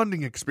a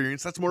bonding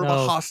experience. That's more of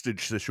a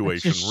hostage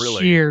situation, It's just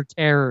really. sheer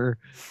terror.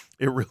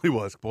 It really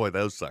was. Boy,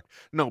 those suck.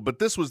 No, but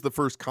this was the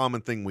first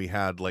common thing we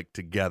had like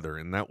together,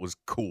 and that was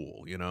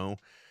cool, you know?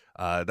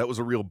 That was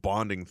a real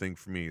bonding thing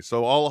for me.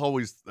 So I'll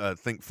always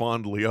think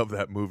fondly of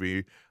that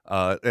movie,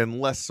 and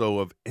less so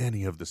of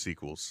any of the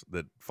sequels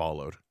that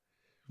followed.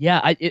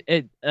 Yeah,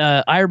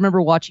 I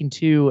remember watching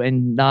 2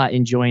 and not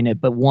enjoying it,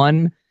 but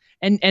 1,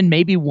 and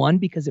maybe 1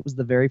 because it was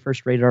the very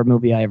first rated R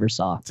movie I ever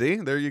saw. See,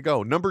 there you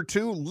go. Number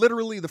 2,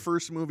 literally the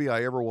first movie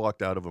I ever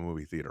walked out of a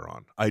movie theater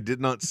on. I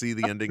did not see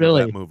the ending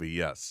Really? of that movie,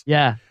 yes.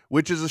 Yeah.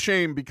 Which is a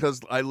shame because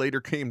I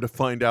later came to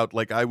find out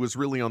like I was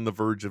really on the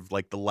verge of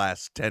like the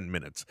last 10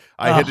 minutes.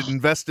 I had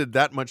invested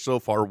that much so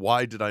far.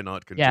 Why did I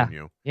not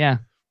continue? Yeah.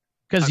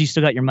 Because you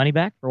still got your money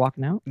back for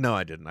walking out? No,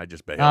 I didn't. I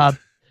just bailed.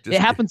 It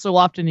happens so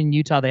often in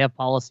Utah. They have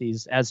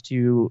policies as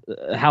to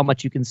how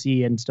much you can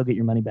see and still get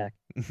your money back.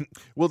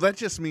 Well, that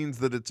just means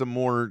that it's a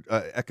more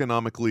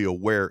economically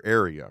aware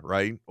area,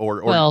 right?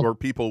 Or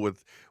people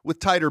with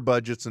tighter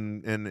budgets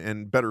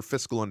and better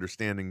fiscal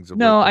understandings.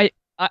 Of I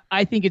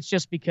think it's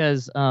just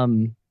because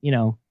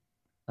people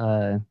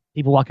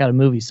walk out of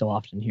movies so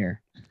often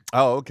here.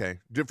 Oh, okay.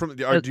 Do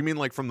you mean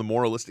like from the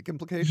moralistic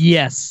implications?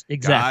 Yes,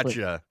 exactly.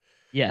 Gotcha.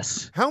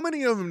 Yes. How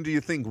many of them do you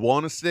think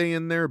want to stay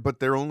in there, but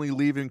they're only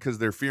leaving because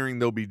they're fearing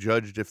they'll be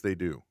judged if they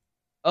do?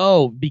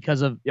 Oh,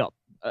 because of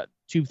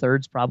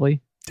 2/3 probably.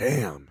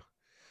 Damn.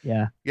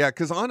 Yeah. Yeah,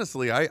 because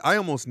honestly, I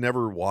almost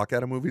never walk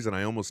out of movies, and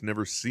I almost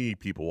never see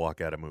people walk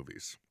out of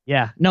movies.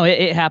 Yeah. No,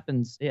 it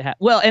happens.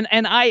 Well, and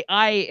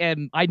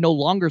I no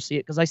longer see it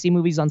because I see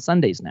movies on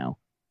Sundays now.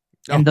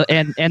 And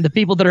the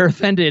people that are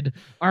offended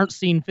aren't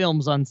seeing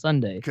films on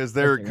Sunday because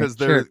they're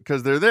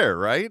there,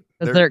 right?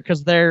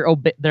 Because they're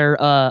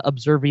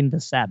observing the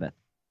Sabbath.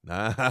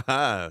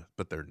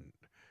 But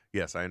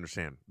yes, I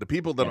understand. The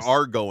people that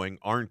are going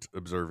aren't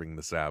observing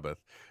the Sabbath.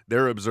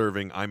 They're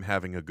observing I'm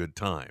having a good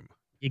time.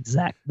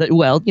 Exactly.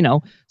 Well,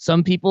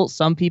 some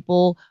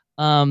people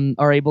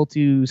are able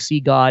to see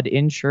God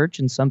in church,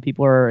 and some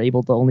people are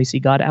able to only see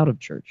God out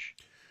of church.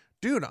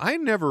 Dude, I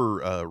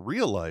never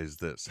realized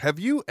this. Have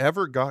you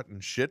ever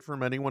gotten shit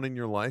from anyone in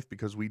your life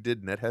because we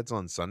did Netheads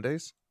on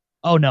Sundays?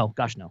 Oh, no.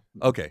 Gosh, no.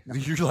 Okay. No.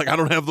 You're like, I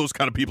don't have those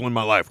kind of people in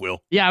my life,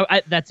 Will. Yeah,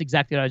 that's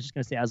exactly what I was just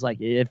going to say. I was like,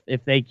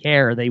 if they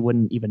care, they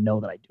wouldn't even know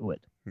that I do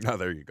it. Oh,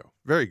 there you go.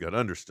 Very good.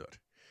 Understood. Yeah.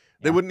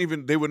 They wouldn't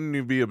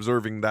even be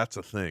observing that's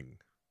a thing.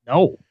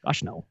 No.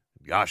 Gosh, no.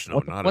 Gosh,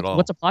 no, not at all.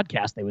 What's a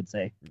podcast, they would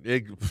say.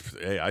 Hey,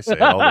 I say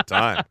it all the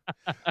time.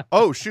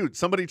 Oh, shoot.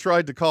 Somebody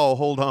tried to call.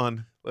 Hold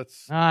on.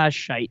 Let's.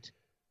 Shite.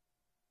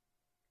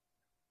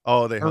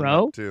 Oh, they hung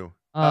up too.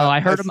 Oh, I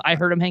heard him. I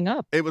heard him hang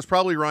up. It was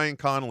probably Ryan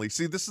Connolly.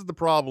 See, this is the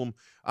problem.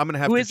 I'm gonna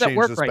have Who to is at change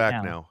work this right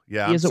back now.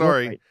 Yeah, He I'm is at work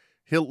sorry. right-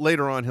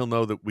 Later on he'll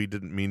know that we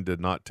didn't mean to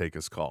not take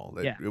his call.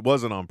 It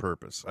wasn't on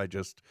purpose. I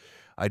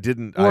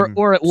didn't.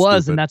 Or it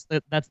was, stupid.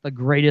 and that's the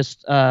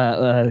greatest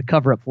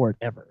cover up for it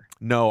ever.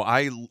 No,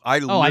 I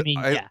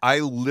yeah.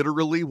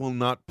 literally will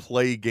not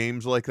play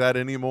games like that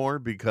anymore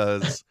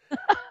because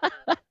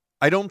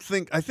I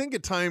think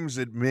at times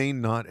it may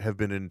not have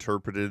been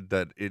interpreted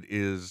that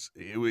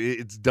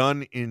it's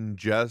done in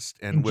jest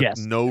and with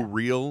no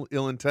real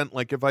ill intent.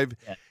 Like if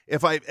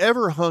I've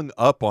ever hung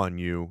up on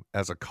you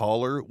as a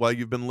caller while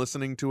you've been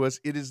listening to us,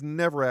 it has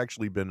never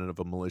actually been of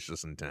a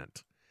malicious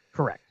intent.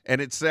 Correct.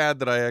 And it's sad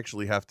that I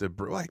actually have to.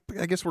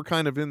 I guess we're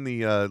kind of in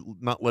the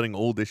not letting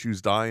old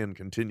issues die and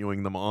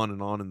continuing them on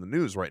in the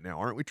news right now,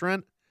 aren't we,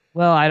 Trent?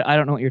 Well, I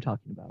don't know what you're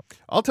talking about.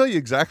 I'll tell you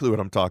exactly what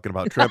I'm talking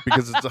about, Trent,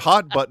 because it's a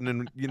hot button,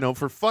 and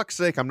for fuck's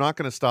sake, I'm not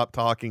going to stop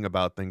talking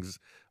about things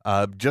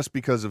just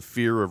because of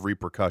fear of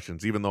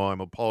repercussions. Even though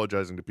I'm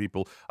apologizing to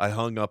people I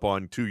hung up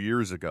on 2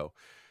 years ago,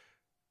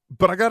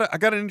 but I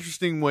got an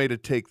interesting way to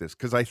take this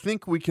because I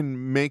think we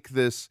can make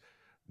this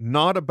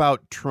not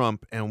about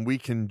Trump, and we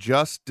can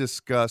just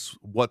discuss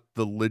what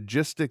the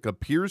logistic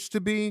appears to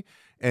be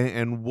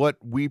and what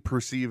we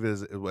perceive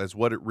as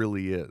what it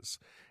really is.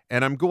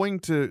 And I'm going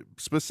to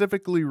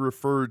specifically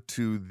refer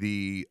to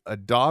the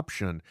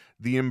adoption,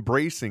 the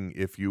embracing,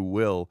 if you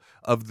will,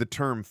 of the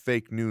term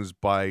fake news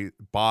by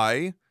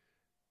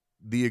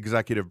the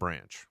executive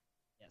branch.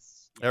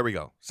 Yes. There we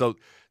go. So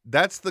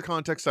that's the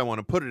context I want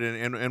to put it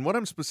in. And what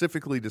I'm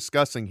specifically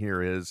discussing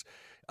here is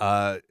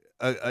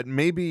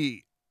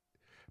maybe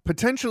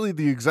potentially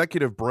the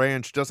executive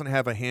branch doesn't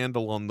have a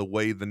handle on the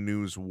way the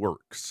news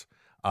works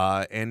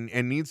and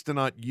needs to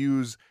not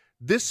use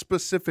this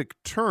specific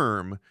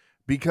term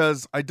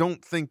because I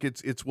don't think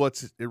it's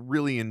what's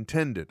really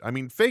intended. I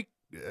mean, fake.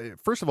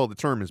 First of all, the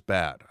term is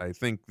bad. I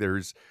think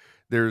there's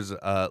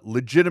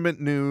legitimate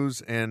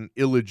news and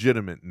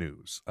illegitimate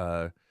news.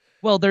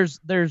 Well, there's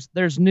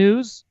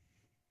news,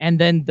 and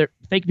then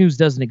fake news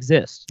doesn't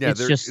exist. Yeah,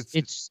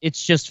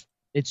 it's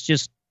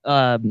just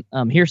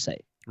hearsay.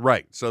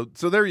 Right. So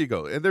there you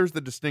go. And there's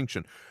the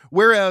distinction.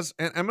 Whereas,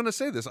 and I'm going to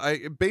say this,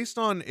 based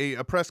on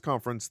a press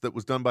conference that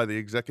was done by the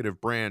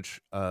executive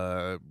branch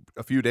a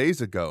few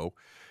days ago,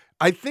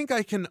 I think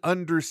I can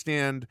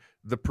understand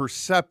the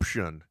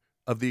perception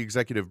of the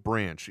executive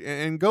branch.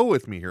 And go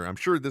with me here. I'm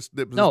sure this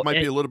might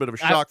be a little bit of a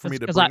shock for me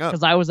to bring up.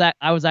 Because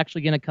I was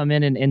actually going to come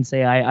in and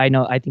say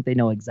I think they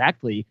know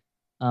exactly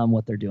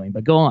what they're doing.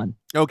 But go on.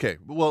 Okay.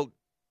 Well,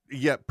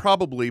 yeah,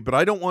 probably, but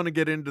I don't want to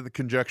get into the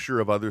conjecture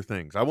of other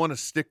things. I want to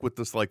stick with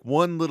this like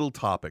one little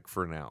topic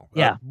for now.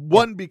 Yeah.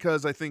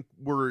 Because I think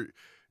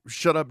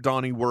shut up,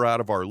 Donnie, we're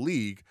out of our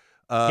league.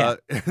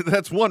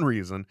 That's one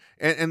reason.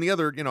 And the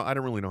other, I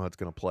don't really know how it's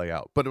going to play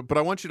out. But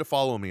I want you to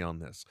follow me on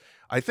this.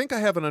 I think I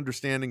have an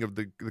understanding of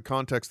the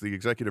context the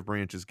executive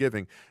branch is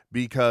giving,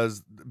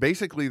 because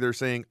basically they're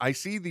saying, I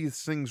see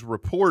these things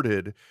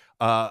reported.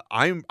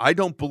 I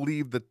don't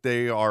believe that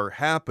they are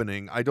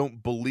happening. I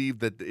don't believe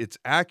that it's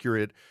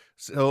accurate.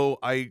 So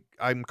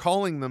I'm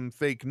calling them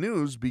fake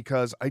news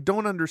because I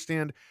don't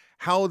understand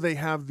how they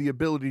have the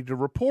ability to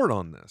report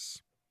on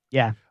this.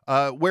 Yeah.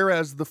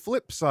 Whereas the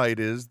flip side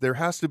is there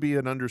has to be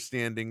an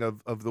understanding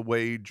of the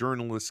way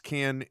journalists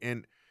can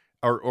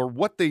or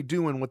what they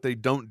do and what they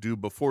don't do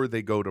before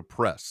they go to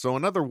press. So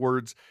in other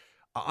words,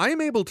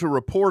 I'm able to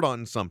report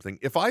on something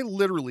if I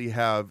literally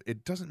have,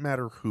 it doesn't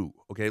matter who,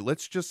 okay?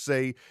 Let's just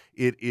say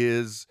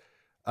it's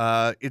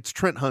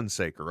Trent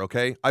Hunsaker,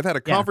 okay? I've had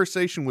a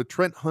conversation with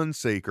Trent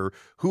Hunsaker,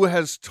 who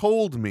has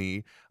told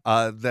me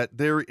that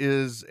there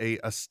is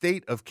a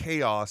state of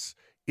chaos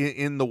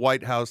in the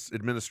White House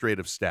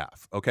administrative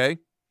staff, okay?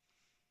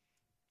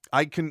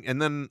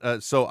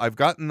 So I've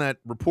gotten that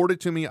reported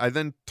to me. I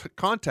then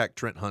contact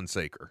Trent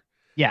Hunsaker.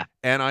 Yeah.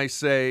 And I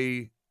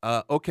say,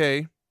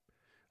 okay,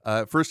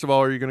 first of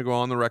all, are you going to go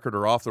on the record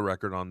or off the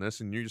record on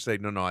this? And you just say,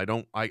 no, I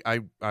don't.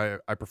 I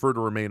prefer to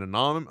remain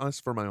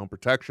anonymous for my own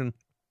protection.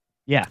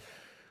 Yeah.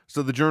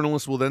 So the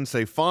journalist will then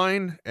say,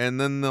 fine. And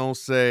then they'll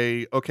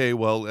say, okay,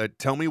 well,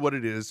 tell me what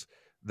it is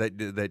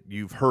that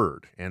you've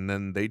heard, and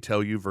then they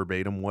tell you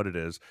verbatim what it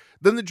is.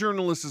 Then the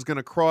journalist is going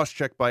to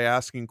cross-check by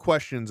asking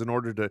questions in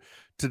order to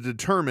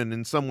determine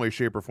in some way,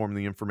 shape, or form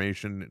the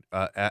information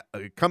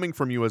coming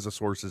from you as a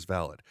source is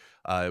valid.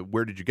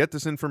 Where did you get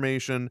this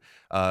information?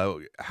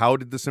 How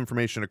did this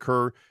information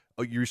occur?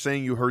 You're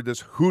saying you heard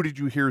this. Who did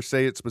you hear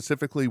say it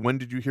specifically? When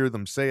did you hear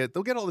them say it?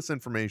 They'll get all this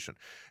information.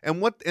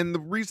 And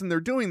the reason they're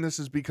doing this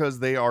is because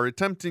they are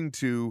attempting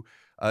to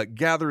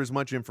gather as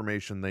much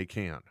information they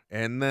can,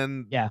 and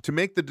then to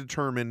make the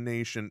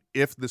determination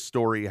if the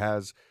story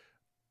has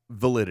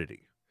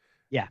validity.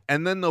 Yeah.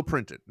 And then they'll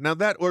print it. Now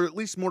that, or at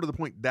least more to the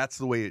point, that's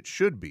the way it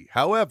should be.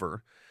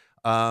 However,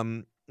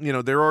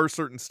 there are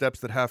certain steps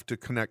that have to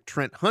connect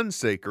Trent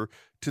Hunsaker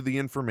to the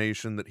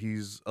information that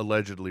he's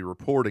allegedly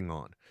reporting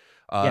on.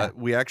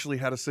 We actually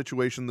had a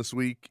situation this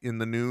week in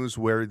the news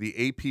where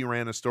the AP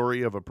ran a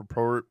story of a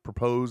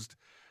proposed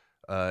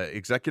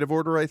executive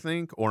order, I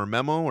think, or a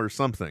memo or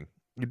something.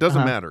 It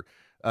doesn't matter.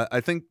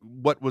 I think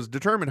what was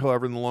determined,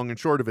 however, in the long and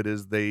short of it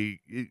is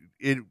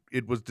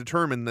it was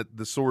determined that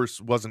the source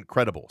wasn't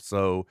credible.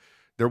 So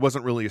there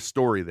wasn't really a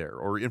story there,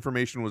 or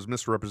information was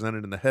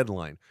misrepresented in the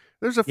headline.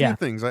 There's a few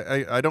things.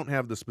 I don't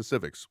have the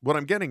specifics. What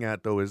I'm getting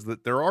at, though, is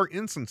that there are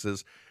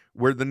instances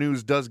where the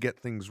news does get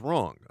things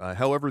wrong.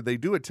 However, they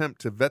do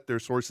attempt to vet their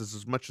sources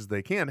as much as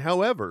they can.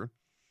 However,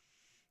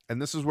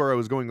 and this is where I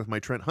was going with my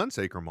Trent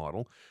Hunsaker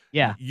model.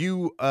 Yeah.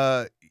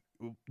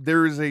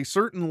 There is a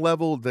certain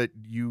level that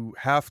you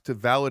have to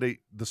validate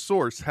the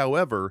source.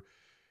 However,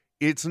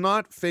 it's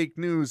not fake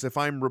news if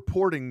I'm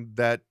reporting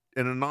that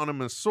an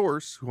anonymous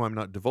source, who I'm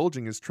not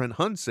divulging is Trent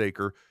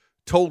Hunsaker,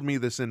 told me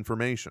this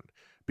information.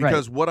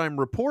 Because what I'm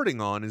reporting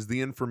on is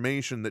the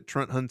information that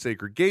Trent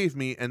Hunsaker gave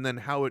me and then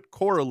how it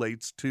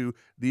correlates to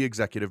the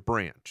executive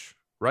branch.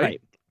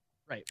 Right.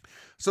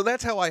 So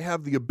that's how I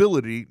have the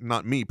ability,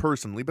 not me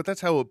personally, but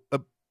that's how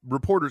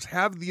reporters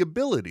have the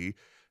ability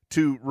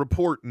to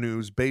report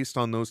news based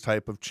on those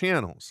type of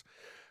channels.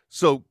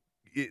 So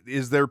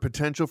is there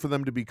potential for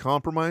them to be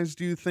compromised,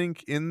 do you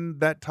think, in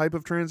that type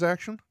of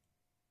transaction?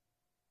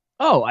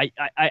 Oh, I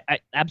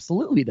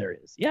absolutely there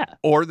is. Yeah.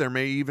 Or there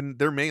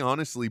may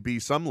honestly be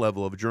some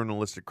level of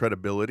journalistic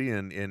credibility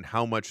in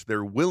how much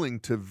they're willing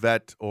to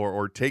vet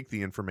or take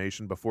the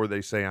information before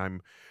they say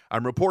I'm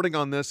reporting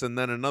on this, and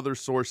then another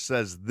source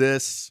says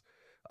this,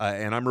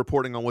 and I'm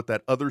reporting on what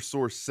that other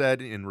source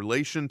said in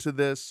relation to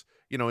this.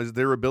 Is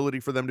there ability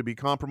for them to be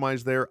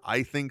compromised there?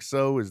 I think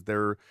so. Is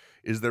there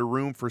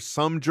room for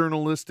some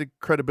journalistic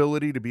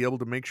credibility to be able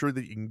to make sure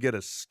that you can get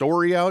a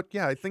story out?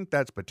 Yeah, I think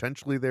that's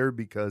potentially there,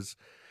 because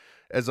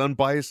as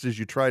unbiased as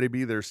you try to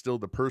be, there's still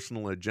the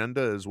personal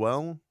agenda as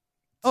well.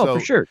 Oh,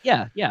 for sure.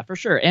 Yeah, for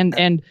sure. And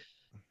that's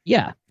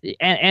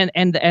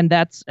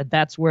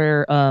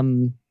where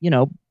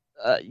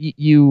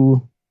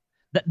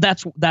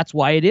that's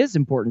why it is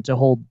important to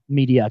hold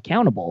media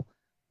accountable.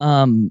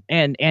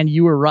 And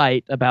you were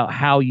right about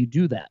how you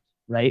do that,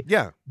 right?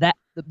 Yeah.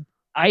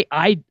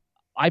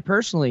 I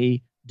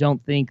personally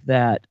don't think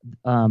that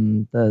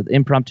the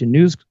impromptu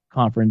news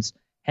conference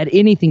had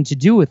anything to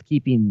do with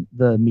keeping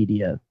the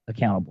media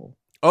accountable.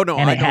 Oh no,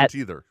 And I it don't had-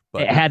 either.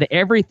 But It had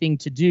everything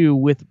to do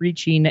with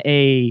reaching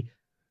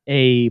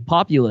a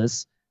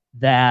populace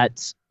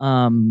that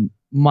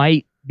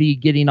might be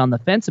getting on the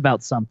fence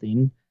about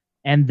something,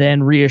 and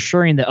then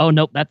reassuring that, oh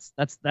nope, that's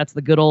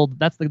the good old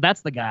that's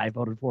the guy I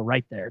voted for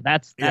right there.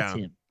 That's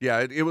him.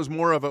 Yeah, it was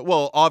more of a,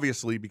 well,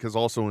 obviously, because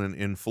also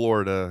in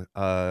Florida,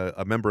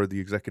 a member of the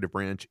executive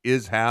branch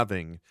is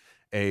having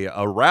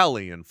a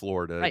rally in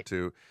Florida Right.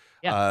 to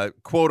Yeah.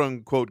 quote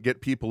unquote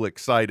get people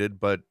excited.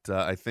 But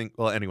I think,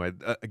 well, anyway,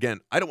 again,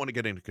 I don't want to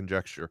get into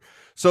conjecture.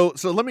 So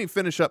let me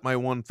finish up my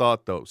one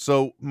thought though.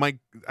 So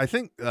I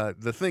think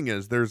the thing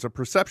is, there's a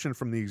perception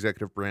from the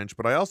executive branch,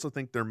 but I also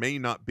think there may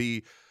not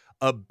be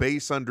a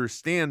base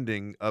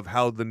understanding of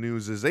how the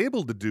news is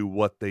able to do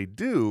what they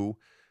do.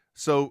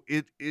 So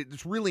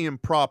it's really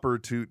improper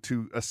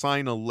to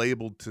assign a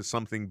label to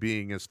something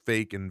being as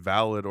fake,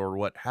 invalid, or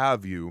what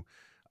have you,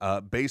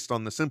 based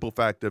on the simple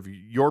fact of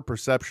your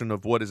perception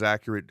of what is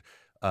accurate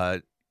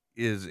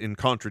is in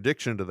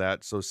contradiction to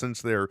that. So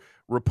since they're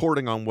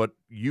reporting on what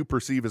you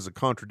perceive as a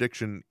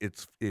contradiction,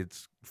 it's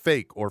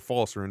fake or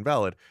false or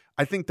invalid.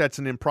 I think that's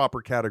an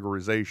improper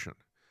categorization.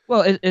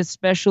 Well,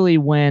 especially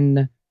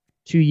when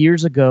 2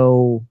 years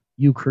ago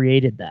you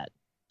created that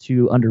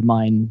to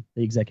undermine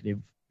the executive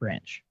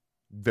branch.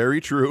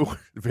 Very true.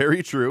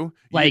 Very true.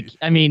 Like,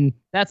 I mean,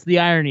 that's the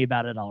irony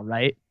about it all,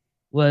 right?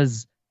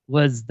 Was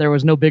there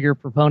was no bigger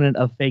proponent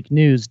of fake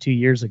news 2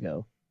 years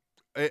ago.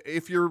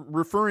 If you're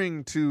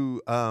referring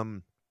to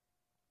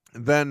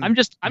then I'm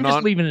just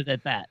leaving it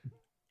at that.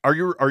 Are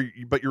you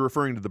but you're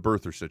referring to the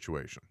birther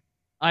situation.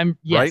 Yes,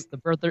 right?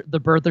 the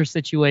birther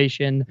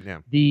situation, Yeah.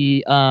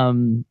 the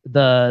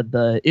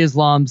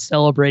Islam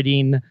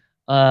celebrating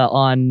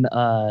on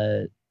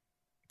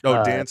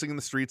Dancing in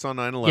the streets on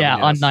 9/11. yeah,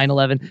 yes. on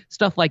 9/11,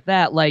 stuff like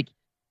that. Like,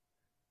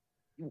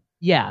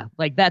 yeah,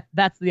 like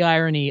that's the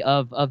irony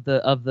of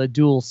the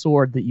dual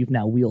sword that you've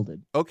now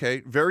wielded.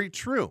 Okay, very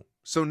true.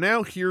 So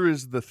now here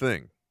is the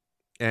thing,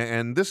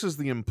 and this is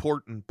the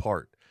important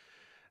part.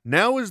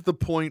 Now is the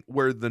point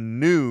where the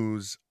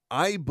news,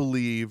 I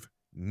believe,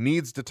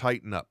 needs to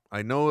tighten up.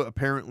 I know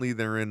apparently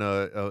they're in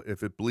a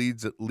if it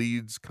bleeds, it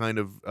leads kind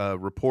of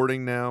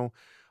reporting now.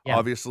 Yeah.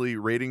 Obviously,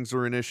 ratings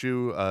are an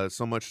issue,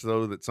 so much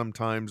so that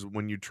sometimes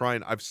when you try,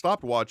 and I've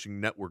stopped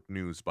watching network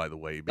news, by the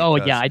way. Oh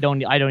because yeah, I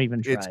don't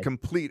even try. it's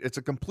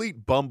a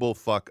complete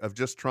bumblefuck of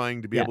just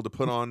trying to be Yeah. able to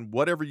put on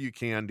whatever you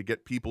can to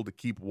get people to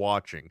keep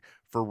watching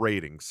for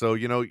ratings. So,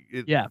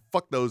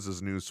 fuck those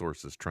as news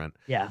sources, Trent.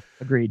 Yeah,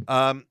 agreed.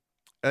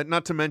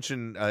 Not to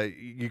mention,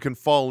 you can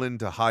fall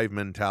into hive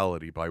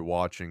mentality by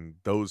watching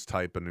those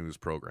type of news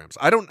programs.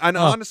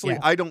 Honestly, yeah.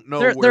 I don't know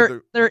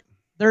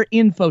They're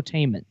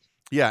infotainment.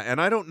 yeah,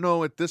 and I don't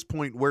know at this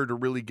point where to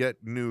really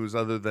get news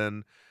other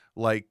than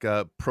like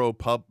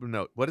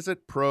what is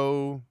it?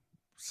 Pro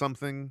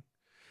something?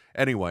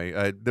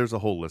 Anyway, there's a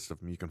whole list of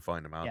them. You can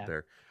find them out Yeah.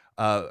 there.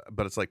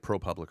 But it's like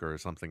ProPublica or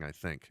something, I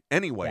think.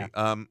 Anyway,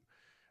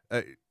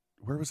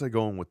 where was I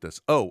going with this?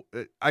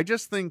 I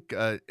just think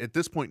at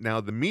this point now,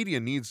 the media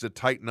needs to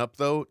tighten up,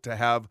 though, to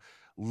have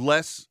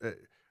less.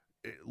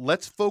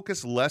 Let's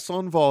focus less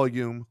on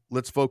volume.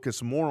 Let's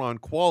focus more on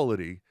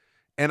quality.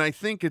 And I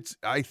think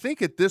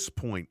at this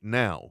point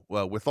now,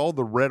 with all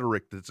the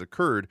rhetoric that's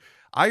occurred,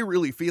 I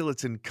really feel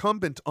it's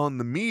incumbent on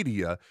the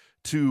media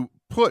to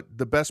put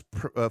the best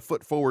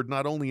foot forward,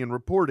 not only in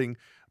reporting,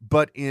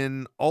 but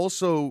in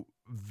also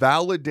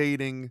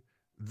validating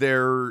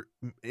their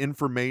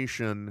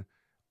information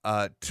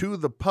to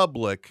the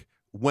public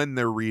when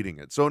they're reading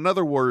it. So in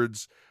other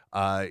words,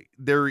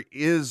 there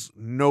is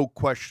no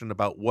question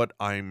about what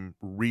I'm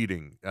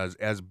reading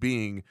as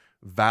being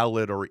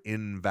valid or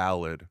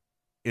invalid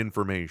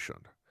information.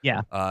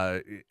 Yeah.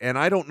 And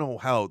I don't know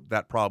how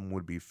that problem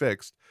would be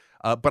fixed,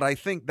 but I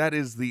think that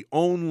is the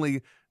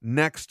only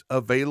next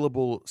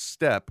available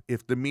step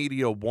if the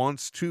media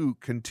wants to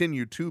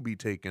continue to be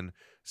taken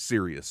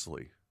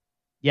seriously.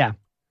 Yeah.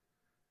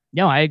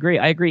 No, I agree.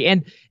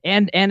 And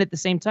at the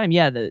same time,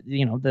 yeah,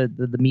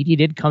 the media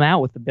did come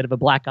out with a bit of a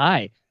black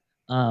eye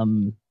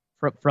from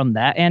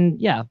that, and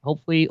yeah,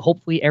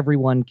 hopefully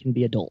everyone can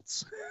be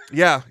adults.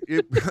 Yeah,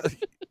 you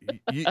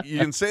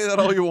can say that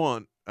all you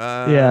want.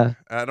 Yeah,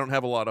 I don't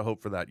have a lot of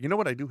hope for that. You know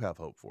what I do have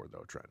hope for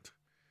though, Trent?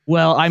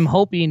 Well, I'm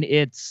hoping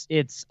it's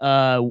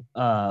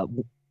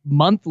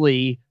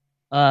monthly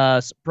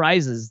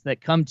surprises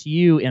that come to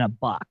you in a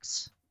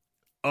box.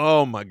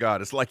 Oh my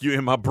God, it's like you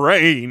in my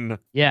brain.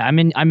 Yeah, I'm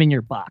in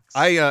your box.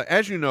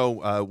 As you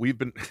know, we've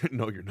been.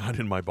 No, you're not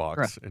in my box.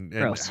 Gross. And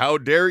Gross. how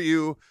dare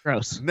you?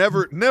 Gross.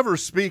 Never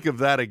speak of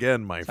that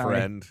again, my Sorry.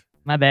 friend.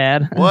 My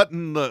bad. What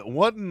in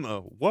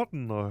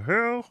the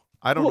hell?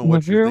 I don't know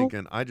what you're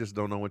thinking. I just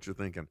don't know what you're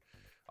thinking.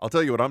 I'll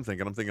tell you what I'm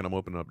thinking. I'm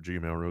opening up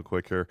Gmail real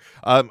quick here.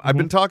 We've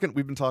been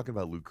talking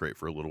about Loot Crate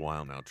for a little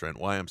while now, Trent.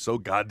 Why I'm so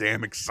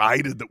goddamn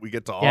excited that we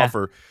get to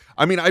offer.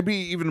 I mean, I'd be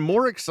even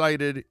more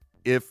excited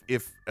if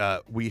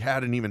we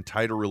had an even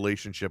tighter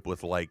relationship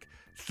with like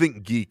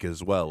Think Geek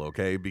as well,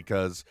 okay?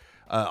 Because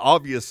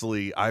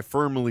obviously I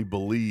firmly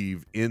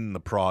believe in the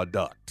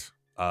product.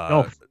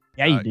 Yeah,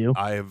 you do.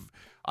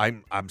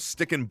 I'm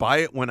sticking by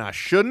it when I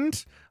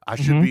shouldn't. I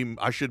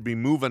should be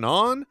moving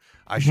on.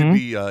 I should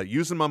be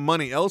using my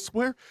money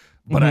elsewhere,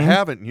 but I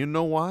haven't. You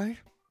know why?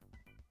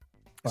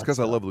 It's because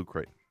I love Loot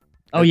Crate.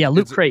 Oh yeah,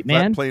 Loot Crate,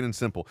 man. Plain and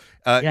simple.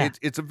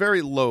 It's a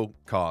very low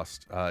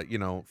cost.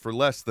 For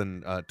less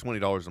than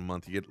 $20 a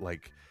month, you get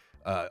like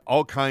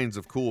all kinds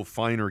of cool,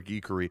 finer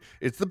geekery.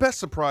 It's the best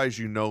surprise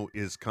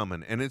is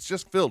coming, and it's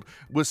just filled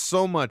with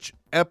so much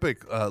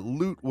epic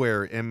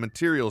lootware and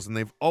materials. And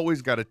they've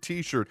always got a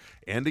T-shirt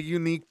and a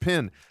unique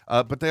pin,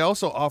 but they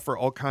also offer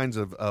all kinds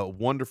of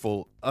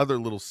wonderful other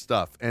little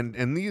stuff.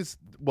 And these,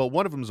 well,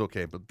 one of them is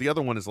okay, but the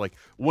other one is like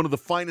one of the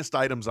finest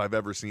items I've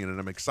ever seen, and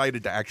I'm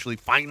excited to actually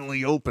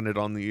finally open it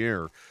on the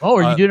air. Oh,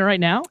 are you doing it right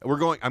now?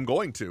 I'm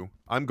going to.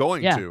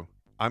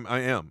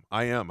 I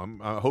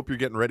hope you're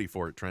getting ready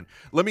for it, Trent.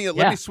 Let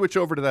me switch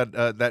over to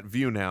that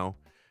view now,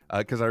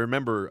 because I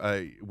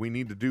remember we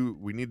need to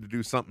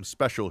do something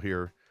special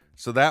here,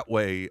 so that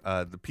way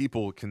the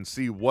people can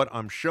see what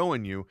I'm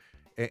showing you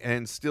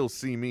and still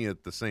see me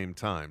at the same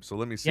time. So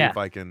let me see if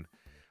I can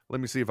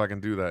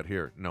do that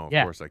here. No, of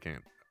course I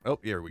can't. Oh,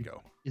 here we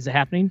go. Is it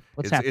happening?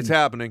 What's happening? It's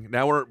happening.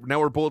 Now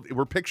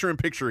we're picture in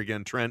picture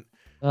again, Trent.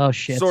 Oh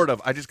shit. Sort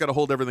of. I just got to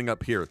hold everything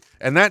up here.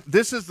 And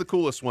this is the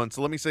coolest one.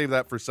 So let me save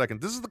that for a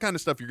second. This is the kind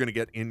of stuff you're going to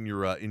get in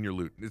your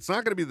loot. It's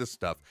not going to be this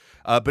stuff.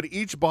 But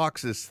each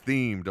box is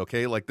themed,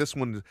 okay? Like this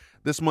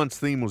month's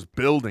theme was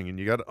building, and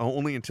you got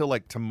only until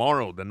like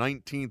tomorrow, the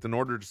 19th, in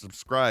order to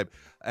subscribe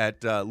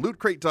at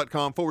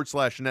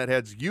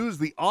lootcrate.com/netheads. Use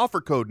the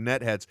offer code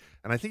netheads,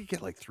 and I think you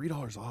get like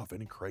 $3 off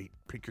any crate.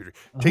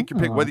 Take your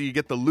pick, whether you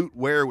get the loot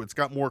wear, it's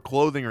got more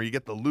clothing, or you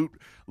get the loot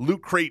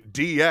crate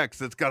DX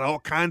that's got all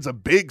kinds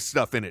of big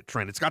stuff in it,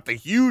 Trent. It's got the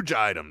huge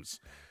items.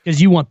 Because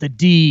you want the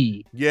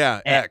D. Yeah,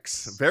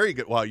 X. Very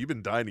good. Wow, you've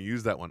been dying to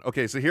use that one.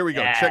 Okay, so here we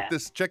go. Yeah.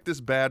 Check this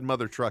bad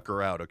mother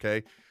trucker out,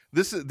 okay?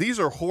 These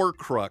are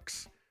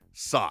Horcrux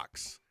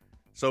socks.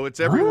 So it's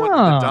everyone,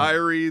 the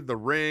diary, the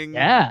ring,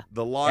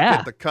 the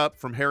locket, the cup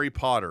from Harry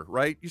Potter,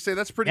 right? You say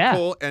that's pretty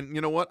cool, and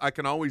you know what? I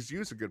can always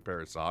use a good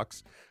pair of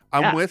socks.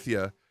 I'm with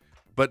you.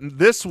 But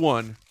this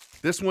one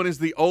is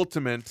the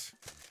ultimate.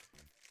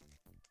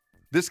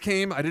 This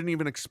came, I didn't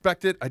even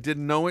expect it. I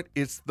didn't know it.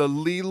 It's the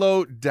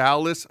Lilo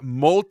Dallas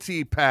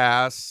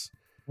Multi-Pass.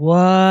 What?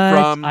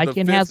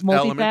 Icon has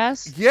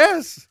Multi-Pass?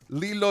 Yes.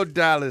 Lilo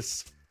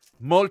Dallas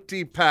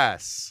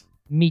Multi-Pass.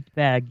 Meat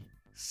bag.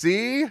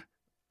 See?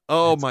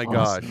 Oh That's my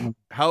awesome. gosh.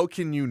 How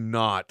can you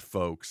not,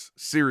 folks?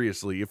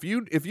 Seriously, if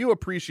you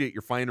appreciate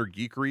your finer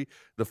geekery,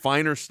 the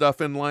finer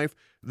stuff in life,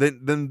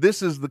 then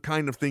this is the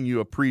kind of thing you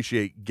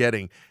appreciate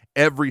getting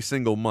every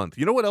single month.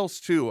 You know what else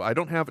too? I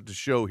don't have it to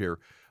show here,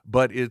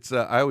 but it's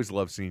I always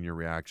love seeing your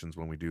reactions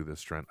when we do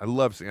this, Trent. I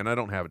love seeing, and I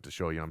don't have it to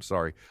show you. I'm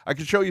sorry. I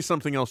could show you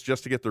something else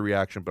just to get the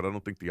reaction, but I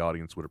don't think the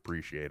audience would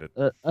appreciate it.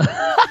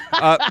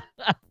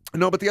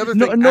 No, but the other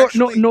thing,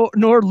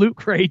 nor Loot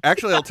Crate.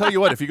 Actually, I'll tell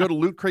you what. If you go to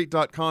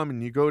lootcrate.com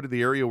and you go to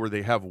the area where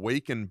they have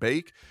Wake and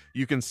Bake,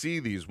 you can see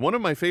these. One of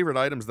my favorite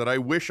items that I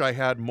wish I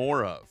had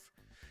more of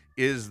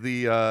is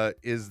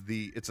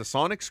it's a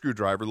sonic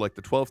screwdriver like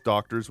the 12th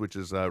Doctor's, which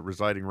is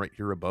residing right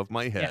here above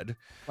my head. Yeah,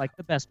 like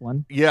the best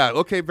one. Yeah.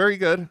 Okay. Very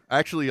good.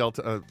 Actually, I'll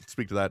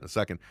speak to that in a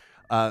second.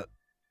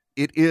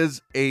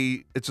 It's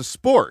a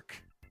spork.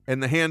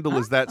 And the handle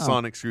is that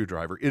sonic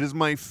screwdriver. It is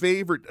my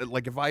favorite.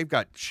 Like if I've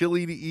got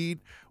chili to eat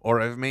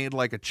or I've made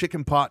like a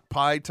chicken pot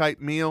pie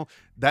type meal,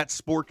 that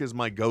spork is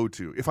my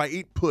go-to. If I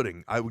eat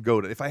pudding, I would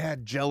go to. If I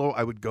had Jell-O,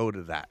 I would go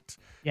to that.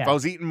 Yeah. If I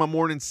was eating my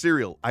morning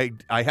cereal, I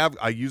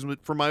use it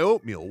for my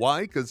oatmeal.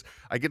 Why? Because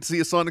I get to see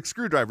a sonic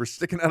screwdriver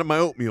sticking out of my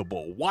oatmeal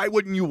bowl. Why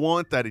wouldn't you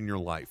want that in your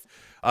life?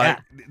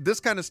 This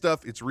kind of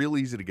stuff, it's real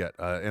easy to get.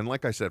 And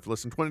like I said, for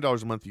less than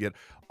 $20 a month, you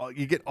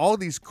get all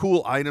these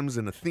cool items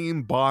in a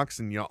theme box,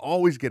 and you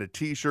always get a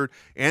T-shirt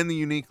and the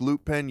unique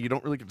loot pen. You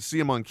don't really get to see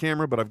them on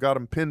camera, but I've got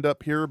them pinned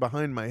up here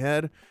behind my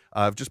head.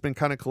 I've just been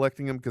kind of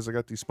collecting them because I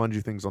got these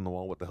spongy things on the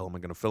wall. What the hell am I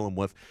going to fill them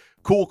with?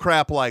 Cool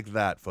crap like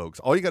that, folks.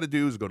 All you got to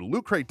do is go to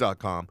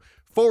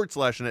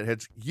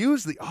lootcrate.com/netheads.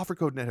 Use the offer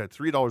code nethead,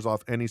 $3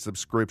 off any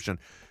subscription.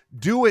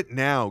 Do it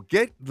now.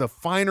 Get the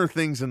finer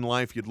things in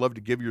life you'd love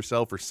to give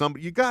yourself or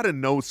somebody. You got to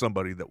know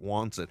somebody that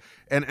wants it.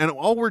 And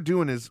all we're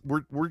doing is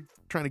we're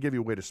trying to give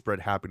you a way to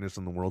spread happiness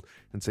in the world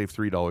and save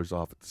 $3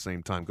 off at the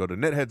same time. Go to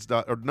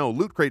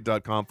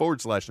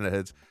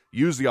lootcrate.com/netheads.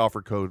 Use the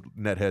offer code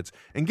netheads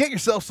and get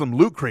yourself some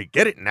Loot Crate.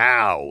 Get it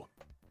now.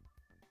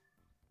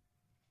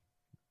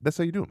 That's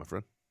how you do it, my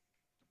friend.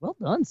 Well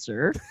done,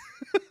 sir.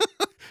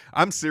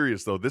 I'm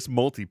serious though. This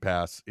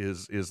multi-pass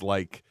is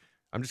like,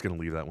 I'm just going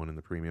to leave that one in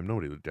the premium.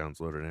 Nobody would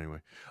download it anyway.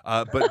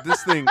 But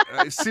this thing,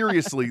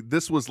 seriously,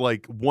 this was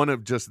like one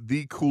of just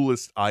the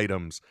coolest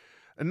items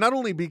And not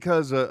only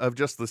because of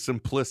just the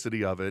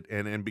simplicity of it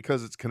and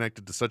because it's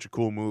connected to such a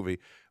cool movie,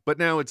 but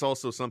now it's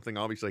also something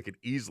obviously I could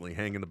easily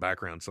hang in the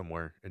background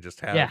somewhere and just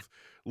have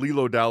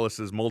Lilo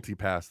Dallas's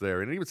multipass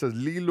there. And it even says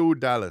Lilo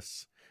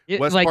Dallas,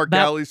 West like Park that-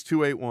 Galleys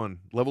 281,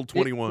 level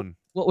 21.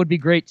 What would be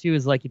great too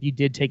is like if you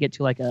did take it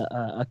to like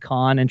a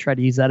con and try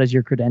to use that as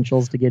your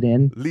credentials to get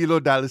in. Lilo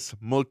Dallas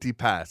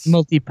multipass.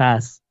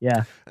 Multi-pass,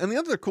 yeah. And the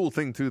other cool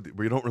thing too that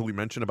we don't really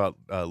mention about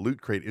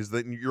Loot Crate is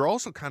that you're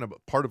also kind of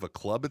part of a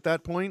club at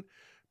that point,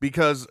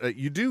 because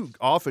you do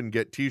often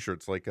get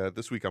T-shirts. Like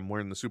this week, I'm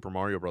wearing the Super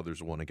Mario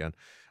Brothers one again,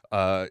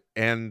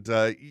 and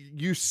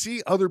you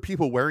see other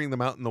people wearing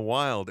them out in the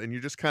wild, and you're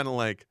just kind of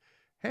like,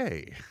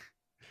 "Hey,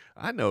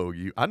 I know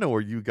you. I know where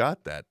you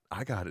got that.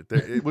 I got it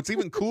there." What's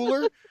even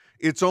cooler?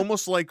 It's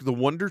almost like the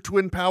Wonder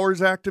Twin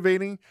powers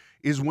activating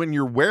is when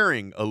you're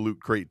wearing a Loot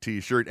Crate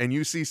T-shirt and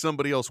you see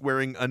somebody else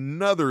wearing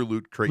another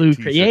Loot Crate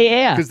T-shirt.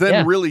 Yeah. Because then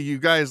yeah. really you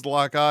guys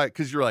lock eye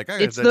because you're like, I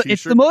got it's that the T-shirt.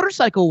 it's the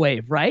motorcycle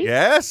wave, right?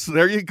 Yes,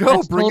 there you go.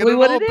 That's Bringing totally it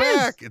what all it is.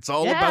 back. It's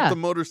all about Yeah. the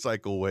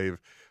motorcycle wave.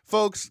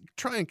 Folks,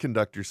 try and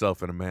conduct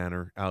yourself in a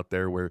manner out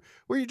there where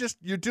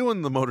you're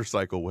doing the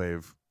motorcycle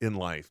wave in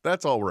life.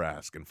 That's all we're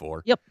asking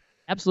for. Yep.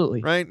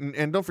 Absolutely. Right?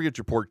 And don't forget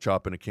your pork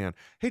chop in a can.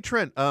 Hey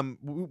Trent,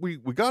 we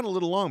got a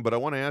little long, but I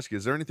want to ask you,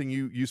 is there anything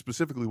you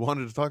specifically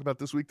wanted to talk about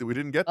this week that we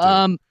didn't get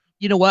to?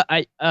 You know what?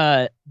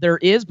 There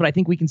is, but I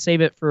think we can save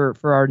it for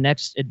our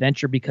next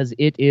adventure because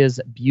it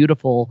is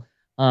beautiful.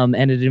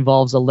 And it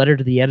involves a letter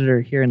to the editor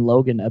here in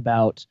Logan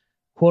about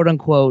quote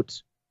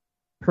unquote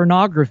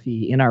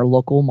pornography in our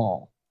local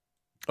mall.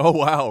 Oh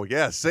wow,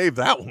 yeah, save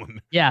that one.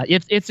 Yeah,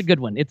 it's a good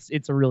one. It's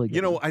a really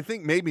good one. I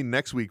think maybe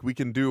next week we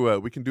can do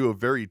a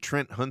very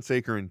Trent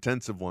Hunsaker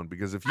intensive one,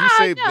 because if you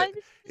save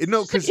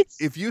because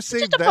if you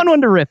save it's just a that fun one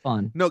to riff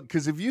on. No,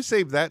 because if you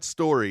save that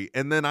story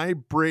and then I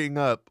bring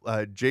up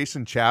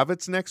Jason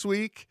Chavitz next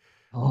week,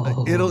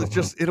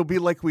 it'll be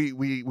like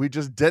we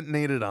just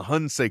detonated a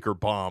Hunsaker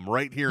bomb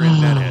right here in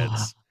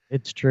Netheads.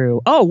 It's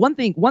true. Oh, one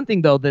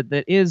thing though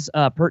that is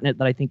pertinent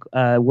that I think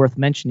worth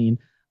mentioning.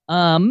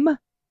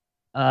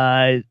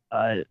 Let's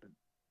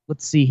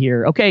see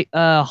here. Okay,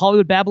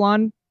 Hollywood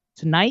Babylon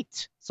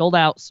tonight sold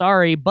out.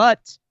 Sorry,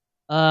 but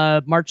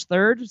March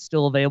 3rd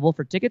still available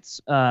for tickets.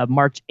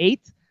 March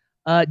 8th,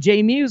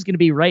 JMU is going to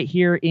be right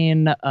here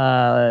in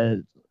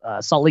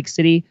Salt Lake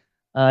City.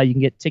 You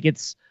can get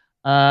tickets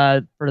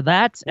for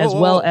that as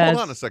well as.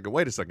 Hold on a second.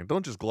 Wait a second.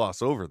 Don't just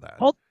gloss over that.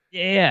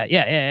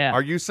 Yeah.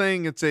 Are you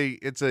saying it's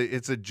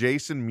a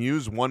Jason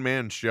Mewes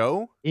one-man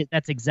show?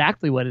 That's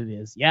exactly what it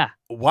is. Yeah.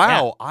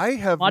 Wow, Yeah. I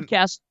have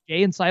Podcast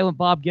Jay and Silent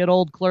Bob, Get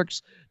Old,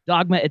 Clerks,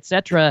 Dogma,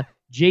 etc.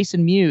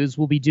 Jason Mewes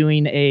will be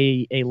doing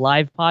a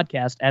live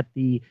podcast at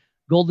the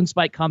Golden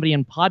Spike Comedy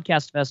and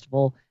Podcast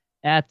Festival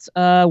at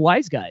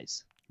Wise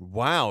Guys.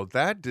 Wow,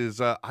 that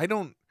is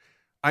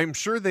I'm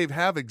sure they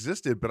have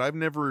existed, but I've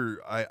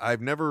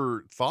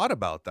never thought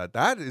about that.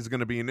 That is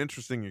going to be an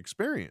interesting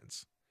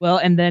experience. Well,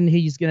 and then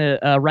he's going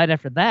to, right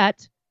after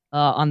that,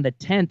 on the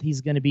 10th, he's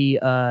going to be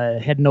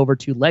heading over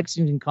to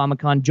Lexington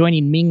Comic-Con,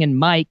 joining Ming and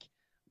Mike,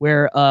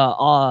 where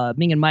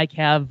Ming and Mike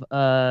have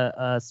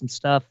some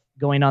stuff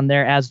going on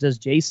there, as does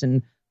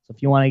Jason. So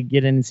if you want to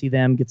get in and see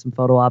them, get some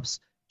photo ops,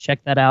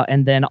 check that out.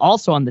 And then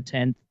also on the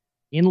 10th,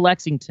 in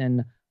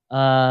Lexington,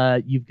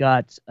 you've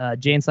got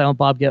Jay and Silent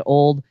Bob Get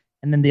Old,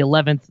 and then the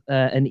 11th,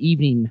 an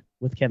evening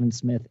with Kevin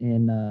Smith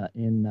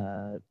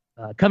in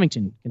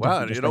Covington, Kentucky.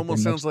 Wow, just it right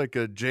almost there sounds like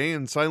a Jay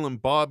and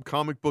Silent Bob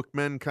comic book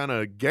men kind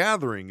of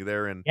gathering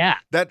there, and Yeah.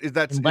 is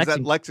that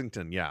Lexington.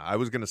 Lexington? Yeah, I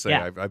was gonna say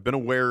Yeah. I've been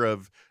aware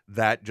of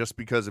that just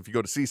because if you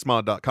go to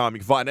csmod.com, you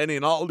can find any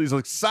and all these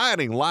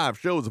exciting live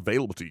shows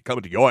available to you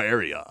coming to your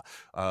area.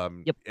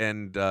 Yep.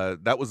 And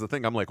that was the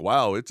thing. I'm like,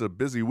 wow, it's a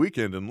busy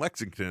weekend in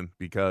Lexington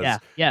because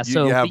Yeah. you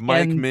So have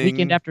Mike Ming,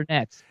 weekend after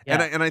next.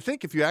 Yeah. and I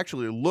think if you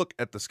actually look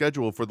at the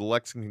schedule for the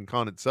Lexington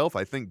Con itself,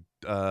 I think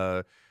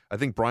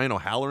Brian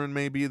O'Halloran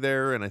may be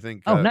there, and I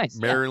think nice.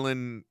 Yeah.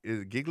 Marilyn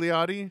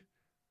Gigliotti.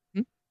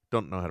 Hmm?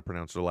 Don't know how to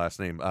pronounce her last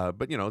name,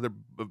 but they're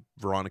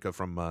Veronica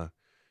from.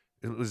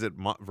 Was it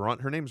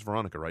her name's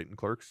Veronica, right? In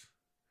Clerks.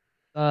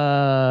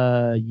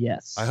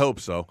 Yes. I hope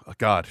so.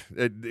 God,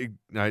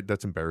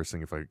 that's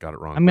embarrassing if I got it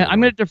wrong. I'm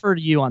gonna defer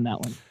to you on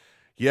that one.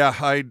 Yeah,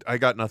 I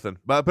got nothing.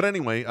 But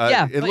anyway,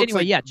 It looks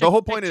like the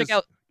whole point is check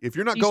out if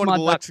you're not going to the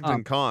csmod.com.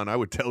 Lexington Con, I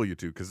would tell you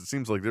to, because it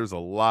seems like there's a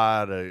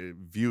lot of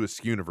View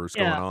Askew-niverse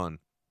going on.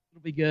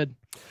 It'll be good.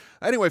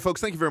 Anyway,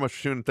 folks, thank you very much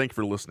for tuning in. Thank you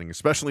for listening,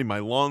 especially my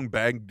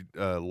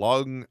my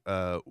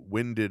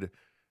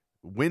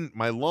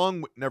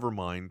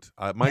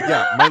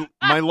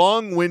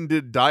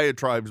long-winded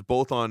diatribes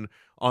both on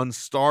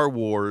Star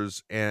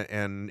Wars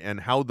and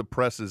how the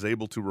press is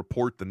able to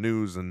report the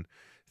news, and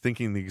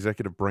thinking the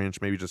executive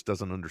branch maybe just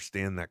doesn't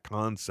understand that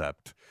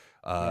concept.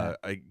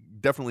 I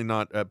definitely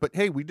not. But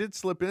hey, we did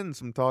slip in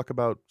some talk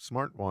about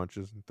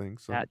smartwatches and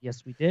things. So.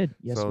 Yes, we did.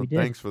 Yes, we did.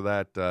 Thanks for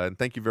that, and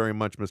thank you very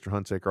much, Mr.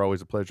 Hunsaker.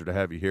 Always a pleasure to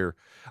have you here.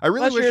 I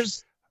really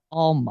Pleasure's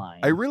all mine.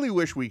 I really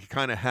wish we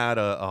kind of had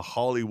a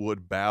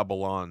Hollywood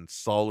Babylon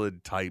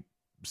solid type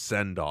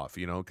send off,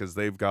 because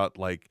they've got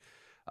like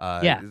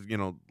You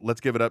know,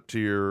 let's give it up to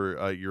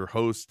your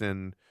host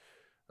and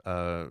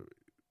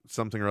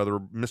something or other,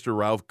 Mr.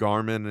 Ralph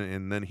Garman,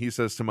 and then he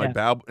says to my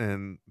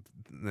and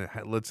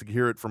let's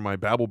hear it from my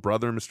Babble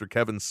brother, Mr.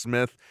 Kevin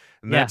Smith,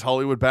 and that's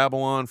Hollywood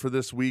Babylon for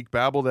this week.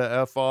 Babble to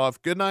F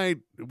off. Good night,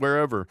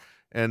 wherever.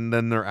 And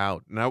then they're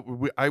out. Now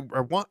I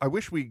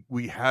wish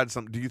we had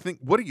something.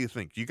 What do you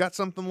think? You got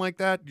something like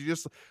that? You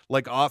just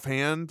like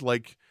offhand,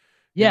 like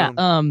yeah. You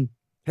know,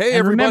 hey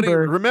everybody,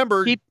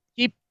 remember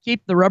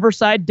keep the rubber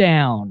side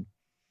down.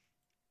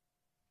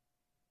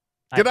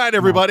 Good night,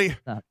 everybody.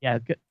 Yeah.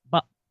 Good. Bye.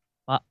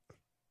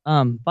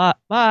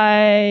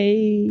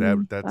 Bye.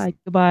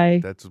 Goodbye.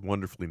 That's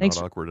wonderfully not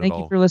awkward at all.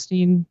 Thank you for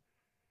listening.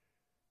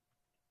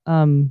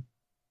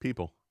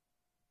 People.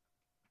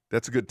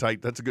 That's a good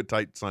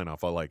tight sign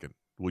off. I like it.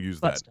 We'll use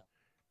that.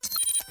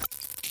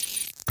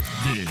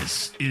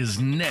 This is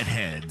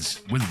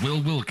Netheads with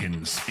Will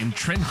Wilkins and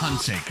Trent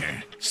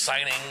Hunsaker.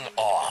 Signing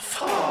off.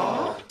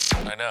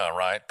 I know,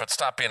 right? But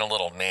stop being a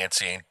little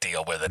Nancy and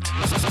deal with it.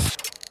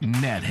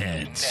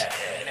 Netheads.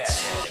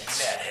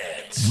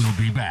 We'll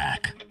be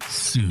back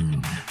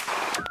soon.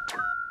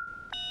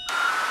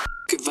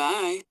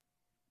 Goodbye.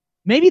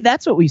 Maybe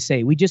that's what we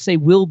say. We just say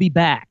we'll be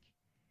back,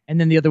 and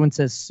then the other one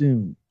says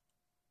soon.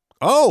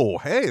 Oh,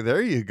 hey,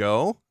 there you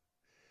go.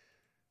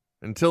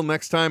 Until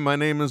next time, my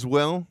name is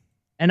Will.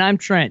 And I'm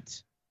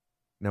Trent.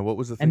 Now, what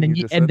was the thing and then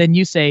you just said? then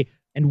you say,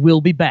 and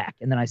we'll be back,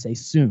 and then I say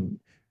soon.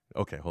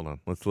 Okay, hold on.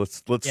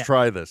 Let's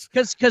try this.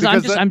 Because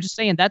I'm just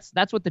saying that's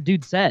what the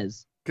dude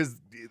says. Because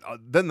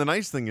then the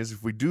nice thing is,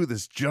 if we do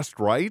this just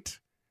right,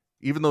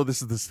 even though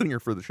this is the stinger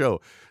for the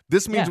show,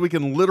 this means we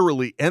can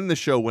literally end the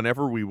show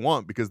whenever we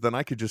want, because then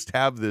I could just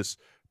have this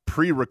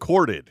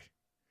pre-recorded.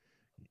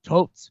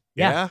 Totes.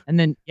 Yeah. And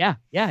then, yeah.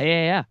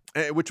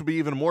 Which will be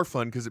even more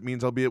fun, because it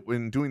means I'll be,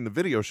 when doing the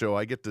video show,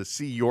 I get to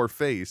see your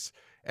face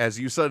as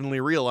you suddenly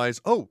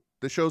realize, oh,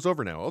 the show's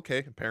over now.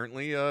 Okay,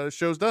 apparently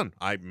show's done.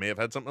 I may have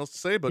had something else to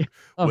say, but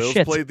Will's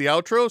played the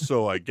outro,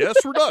 so I guess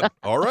we're done.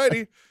 All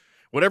righty.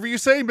 Whatever you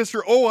say, Mr.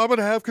 Oh, I'm going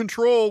to have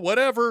control.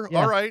 Whatever.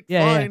 Yeah. All right.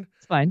 Yeah, fine. Yeah.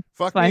 It's fine.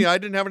 Fuck me. I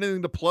didn't have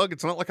anything to plug.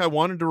 It's not like I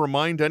wanted to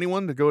remind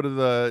anyone to go to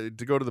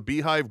the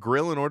Beehive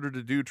Grill in order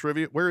to do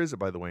trivia. Where is it,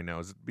 by the way, now?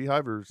 Is it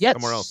Beehive or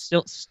somewhere else?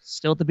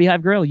 Still at the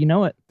Beehive Grill. You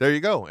know it. There you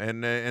go.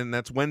 And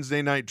that's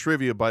Wednesday night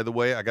trivia, by the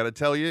way. I got to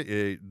tell you,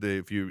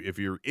 if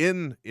you're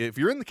in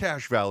the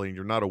Cache Valley and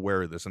you're not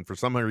aware of this, and for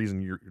some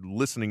reason you're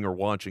listening or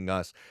watching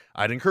us,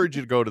 I'd encourage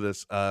you to go to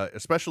this,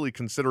 especially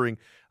considering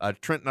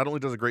Trent not only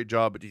does a great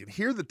job, but you can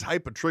hear the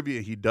type of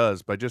trivia he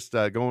does by just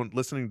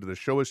listening to the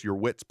Show Us Your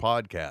Wits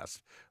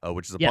podcast,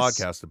 which is a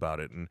podcast about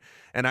it.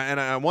 And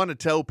I want to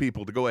tell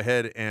people to go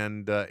ahead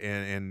and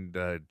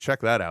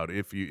check that out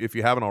if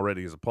you haven't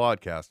already as a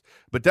podcast.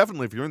 But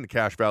definitely if you're in the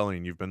Cache Valley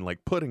and you've been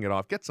like putting it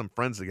off, get some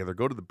friends together,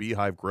 go to the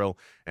Beehive Grill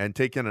and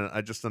take in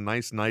just a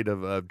nice night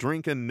of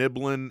drinking,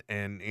 nibbling,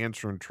 and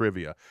answering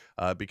trivia,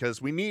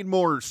 because we need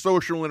more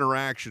social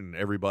interaction,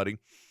 everybody.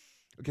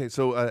 Okay,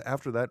 so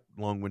after that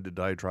long-winded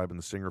diatribe and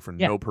the stinger for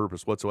no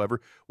purpose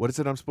whatsoever, what is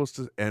it I'm supposed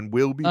to? And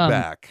we'll be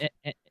back.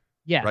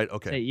 Yeah. Right.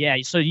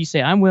 Okay. So you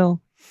say I'm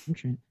Will. I'm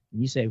Trent.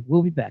 And you say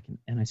we'll be back,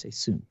 and I say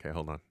soon. Okay,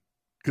 hold on.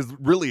 Because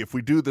really, if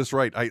we do this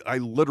right, I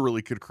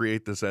literally could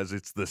create this as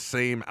it's the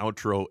same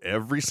outro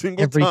every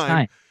single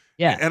time.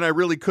 Yeah. And I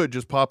really could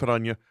just pop it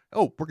on you.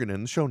 Oh, we're gonna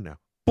end the show now.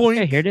 Boink.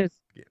 Okay, here it is.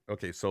 Yeah,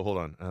 okay, so hold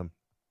on.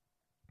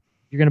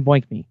 You're gonna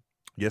boink me.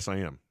 Yes, I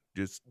am.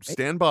 Just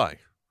stand by.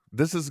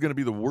 This is going to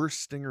be the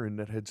worst stinger in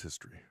Netheads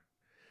history,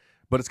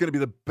 but it's going to be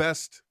the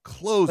best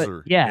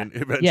closer.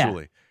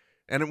 Eventually,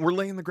 and we're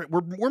laying the great.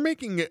 We're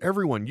making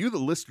everyone, you the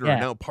listener, are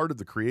now part of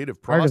the creative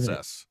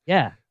process.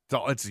 Yeah,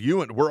 so it's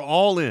you and we're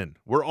all in.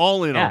 We're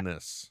all in on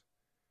this,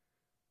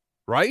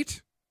 right?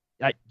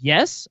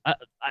 Yes,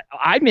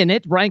 I'm in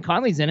it. Ryan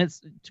Conley's in it,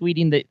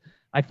 tweeting that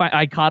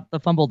I caught the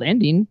fumbled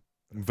ending.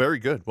 Very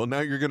good. Well, now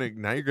you're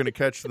gonna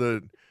catch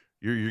the.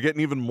 You're getting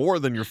even more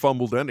than your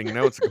fumbled ending.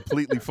 Now it's a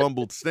completely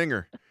fumbled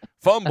stinger.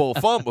 Fumble.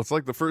 It's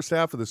like the first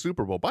half of the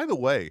Super Bowl. By the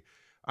way,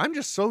 I'm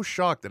just so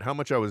shocked at how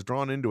much I was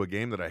drawn into a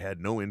game that I had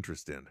no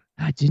interest in.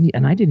 I didn't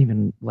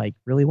even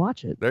really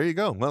watch it. There you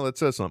go. Well, that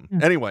says something.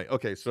 Yeah. Anyway,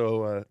 okay,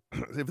 so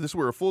if this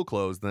were a full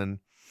close, then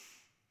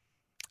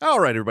all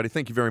right, everybody.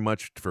 Thank you very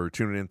much for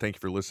tuning in. Thank you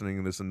for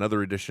listening. This is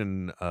another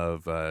edition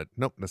of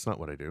nope, that's not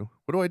what I do.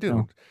 What do I do?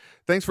 Oh.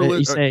 Thanks for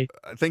listening.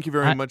 Thank you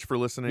very much for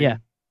listening. Yeah,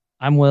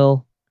 I'm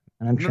Will.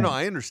 No,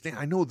 I understand.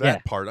 I know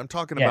that part. I'm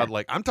talking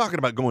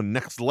about going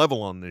next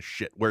level on this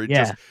shit, where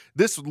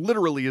this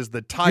literally is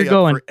the tie-up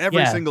for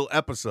every single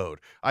episode.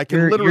 I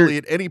can literally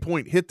at any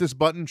point hit this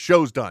button,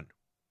 show's done.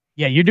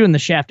 Yeah, you're doing the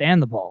shaft and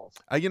the balls.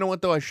 You know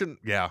what though? I shouldn't.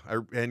 Yeah,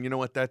 and you know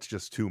what? That's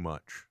just too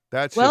much.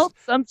 That's not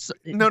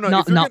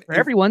for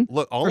everyone.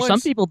 Look, for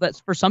some people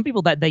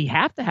that they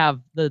have to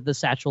have the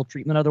satchel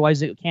treatment, otherwise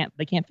they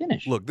can't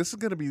finish. Look, this is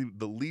going to be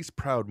the least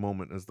proud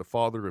moment as the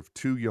father of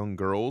two young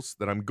girls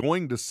that I'm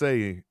going to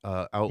say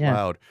out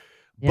loud.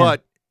 Yeah.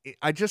 But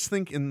I just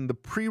think in the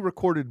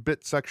pre-recorded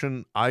bit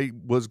section, I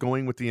was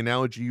going with the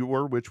analogy you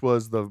were, which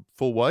was the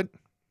full what?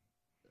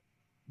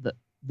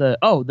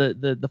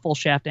 the full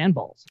shaft and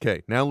balls.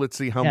 Okay, now let's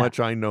see how Yeah. much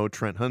I know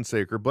Trent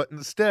Hunsaker. But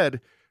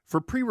instead, for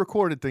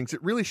pre-recorded things,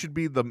 it really should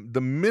be the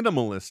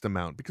minimalist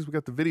amount because we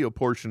got the video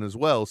portion as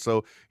well.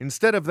 So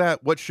instead of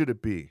that, what should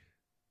it be?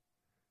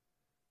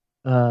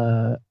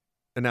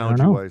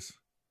 Analogy-wise.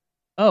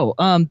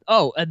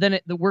 Then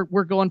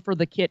we're going for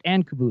the kit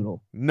and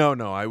caboodle. No,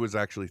 I was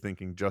actually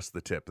thinking just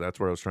the tip. That's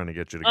where I was trying to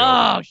get you to go.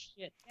 Oh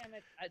shit! Damn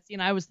it!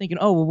 I was thinking,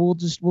 well,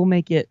 we'll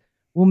make it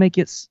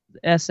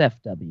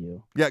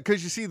SFW. Yeah,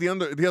 because you see the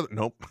other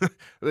nope.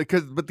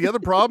 But the other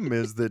problem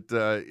is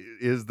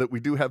that we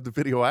do have the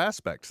video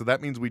aspect. So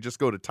that means we just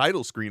go to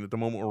title screen at the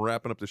moment we're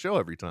wrapping up the show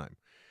every time.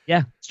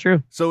 Yeah, it's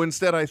true. So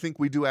instead, I think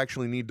we do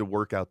actually need to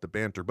work out the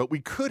banter, but we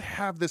could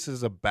have this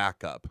as a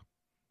backup,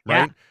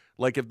 right? Yeah.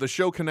 Like if the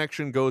show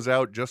connection goes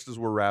out just as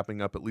we're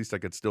wrapping up, at least I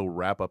could still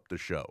wrap up the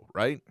show,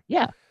 right?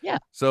 Yeah.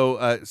 So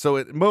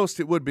at most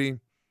it would be.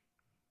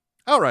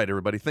 All right,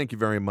 everybody. Thank you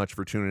very much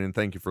for tuning in.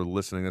 Thank you for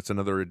listening. That's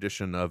another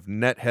edition of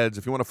Netheads.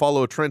 If you want to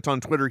follow Trent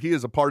on Twitter, he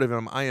is a part of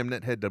him. I am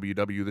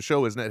NetheadWW. The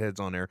show is Netheads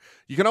on air.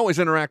 You can always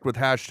interact with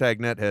hashtag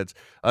Netheads.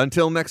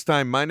 Until next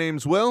time, my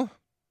name's Will.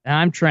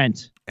 I'm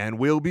Trent. And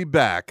we'll be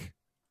back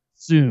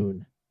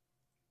soon.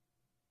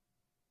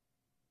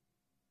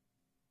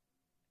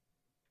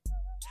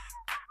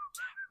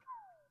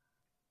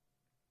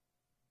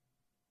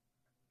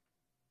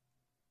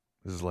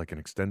 This is like an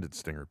extended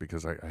stinger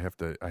because I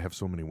have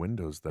so many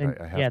windows that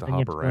I have to then you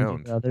hop to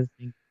around. do other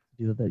things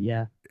to do that.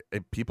 Yeah.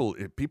 People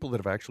that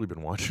have actually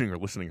been watching or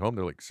listening home,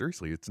 they're like,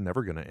 seriously, it's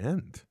never going to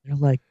end. They're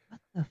like,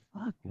 what the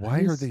fuck? Why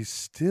are they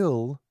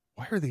still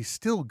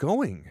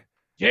going?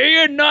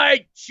 Day and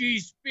night she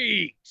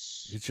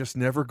speaks. It's just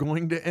never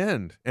going to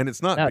end. And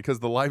it's not because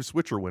the live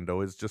switcher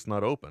window is just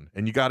not open.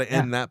 And you got to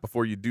end that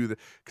before you do that.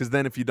 Because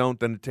then if you don't,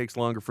 then it takes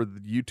longer for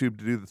the YouTube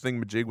to do the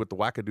thingamajig with the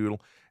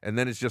wackadoodle. And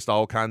then it's just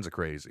all kinds of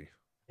crazy.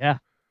 Yeah.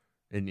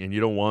 And you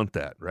don't want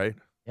that, right?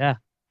 Yeah.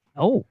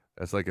 Oh.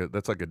 That's like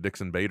a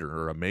Dixon Bader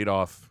or a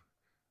Madoff.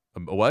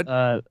 A what?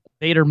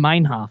 Bader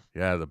Meinhof.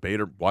 Yeah, the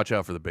Bader. Watch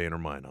out for the Bader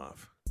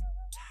Meinhof.